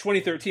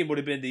 2013 would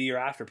have been the year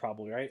after,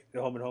 probably, right?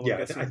 The home and home.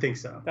 Yeah, I think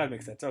so. That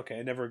makes sense. Okay,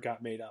 it never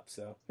got made up.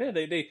 So yeah,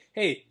 they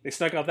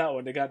snuck out that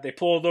one. They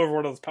pulled over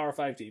one of those Power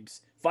 5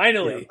 teams.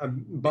 Finally, yeah,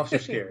 Buffs are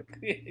scared.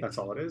 That's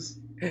all it is.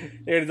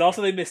 There it is.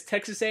 Also, they missed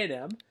Texas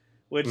A&M,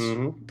 which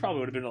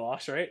probably would have been a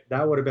loss, right?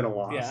 That would have been a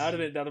loss. Yeah, that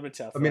would have been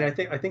tough. I mean, I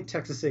think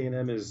Texas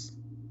A&M is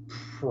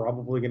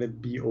probably going to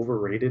be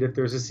overrated if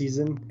there's a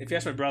season. If you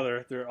ask my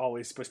brother, they're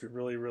always supposed to be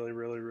really, really,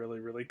 really, really,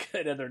 really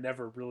good, and they're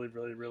never really,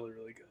 really, really,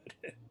 really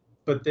good.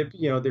 But they're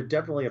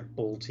definitely a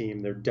bowl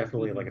team. They're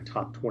definitely like a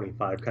top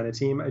 25 kind of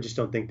team. I just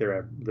don't think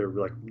they're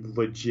like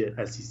legit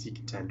SEC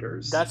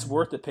contenders. That's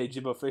worth to pay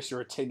Jimbo Fisher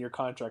a 10-year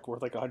contract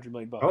worth like $100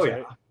 million. Oh yeah,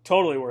 right?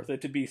 Totally worth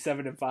it to be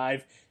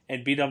 7-5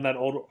 and beat on that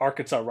old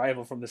Arkansas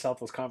rival from the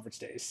Southwest Conference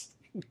days.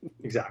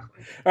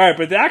 Exactly. All right,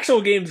 but the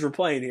actual games we're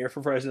playing here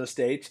for Fresno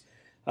State,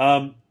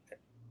 those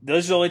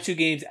are the only 2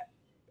 games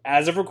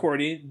as of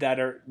recording that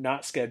are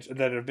not scheduled,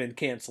 that have been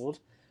canceled.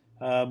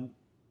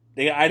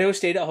 They got Idaho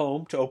State at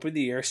home to open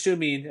the year,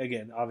 assuming,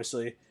 again,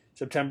 obviously,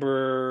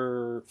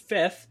 September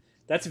 5th.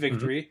 That's a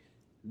victory.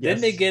 Mm-hmm.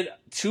 Then they get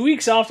 2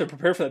 weeks off to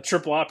prepare for the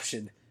triple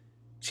option.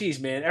 Jeez,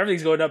 man,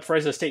 everything's going up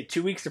Fresno State.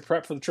 2 weeks to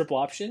prep for the triple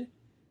option?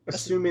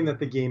 Assuming that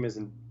the game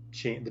isn't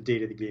changed, the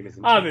date of the game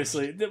isn't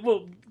obviously.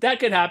 Well, that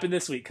could happen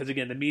this week because,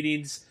 again, the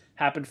meetings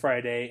happen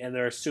Friday, and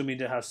they're assuming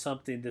to have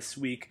something this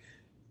week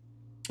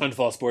on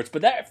Fall Sports.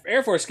 But that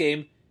Air Force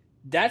game,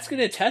 that's going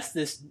to test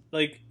this,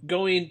 like,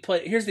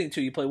 here's the thing,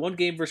 too. You play one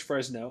game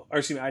versus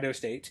Idaho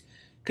State,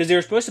 because they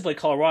were supposed to play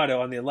Colorado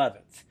on the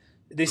 11th.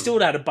 They still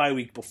would have had a bye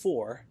week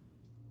before.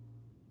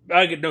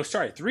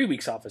 3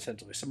 weeks off,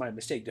 essentially. So my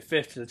mistake, the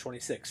 5th to the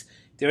 26th.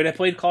 They would have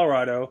played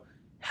Colorado,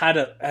 had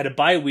a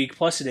bye week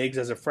plus an eggs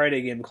as a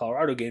Friday game,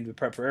 Colorado game to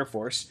prep for Air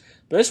Force.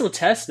 But this will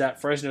test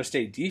that Fresno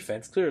State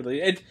defense,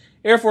 clearly. And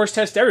Air Force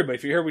tests everybody.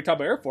 If you hear we talk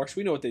about Air Force,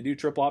 we know what they do,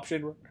 triple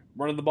option,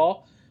 running the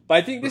ball. But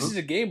I think this is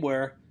a game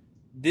where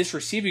this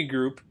receiving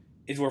group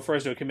is where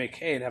Fresno can make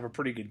hay and have a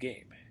pretty good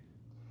game.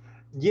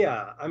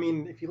 Yeah, I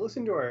mean, if you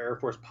listen to our Air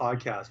Force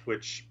podcast,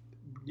 which,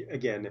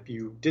 again, if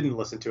you didn't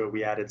listen to it,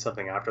 we added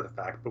something after the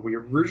fact, but we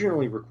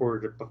originally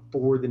recorded it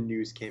before the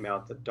news came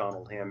out that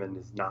Donald Hammond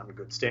is not in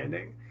good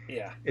standing.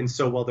 Yeah. And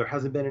so while there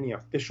hasn't been any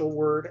official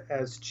word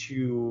as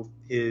to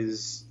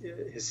his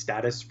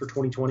status for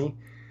 2020,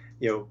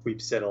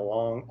 we've said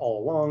all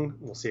along,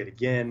 we'll say it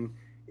again.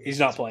 He's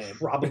not playing.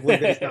 Probably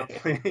that he's not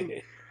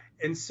playing.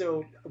 And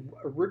so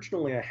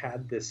originally I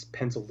had this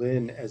penciled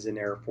in as an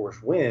Air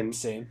Force win.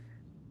 Same.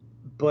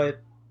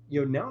 But,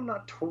 now I'm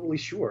not totally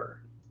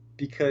sure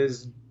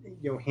because,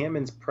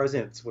 Hammond's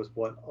presence was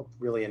what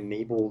really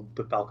enabled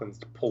the Falcons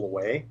to pull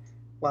away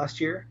last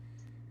year.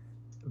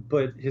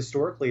 But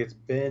historically, it's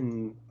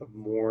been a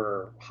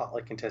more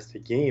hotly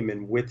contested game,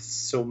 and with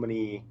so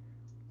many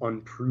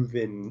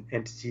unproven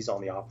entities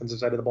on the offensive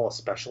side of the ball,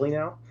 especially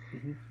now,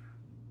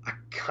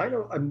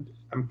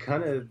 I'm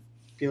kind of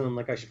feeling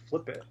like I should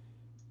flip it.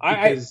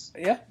 Because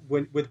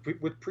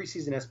with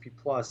preseason SP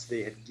Plus,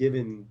 they had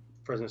given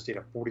Fresno State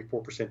a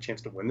 44%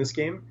 chance to win this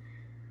game,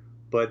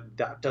 but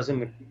that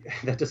doesn't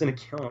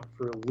account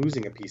for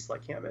losing a piece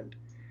like Hammond.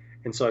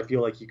 And so I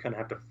feel like you kind of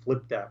have to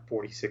flip that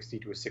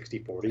 40-60 to a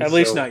 60-40. At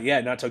least not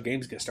yet, not until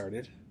games get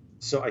started.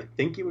 So I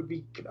think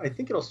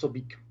it'll still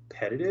be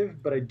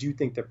competitive, but I do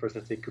think that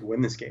Fresno State could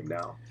win this game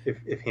now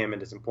if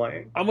Hammond isn't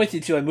playing. I'm with you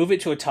too. I move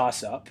it to a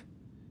toss-up,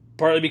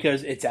 partly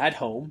because it's at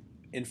home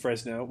in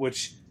Fresno,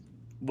 which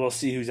we'll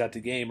see who's at the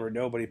game or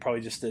nobody,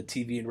 probably just the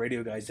TV and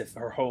radio guys if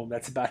are home.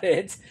 That's about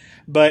it.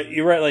 But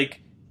you're right,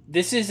 like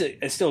this is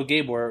still a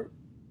game where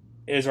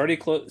it was already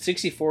close,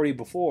 60-40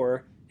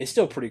 before. It's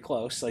still pretty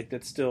close. Like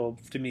that's still,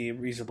 to me, a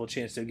reasonable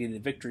chance of getting a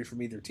victory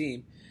from either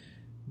team.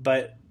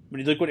 But when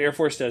you look what Air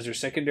Force does, their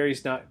secondary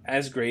is not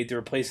as great. They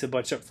replaced a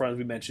bunch up front, as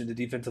we mentioned, the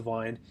defensive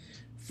line.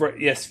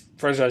 Yes,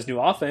 Fresno has new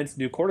offense,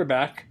 new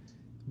quarterback,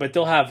 but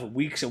they'll have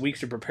weeks and weeks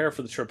to prepare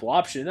for the triple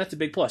option. That's a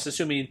big plus,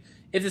 assuming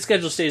if the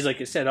schedule stays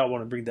like it said. I don't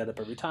want to bring that up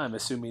every time,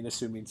 assuming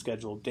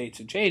scheduled dates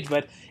and change.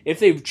 But if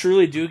they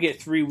truly do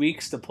get 3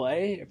 weeks to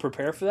play,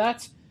 prepare for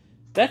that,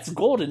 that's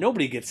gold, and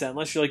nobody gets that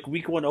unless you're like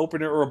week 1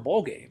 opener or a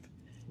bowl game.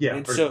 Yeah,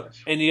 and pretty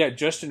much. And you got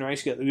Justin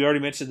Rice. We already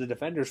mentioned the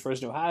defenders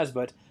Fresno has,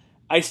 but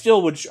I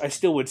still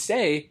would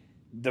say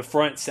the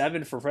front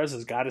seven for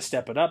Fresno's got to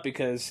step it up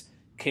because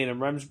Kanem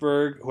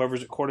Remsburg,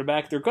 whoever's at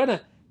quarterback,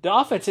 the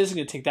offense isn't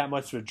going to take that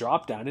much of a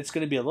drop down. It's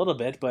going to be a little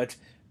bit, but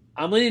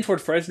I'm leaning toward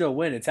Fresno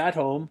win. It's at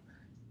home.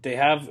 They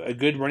have a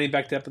good running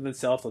back depth in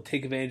themselves. They'll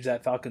take advantage of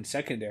that Falcons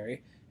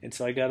secondary, and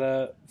so I got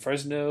a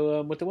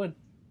Fresno with the win.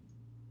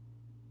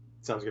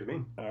 Sounds good to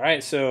me. All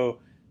right, so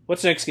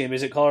what's the next game?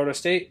 Is it Colorado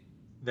State?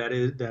 That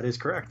is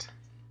correct.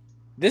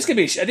 I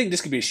think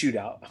this could be a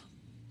shootout.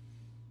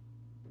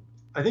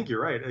 I think you're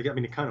right. I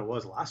mean, it kind of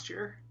was last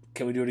year.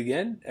 Can we do it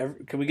again?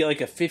 Can we get like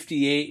a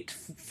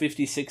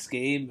 58-56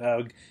 game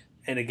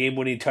and a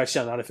game-winning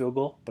touchdown, not a field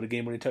goal, but a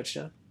game-winning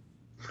touchdown?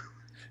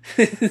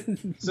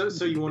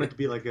 So you want it to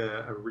be like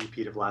a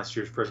repeat of last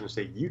year's Fresno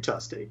State-Utah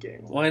State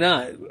game? Why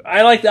not?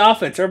 I like the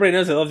offense. Everybody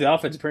knows I love the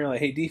offense. Apparently I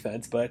hate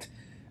defense, but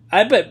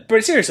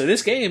seriously,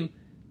 this game,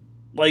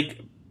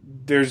 like,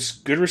 there's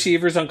good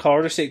receivers on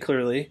Colorado State,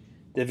 clearly.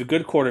 They have a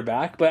good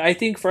quarterback. But I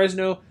think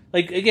Fresno,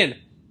 like, again,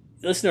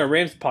 listen to our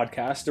Rams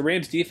podcast. The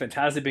Rams defense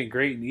hasn't been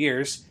great in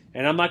years.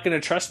 And I'm not going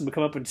to trust them to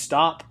come up and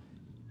stop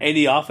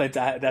any offense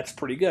that's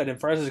pretty good. And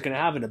Fresno's going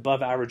to have an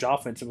above-average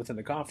offense within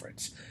the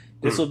conference.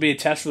 This will be a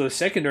test for the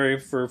secondary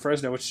for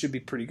Fresno, which should be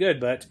pretty good.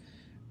 But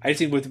I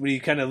think when you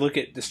kind of look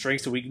at the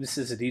strengths and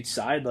weaknesses at each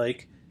side,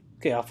 like,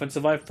 okay,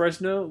 offensive line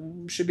Fresno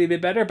should be a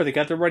bit better, but they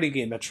got the running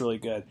game that's really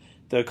good.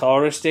 The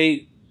Colorado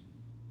State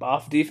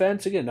off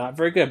defense, again, not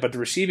very good. But the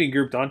receiving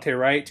group, Dante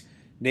Wright,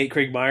 Nate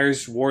Craig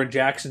Myers, Warren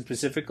Jackson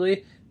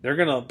specifically, they're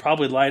going to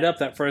probably light up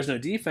that Fresno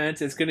defense.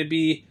 It's going to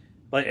be,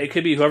 like, it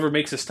could be whoever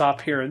makes a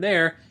stop here and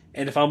there.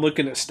 And if I'm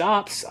looking at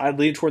stops, I'd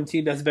lean toward the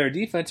team that's a better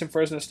defense in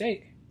Fresno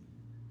State.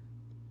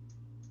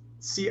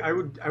 See, I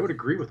would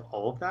agree with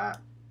all of that.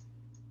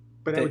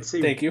 But I would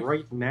say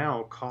right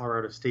now,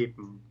 Colorado State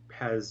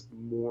has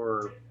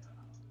more...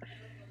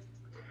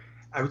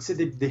 I would say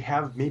they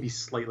have maybe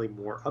slightly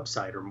more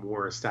upside or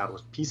more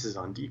established pieces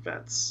on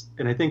defense.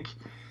 And I think,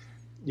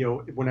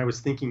 when I was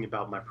thinking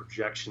about my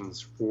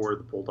projections for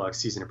the Bulldogs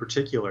season in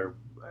particular,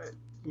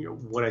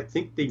 what I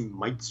think they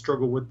might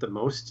struggle with the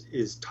most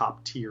is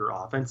top-tier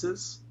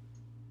offenses.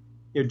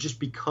 Just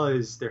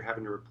because they're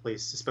having to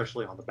replace,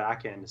 especially on the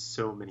back end,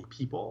 so many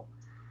people.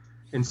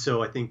 And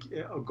so I think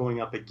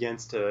going up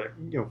against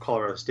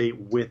Colorado State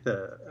with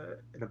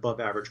an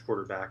above-average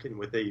quarterback and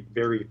with a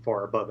very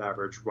far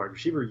above-average wide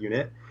receiver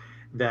unit,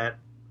 that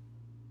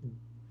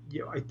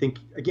I think,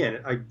 again,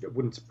 I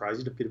wouldn't surprise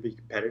you if it'd be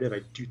competitive.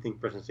 I do think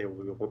Fresno State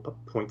will be able to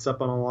put points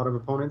up on a lot of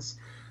opponents.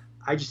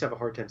 I just have a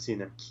hard time seeing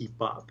them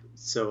keep up.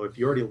 So if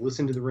you already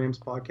listened to the Rams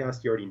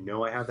podcast, you already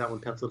know I have that one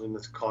penciled in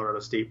as a Colorado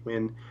State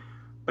win.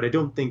 But I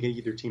don't think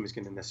either team is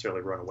going to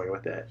necessarily run away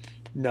with it.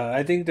 No,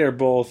 I think they're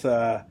both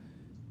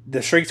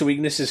the strengths and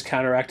weaknesses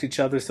counteract each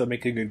other, so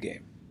make a good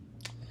game.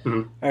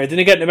 Mm-hmm. All right, then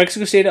you got New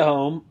Mexico State at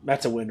home.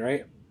 That's a win,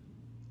 right?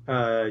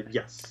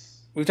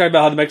 Yes. We've talked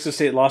about how New Mexico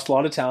State lost a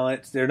lot of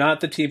talent. They're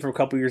not the team from a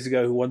couple years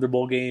ago who won their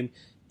bowl game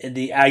in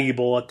the Aggie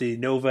Bowl at the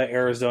Nova,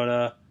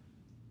 Arizona.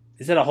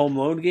 Is that a home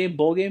loan game?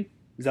 Bowl game?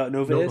 Is that what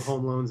Nova is?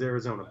 Home Loans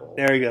Arizona Bowl.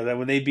 There you go. That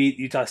when they beat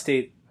Utah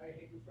State,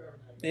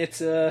 it's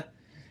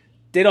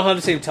they don't have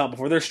the same talent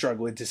before. They're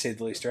struggling, to say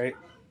the least, right?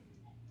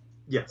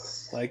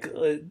 Yes. Like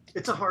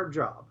it's a hard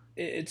job.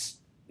 It's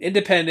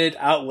independent,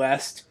 out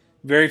west,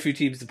 very few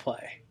teams to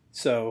play.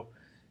 So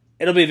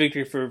it'll be a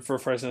victory for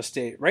Fresno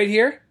State. Right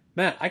here,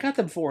 Matt, I got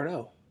them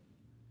 4-0.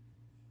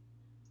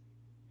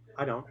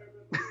 I don't.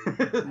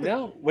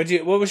 No. What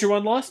was your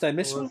one loss? Did I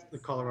miss one? The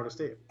Colorado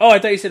State. Oh, I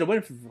thought you said a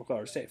win for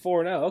Colorado State.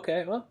 4-0.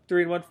 Okay, well,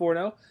 3-1,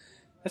 4-0.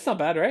 That's not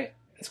bad, right?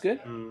 That's good.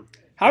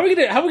 How are we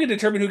gonna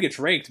determine who gets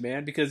ranked,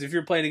 man? Because if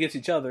you're playing against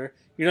each other,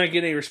 you're not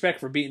getting any respect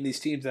for beating these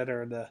teams that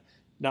are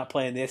not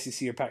playing the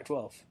SEC or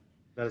Pac-12.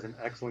 That is an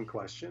excellent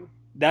question.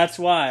 That's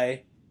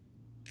why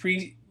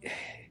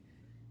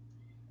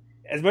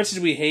as much as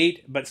we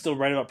hate but still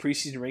write about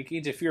preseason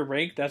rankings, if you're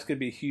ranked, that's going to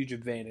be a huge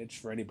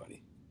advantage for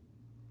anybody.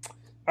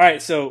 All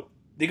right, so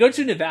they go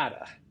to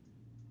Nevada.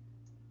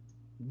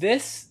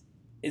 This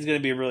is going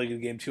to be a really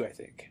good game too, I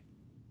think.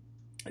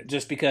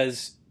 Just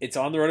because it's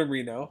on the road in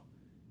Reno.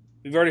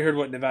 We've already heard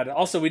what Nevada...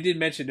 Also, we did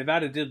mention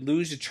Nevada did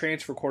lose a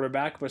transfer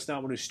quarterback, but it's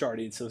not one who's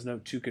starting, so there's no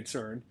too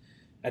concern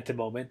at the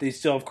moment. They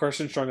still have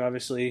Carson Strong,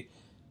 obviously.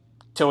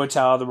 Toa,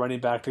 the running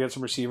back. They got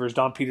some receivers.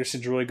 Don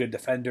Peterson's a really good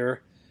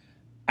defender.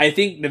 I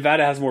think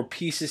Nevada has more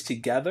pieces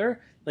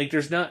together. Like,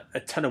 there's not a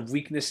ton of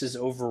weaknesses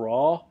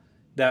overall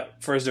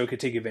that Fresno could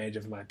take advantage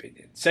of, in my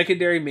opinion.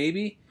 Secondary,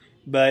 maybe,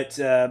 but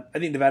I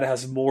think Nevada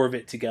has more of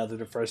it together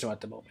than Fresno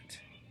at the moment.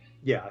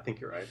 Yeah, I think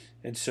you're right.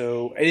 And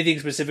so, anything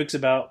specifics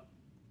about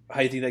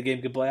how you think that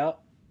game could play out?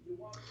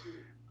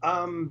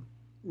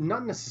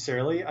 Not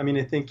necessarily. I mean,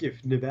 I think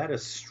if Nevada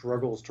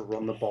struggles to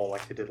run the ball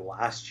like they did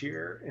last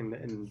year,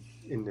 and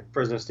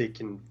Fresno State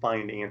can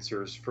find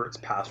answers for its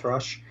pass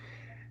rush,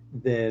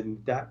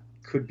 then that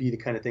could be the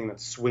kind of thing that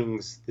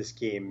swings this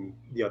game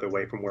the other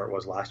way from where it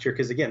was last year.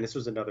 Because again, this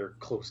was another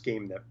close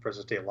game that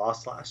Fresno State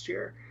lost last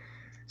year.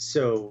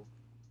 So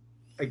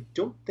I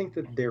don't think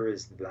that there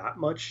is that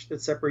much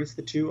that separates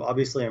the two.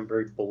 Obviously, I'm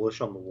very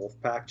bullish on the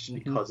Wolfpack just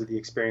because of the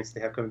experience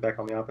they have coming back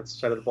on the offensive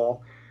side of the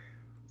ball.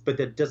 But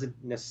that doesn't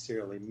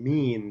necessarily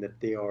mean that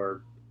they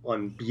are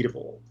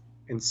unbeatable.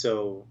 And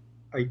so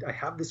I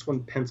have this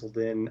one penciled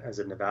in as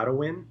a Nevada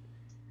win.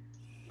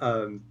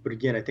 But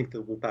again, I think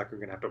the Wolfpack are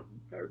going to have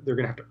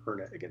to earn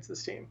it against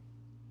this team.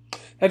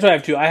 That's what I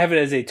have too. I have it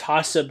as a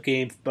toss-up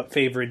game, but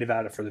favoring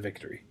Nevada for the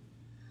victory.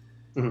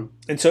 Mm-hmm.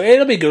 And so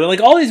it'll be good. Like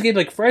all these games,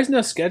 like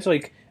Fresno's schedule,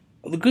 like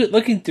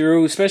looking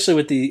through, especially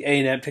with the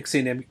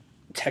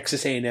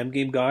Texas A&M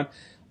game gone,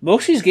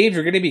 most of these games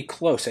are going to be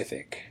close, I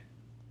think.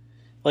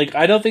 Like,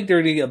 I don't think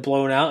they're going to get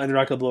blown out, and they're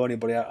not going to blow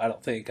anybody out, I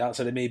don't think,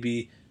 outside of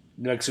maybe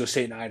New Mexico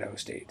State and Idaho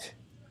State.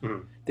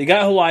 Mm-hmm. They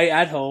got Hawaii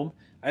at home.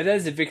 I think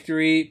that's a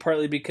victory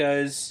partly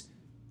because,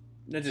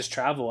 not just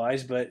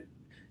travel-wise, but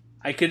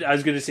I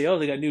was going to say,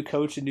 they got new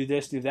coach and new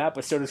this, new that,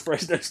 but so does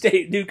Fresno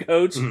State, new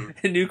coach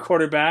and new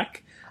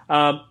quarterback.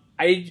 I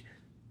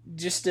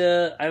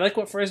like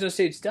what Fresno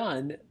State's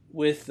done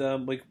with,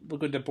 look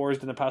what DeBoer's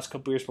done the past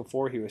couple years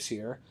before he was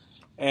here.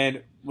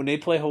 And when they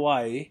play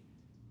Hawaii,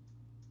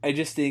 I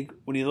just think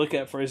when you look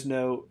at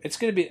Fresno, it's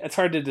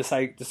hard to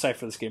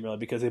decipher this game really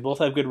because they both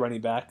have good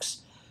running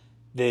backs.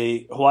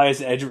 Hawaii has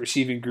the edge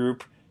receiving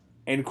group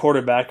and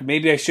quarterback.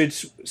 Maybe I should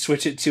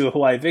switch it to a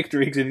Hawaii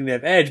victory because I think they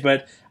have edge,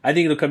 but I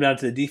think it'll come down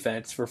to the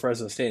defense for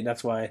Fresno State, and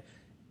that's why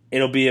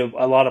it'll be a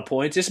lot of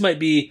points. This might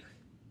be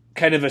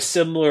kind of a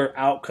similar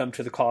outcome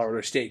to the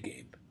Colorado State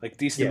game, like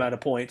decent amount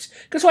of points.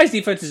 Because Hawaii's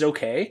defense is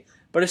okay,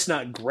 but it's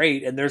not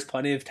great, and there's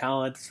plenty of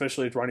talent,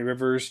 especially if Ronnie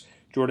Rivers,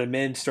 Jordan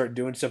Min start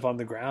doing stuff on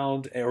the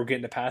ground or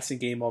getting a passing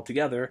game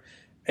altogether.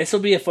 This will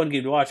be a fun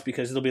game to watch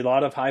because there'll be a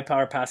lot of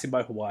high-power passing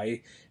by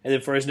Hawaii, and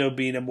then Fresno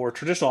being a more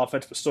traditional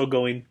offense but still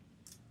going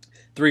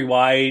 3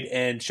 wide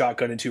and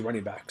shotgun and 2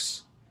 running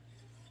backs.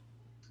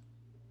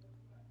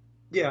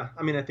 Yeah,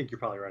 I mean, I think you're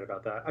probably right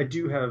about that.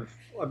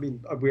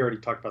 We already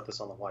talked about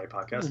this on the Hawaii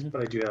podcast,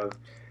 but I do have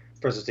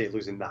Fresno State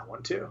losing that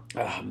one too.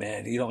 Oh,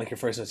 man, you don't like your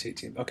Fresno State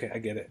team. Okay, I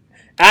get it.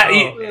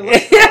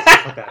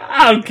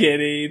 I'm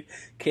kidding.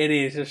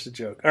 Kidding, it's just a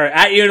joke. All right,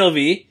 at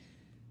UNLV,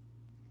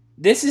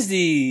 this is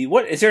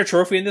is there a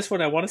trophy in this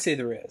one? I want to say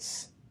there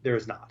is. There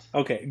is not.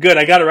 Okay, good.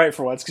 I got it right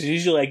for once because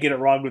usually I get it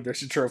wrong when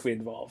there's a trophy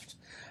involved.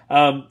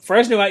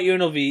 Fresno at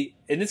UNLV,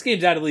 and this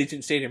game's at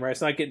Allegiant Stadium, right?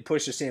 It's not getting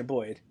pushed to Sam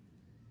Boyd.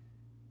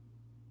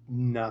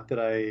 Not that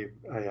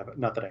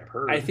I've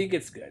heard. I think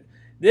it's good.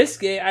 This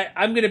game,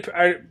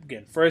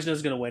 again,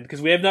 Fresno's going to win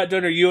because we have not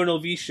done our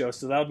UNLV show,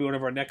 so that'll be one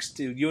of our next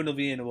 2.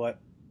 UNLV and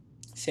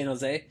San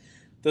Jose.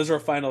 Those are our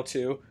final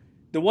 2.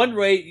 The one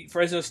way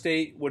Fresno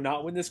State would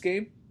not win this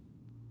game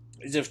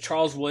is if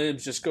Charles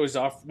Williams just goes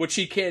off, which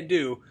he can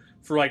do,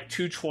 for like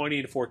 220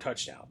 and 4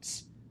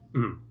 touchdowns.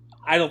 Mm-hmm.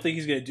 I don't think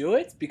he's going to do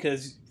it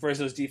because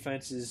Fresno's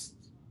defense is,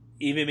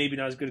 even maybe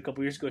not as good a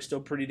couple years ago,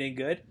 still pretty dang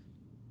good.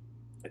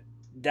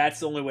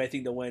 That's the only way I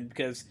think they'll win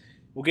because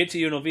we'll get to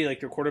UNLV, like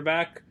their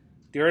quarterback.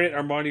 They already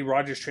Armani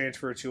Rogers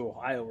transferred to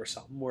Ohio or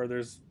something where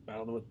I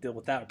don't know what the deal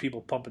with that,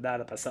 people pumping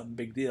that up as something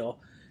big deal,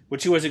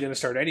 which he wasn't going to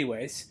start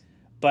anyways.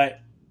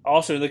 But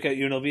also look at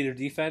UNLV, their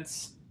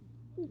defense.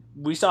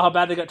 We saw how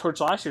bad they got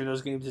torched last year in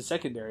those games in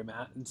secondary,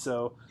 Matt. And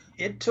so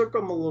it took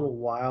them a little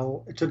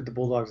while. It took the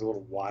Bulldogs a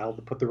little while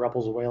to put the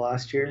Rebels away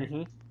last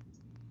year.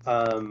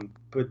 Mm-hmm.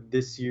 But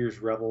this year's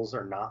Rebels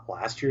are not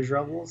last year's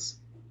Rebels.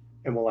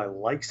 And while I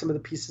like some of the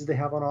pieces they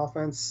have on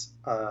offense,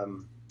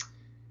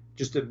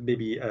 just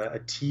maybe a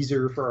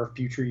teaser for our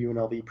future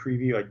UNLV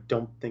preview, I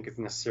don't think it's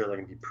necessarily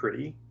going to be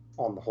pretty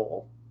on the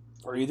whole.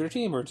 Or either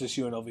team, or just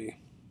UNLV?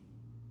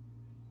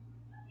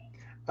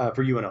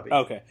 for UNLV.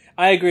 Okay.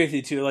 I agree with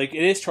you, too. Like,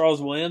 it is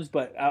Charles Williams,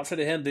 but outside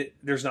of him,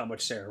 there's not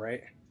much there,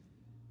 right?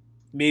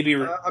 Maybe.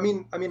 I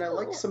mean, I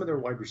like some of their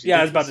wide receivers. Yeah,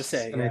 I was about to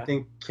say. And I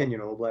think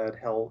Kenyon Oblad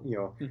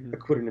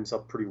acquitted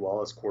himself pretty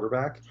well as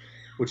quarterback,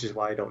 which is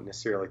why I don't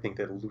necessarily think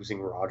that losing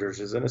Rodgers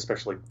is an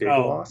especially big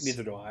loss.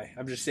 Neither do I.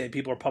 I'm just saying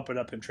people are pumping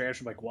up him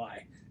transfer. I'm like,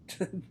 why?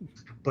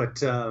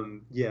 But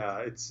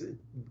it's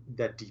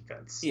that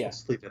defense. Yeah,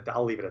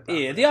 I'll leave it at that.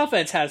 Yeah, the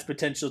offense has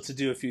potential to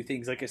do a few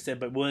things, like I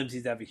said, but Williams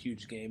needs to have a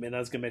huge game, and I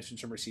was going to mention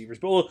some receivers,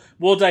 but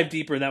we'll dive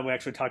deeper in that when we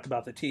actually talked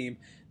about the team.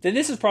 Then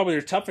this is probably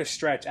their toughest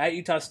stretch at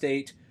Utah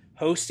State,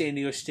 host San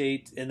Diego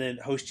State, and then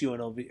host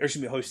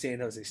host San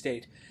Jose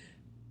State.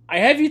 I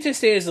have Utah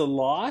State as a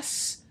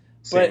loss,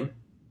 but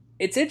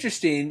it's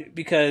interesting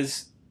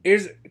because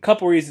here's a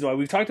couple reasons why.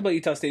 We've talked about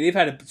Utah State. They've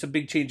had some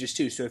big changes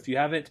too, so if you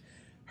haven't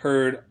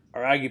heard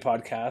our Aggie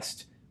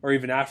podcast, or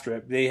even after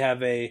it, they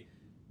have a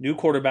new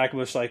quarterback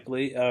most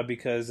likely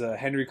because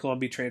Henry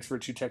Colombi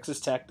transferred to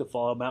Texas Tech to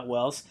follow Matt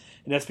Wells,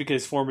 and that's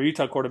because former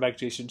Utah quarterback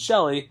Jason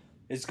Shelley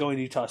is going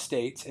to Utah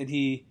State, and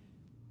he,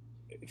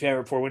 if you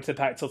haven't before, went to the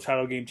Pac-12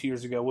 title game 2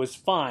 years ago, was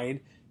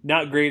fine,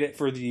 not great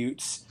for the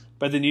Utes,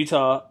 but then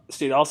Utah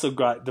State also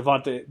got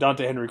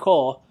Dante Henry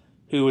Cole,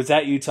 who was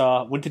at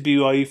Utah, went to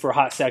BYU for a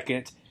hot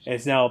second, and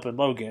is now up in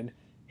Logan.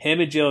 Him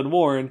and Jalen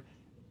Warren,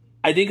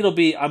 I think it'll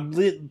be,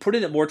 I'm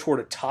putting it more toward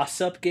a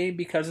toss-up game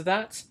because of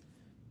that.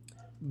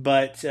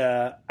 But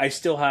I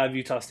still have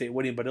Utah State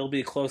winning, but it'll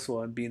be a close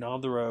one, being on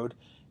the road.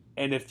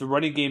 And if the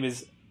running game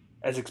is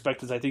as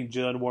expected, I think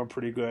Jalen Warren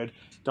pretty good.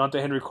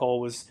 Dante Henry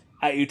Cole was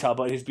at Utah,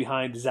 but he's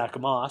behind Zach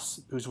Moss,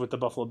 who's with the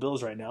Buffalo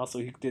Bills right now, so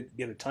he didn't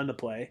get a ton to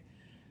play.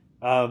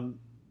 And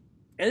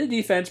the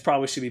defense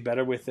probably should be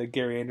better with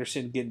Gary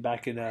Anderson getting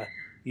back in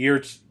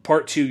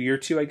part 2, year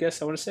 2, I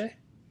guess I want to say.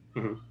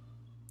 Mm-hmm.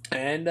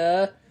 And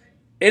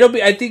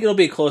I think it'll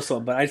be a close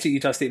one, but I think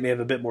Utah State may have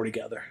a bit more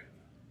together.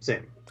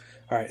 Same.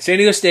 All right, San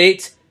Diego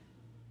State.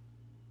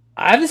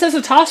 I have this as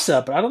a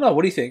toss-up, but I don't know.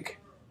 What do you think?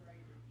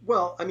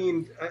 Well, I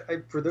mean,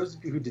 for those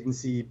of you who didn't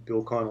see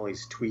Bill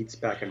Connolly's tweets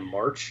back in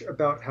March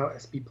about how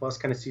SP Plus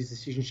kind of sees the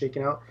season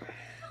shaking out,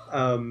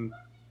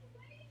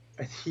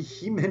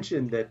 he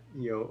mentioned that,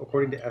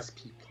 according to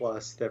SP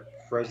Plus, that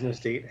Fresno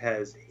State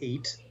has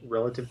 8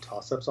 relative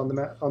toss-ups on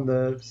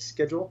the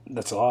schedule.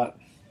 That's a lot.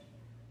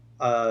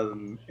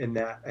 And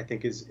that, I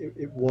think,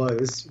 it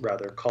was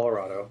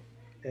Colorado,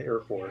 Air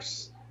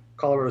Force.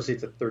 Colorado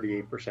State's at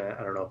 38%.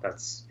 I don't know if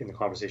that's in the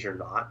conversation or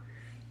not.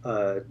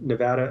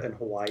 Nevada and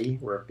Hawaii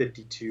were at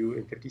 52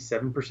 and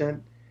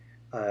 57%.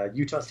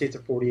 Utah State's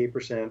at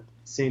 48%.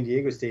 San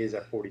Diego State is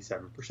at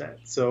 47%.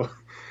 So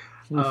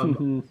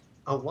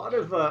a lot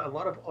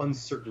of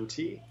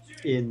uncertainty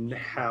in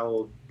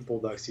how the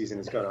Bulldog season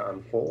is going to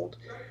unfold.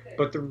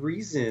 But the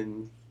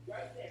reason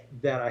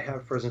that I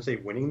have Fresno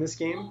State winning this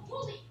game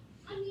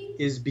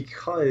is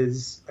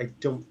because I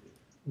don't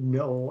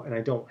know, and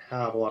I don't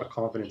have a lot of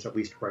confidence, at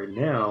least right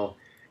now,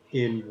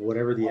 in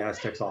whatever the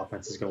Aztecs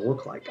offense is going to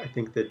look like. I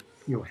think that,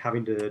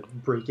 having to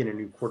break in a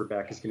new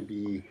quarterback is going to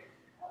be,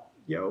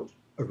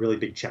 a really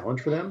big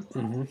challenge for them.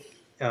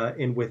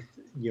 Mm-hmm. And with,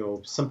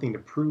 something to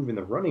prove in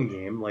the running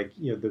game, like,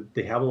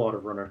 they have a lot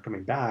of runners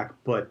coming back,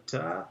 but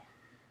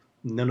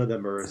none of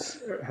them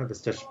have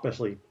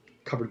especially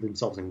covered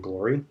themselves in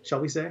glory,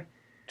 shall we say.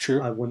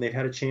 True. When they've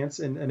had a chance.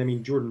 And I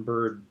mean, Jordan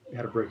Byrd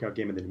had a breakout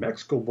game in the New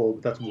Mexico Bowl,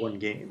 but that's one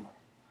game.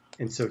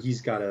 And so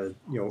he's got to,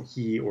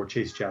 he or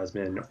Chase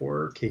Jasmine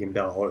or Kagan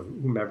Bell or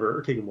whomever,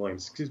 or Kagan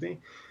Williams, excuse me,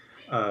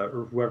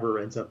 or whoever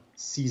ends up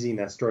seizing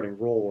that starting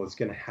role is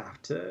going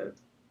to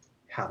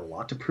have a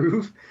lot to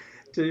prove,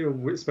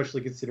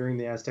 especially considering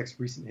the Aztecs'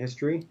 recent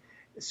history.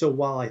 So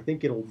while I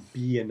think it'll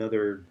be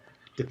another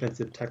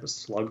defensive type of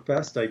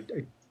slugfest,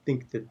 I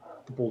think that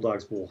the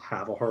Bulldogs will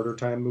have a harder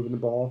time moving the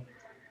ball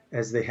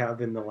as they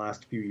have in the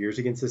last few years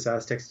against this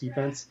Aztecs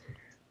defense.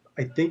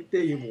 I think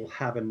they will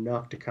have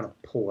enough to kind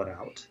of pull it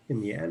out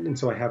in the end, and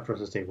so I have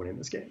Fresno State winning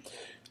this game.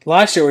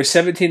 Last year was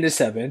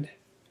 17-7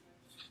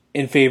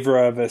 in favor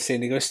of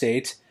San Diego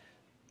State.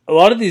 A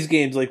lot of these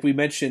games, like we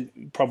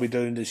mentioned, probably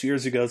done this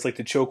years ago, it's like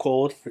the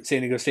chokehold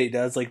San Diego State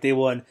does. Like they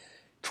won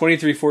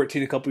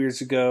 23-14 a couple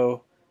years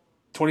ago,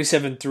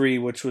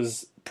 27-3, which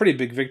was a pretty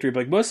big victory.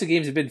 But like most of the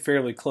games have been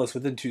fairly close,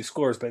 within 2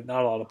 scores, but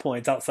not a lot of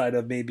points outside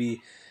of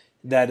maybe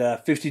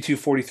that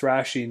 52-40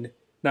 thrashing,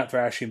 not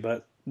thrashing,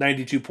 but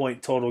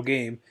 92-point total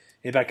game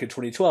back in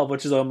 2012,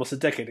 which is almost a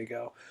decade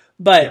ago.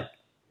 But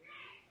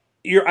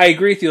I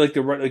agree with you. Like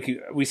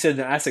we said in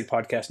the Aztec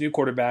podcast, new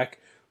quarterback,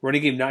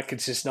 running game not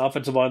consistent,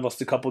 offensive line lost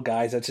a couple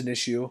guys. That's an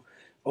issue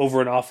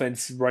over an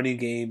offense running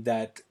game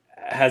that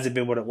hasn't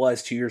been what it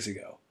was 2 years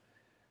ago.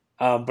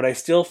 But I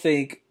still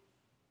think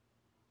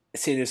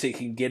San Diego State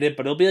can get it,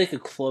 but it'll be like a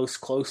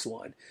close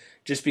one.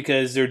 Just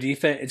because their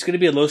defense, it's going to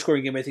be a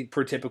low-scoring game, I think,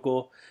 per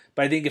typical.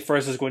 But I think if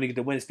Fresno's going to get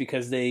the win, it's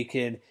because they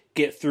can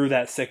get through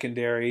that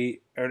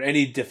secondary or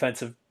any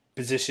defensive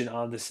position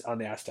on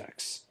the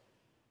Aztecs.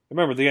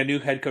 Remember, they got a new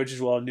head coach as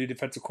well, a new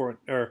defensive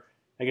or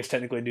I guess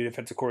technically a new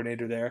defensive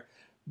coordinator there,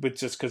 but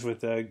just because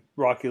with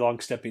Rocky Long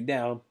stepping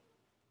down.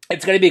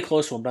 It's going to be a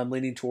close one, but I'm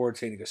leaning towards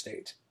San Diego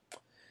State.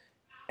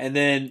 And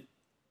then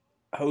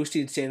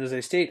hosting San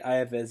Jose State, I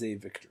have as a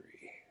victory.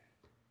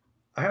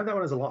 I have that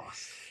one as a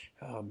loss.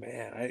 Oh,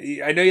 man.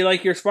 I know you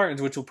like your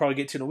Spartans, which we'll probably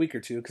get to in a week or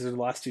two because they're the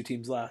last two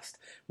teams left.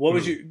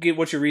 What's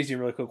your reasoning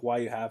really quick why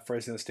you have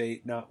Fresno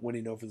State not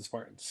winning over the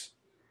Spartans?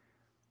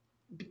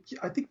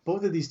 I think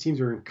both of these teams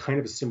are in kind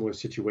of a similar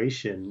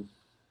situation,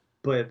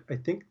 but I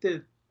think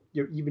that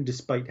even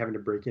despite having to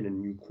break in a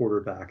new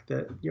quarterback,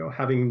 that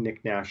having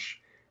Nick Nash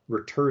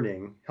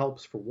returning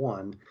helps for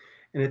one,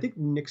 and I think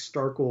Nick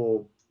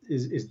Starkel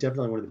is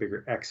definitely one of the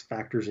bigger X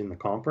factors in the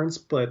conference.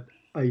 But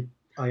I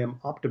am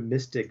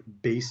optimistic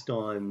based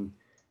on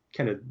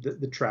kind of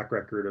the track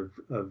record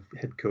of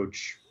head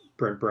coach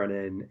Brent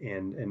Brennan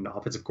and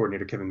offensive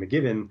coordinator Kevin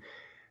McGibbon,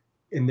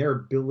 and their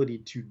ability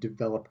to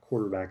develop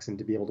quarterbacks and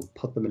to be able to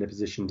put them in a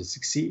position to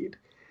succeed.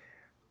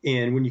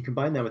 And when you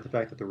combine that with the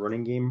fact that the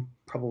running game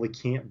probably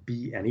can't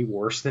be any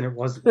worse than it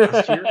was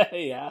last year,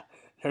 yeah,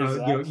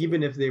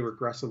 even if they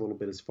regress a little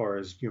bit as far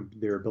as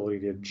their ability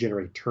to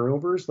generate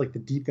turnovers, like the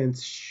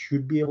defense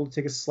should be able to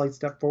take a slight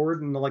step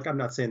forward. And I'm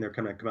not saying they're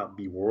going to come out and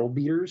be world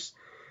beaters.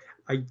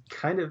 I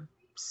kind of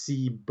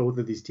see both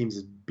of these teams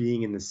as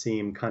being in the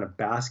same kind of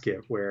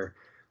basket where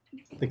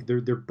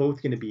they're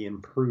both going to be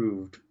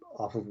improved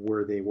off of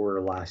where they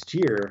were last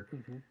year.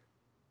 Mm-hmm.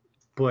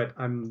 But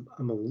I'm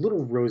a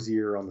little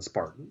rosier on the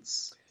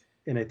Spartans.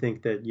 And I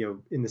think that,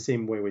 in the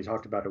same way we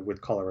talked about it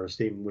with Colorado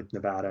State and with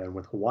Nevada and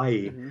with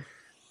Hawaii,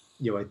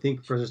 I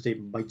think Fresno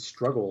State might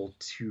struggle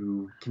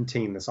to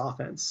contain this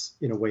offense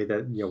in a way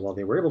that, while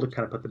they were able to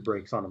kind of put the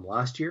brakes on them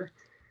last year,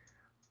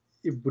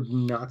 it would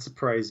not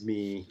surprise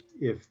me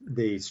if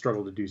they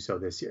struggle to do so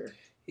this year.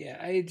 Yeah,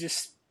 I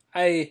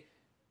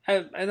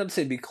don't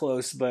say be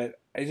close, but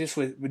I just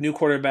with new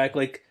quarterback,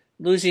 like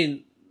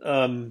losing,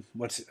 I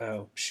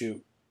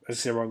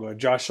say wrong going.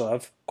 Josh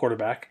Love,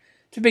 quarterback.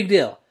 It's a big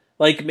deal.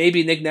 Like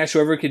maybe Nick Nash,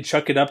 whoever could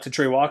chuck it up to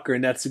Trey Walker,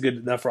 and that's good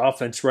enough for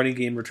offense. Running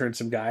game return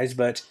some guys,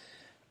 but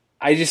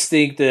I just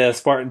think the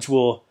Spartans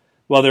will,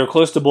 while they were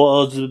close to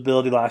bowl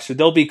eligibility last year,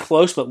 they'll be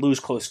close but lose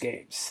close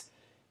games.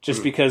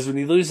 Just because when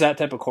you lose that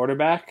type of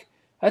quarterback,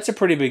 that's a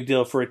pretty big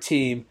deal for a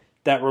team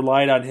that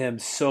relied on him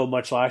so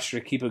much last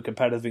year to keep him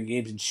competitive in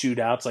games and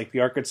shootouts. Like the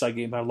Arkansas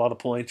game had a lot of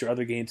points, or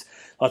other games,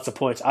 lots of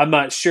points. I'm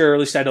not sure. At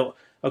least I don't.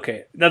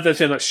 Okay, not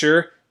that I'm not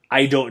sure.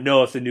 I don't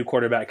know if the new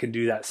quarterback can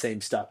do that same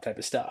type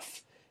of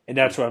stuff. And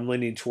that's why I'm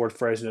leaning toward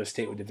Fresno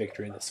State with the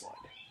victory in this one.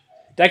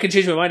 That can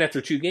change my mind after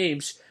 2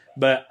 games,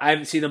 but I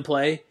haven't seen them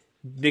play.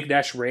 Nick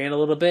Nash ran a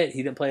little bit.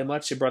 He didn't play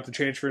much. They brought the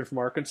transfer in from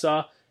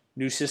Arkansas.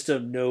 New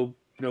system,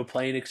 no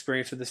playing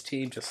experience for this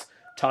team, just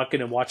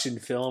talking and watching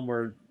film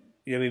or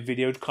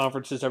video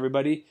conferences,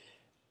 everybody.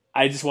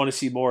 I just want to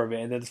see more of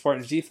it. And then the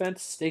Spartans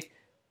defense,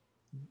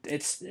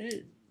 it's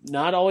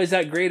not always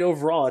that great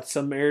overall. At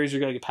some areas,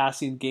 you're going to get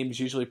passing game is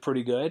usually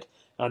pretty good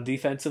on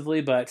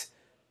defensively, but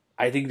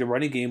I think the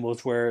running game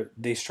was where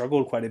they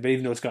struggled quite a bit,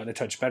 even though it's gotten a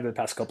touch better the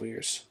past couple of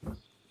years.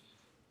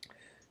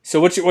 So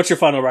what's your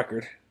final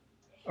record?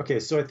 Okay,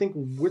 so I think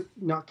with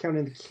not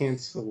counting the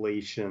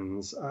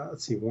cancellations,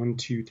 let's see, 1,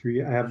 2,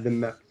 3. I have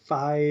them at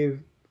 5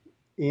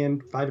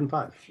 and 5.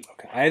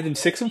 Okay, I have them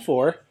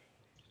 6-4,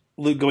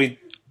 going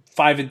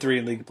 5-3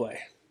 in league play,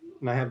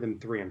 and I have them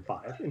 3 and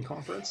 5 in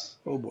conference.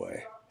 Oh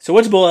boy! So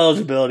what's bowl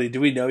eligibility?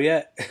 Do we know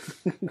yet?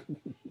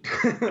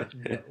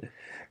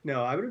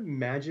 No, I would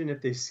imagine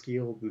if they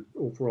scale the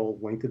overall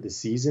length of the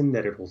season,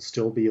 that it will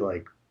still be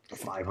like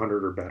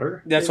 500 or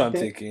better. That's what I'm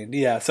thinking.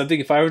 Yeah, so I'm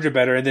thinking 500 or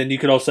better, and then you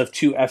could also have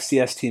 2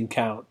 FCS team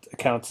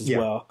accounts as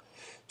well.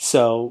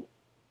 So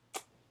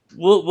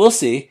we'll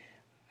see.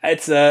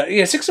 It's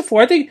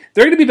 6-4. I think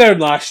they're going to be better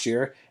than last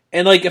year.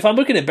 And like if I'm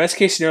looking at best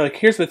case scenario, like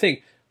here's the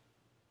thing.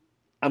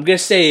 I'm going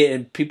to say it,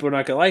 and people are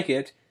not going to like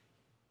it.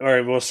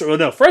 Or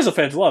no, Fresno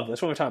fans love it.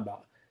 That's what we're talking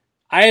about.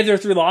 I have their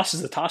 3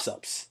 losses as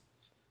toss-ups.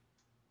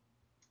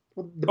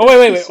 Well,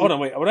 wait. Hold on.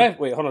 Wait, hold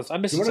on.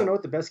 I'm missing. You want to know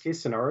what the best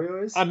case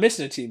scenario is? I'm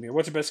missing a team here.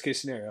 What's the best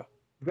case scenario?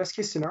 The best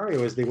case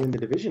scenario is they win the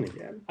division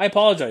again. I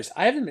apologize.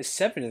 I have them at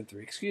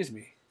 7-3. Excuse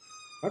me.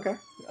 Okay.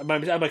 I'm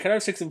like, I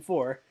have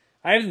 6-4.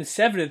 I have them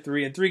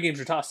 7-3, and 3 games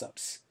are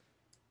toss-ups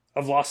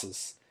of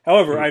losses.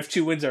 However, I have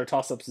 2 wins that are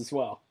toss-ups as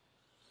well.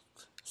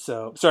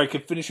 So sorry,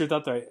 can finish your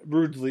thought there. I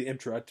rudely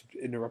interrupted.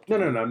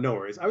 No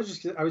worries. I was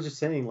just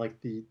saying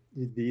like the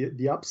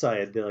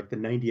upside, the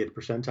 90th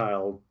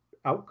percentile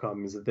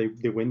outcome is that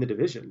they win the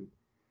division,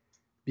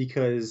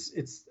 because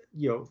it's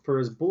for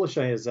as bullish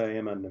as I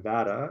am on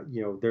Nevada,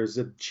 there's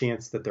a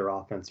chance that their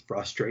offense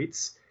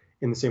frustrates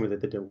in the same way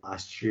that they did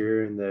last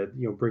year, and that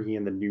bringing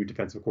in the new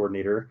defensive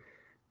coordinator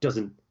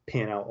doesn't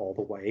pan out all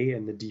the way,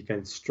 and the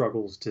defense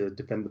struggles to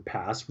defend the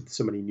pass with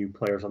so many new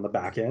players on the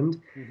back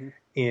end. Mm-hmm.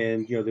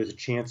 And there's a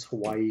chance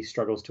Hawaii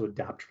struggles to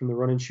adapt from the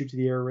run and shoot to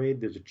the air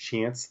raid. There's a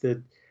chance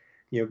that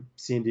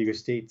San Diego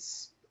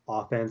State's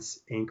offense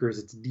anchors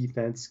its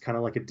defense, kind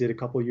of like it did a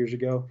couple of years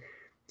ago.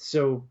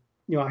 So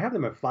I have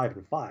them at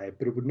 5-5,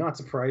 but it would not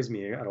surprise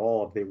me at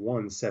all if they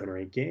won 7 or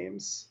 8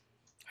 games.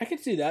 I can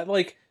see that.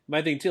 Like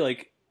my thing too.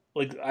 Like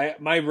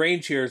my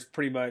range here is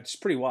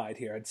pretty wide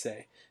here. I'd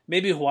say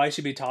maybe Hawaii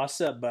should be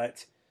tossed up,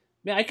 but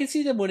man, I can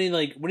see them winning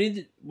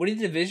the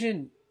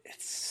division.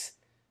 It's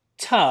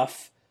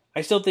tough.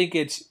 I still think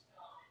it's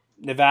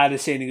Nevada,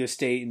 San Diego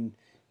State, and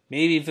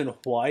maybe even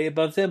Hawaii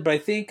above them. But I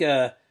think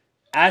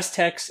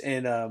Aztecs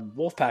and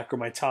Wolfpack are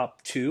my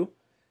top two.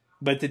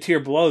 But the tier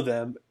below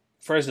them,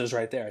 Fresno's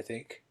right there, I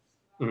think.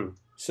 Mm-hmm.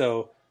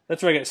 So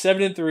that's where I got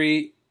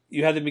 7-3.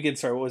 You had them again.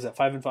 Sorry, what was that?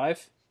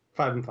 5-5?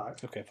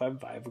 5-5. Okay,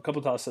 5-5. A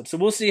couple toss-ups. So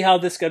we'll see how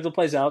this schedule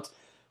plays out.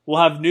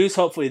 We'll have news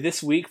hopefully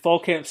this week. Fall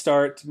camp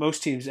start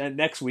most teams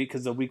next week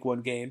because of week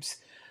 1 games.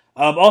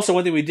 Also,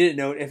 one thing we didn't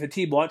note, if a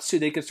team wants to,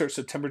 they can start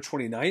September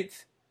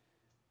 29th.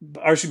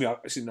 Or excuse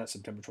me, not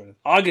September 29th.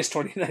 August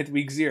 29th,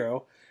 week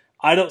 0.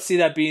 I don't see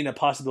that being a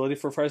possibility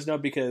for Fresno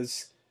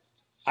because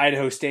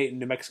Idaho State and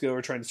New Mexico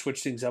are trying to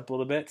switch things up a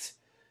little bit.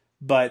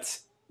 But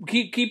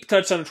keep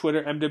touch on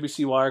Twitter,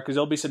 MWC Wire, because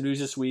there'll be some news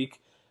this week.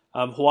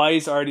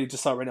 Hawaii's already,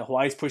 just saw right now,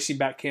 Hawaii's pushing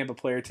back camp. A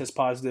player tests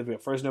positive. We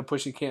got Fresno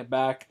pushing camp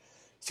back.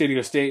 San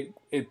Diego State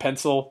in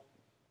pencil.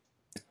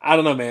 I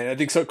don't know, man. I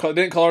think so.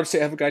 Didn't Colorado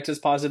State have a guy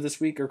test positive this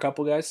week, or a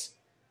couple guys?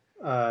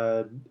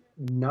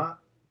 Not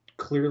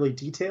clearly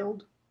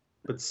detailed,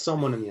 but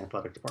someone in the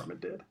athletic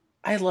department did.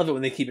 I love it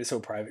when they keep it so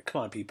private.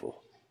 Come on,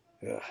 people.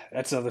 Ugh,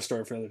 that's another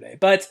story for another day.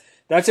 But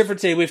that's it for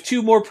today. We have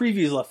 2 more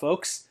previews left,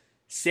 folks.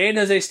 San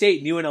Jose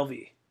State and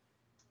UNLV.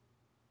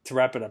 To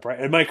wrap it up, right?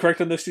 Am I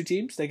correct on those 2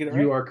 teams? Did I get it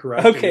right? You are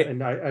correct. Okay.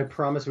 And I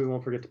promise we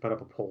won't forget to put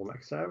up a poll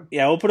next time.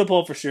 Yeah, we'll put a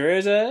poll for sure.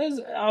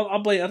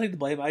 I'll take the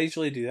blame. I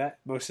usually do that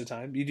most of the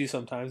time. You do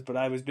sometimes, but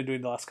I've been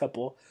doing the last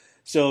couple.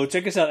 So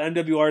check us out,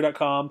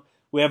 MWR.com.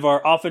 We have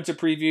our offensive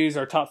previews,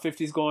 our top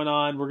 50s going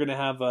on. We're going to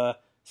have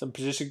some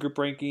position group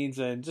rankings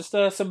and just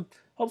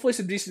hopefully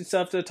some decent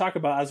stuff to talk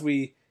about as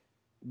we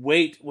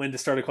wait when the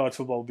start of college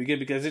football will begin,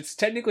 because it's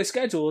technically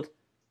scheduled.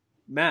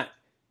 Matt,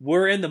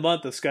 we're in the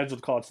month of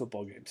scheduled college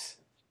football games.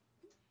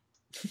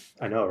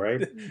 I know,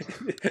 right?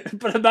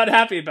 But I'm not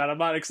happy about it. I'm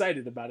not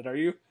excited about it. Are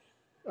you?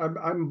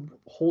 I'm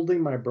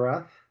holding my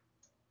breath.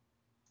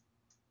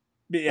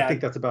 Yeah, I think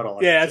that's about all.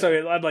 That's what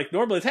I'm like.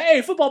 Normally, it's,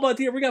 hey, football month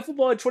here. We got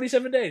football in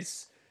 27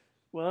 days.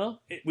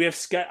 Well,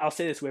 I'll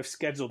say this: we have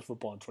scheduled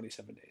football in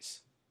 27 days.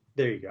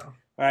 There you go. All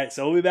right,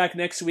 so we'll be back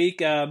next week.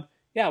 We'll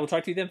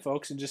talk to you then,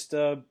 folks, and just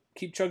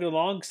keep chugging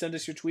along. Send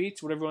us your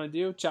tweets, whatever you want to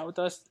do. Chat with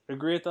us,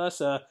 agree with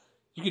us.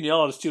 You can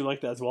yell at us too, like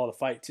that as well to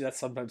fight too. That's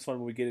sometimes fun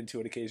when we get into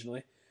it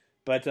occasionally.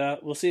 But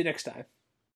we'll see you next time.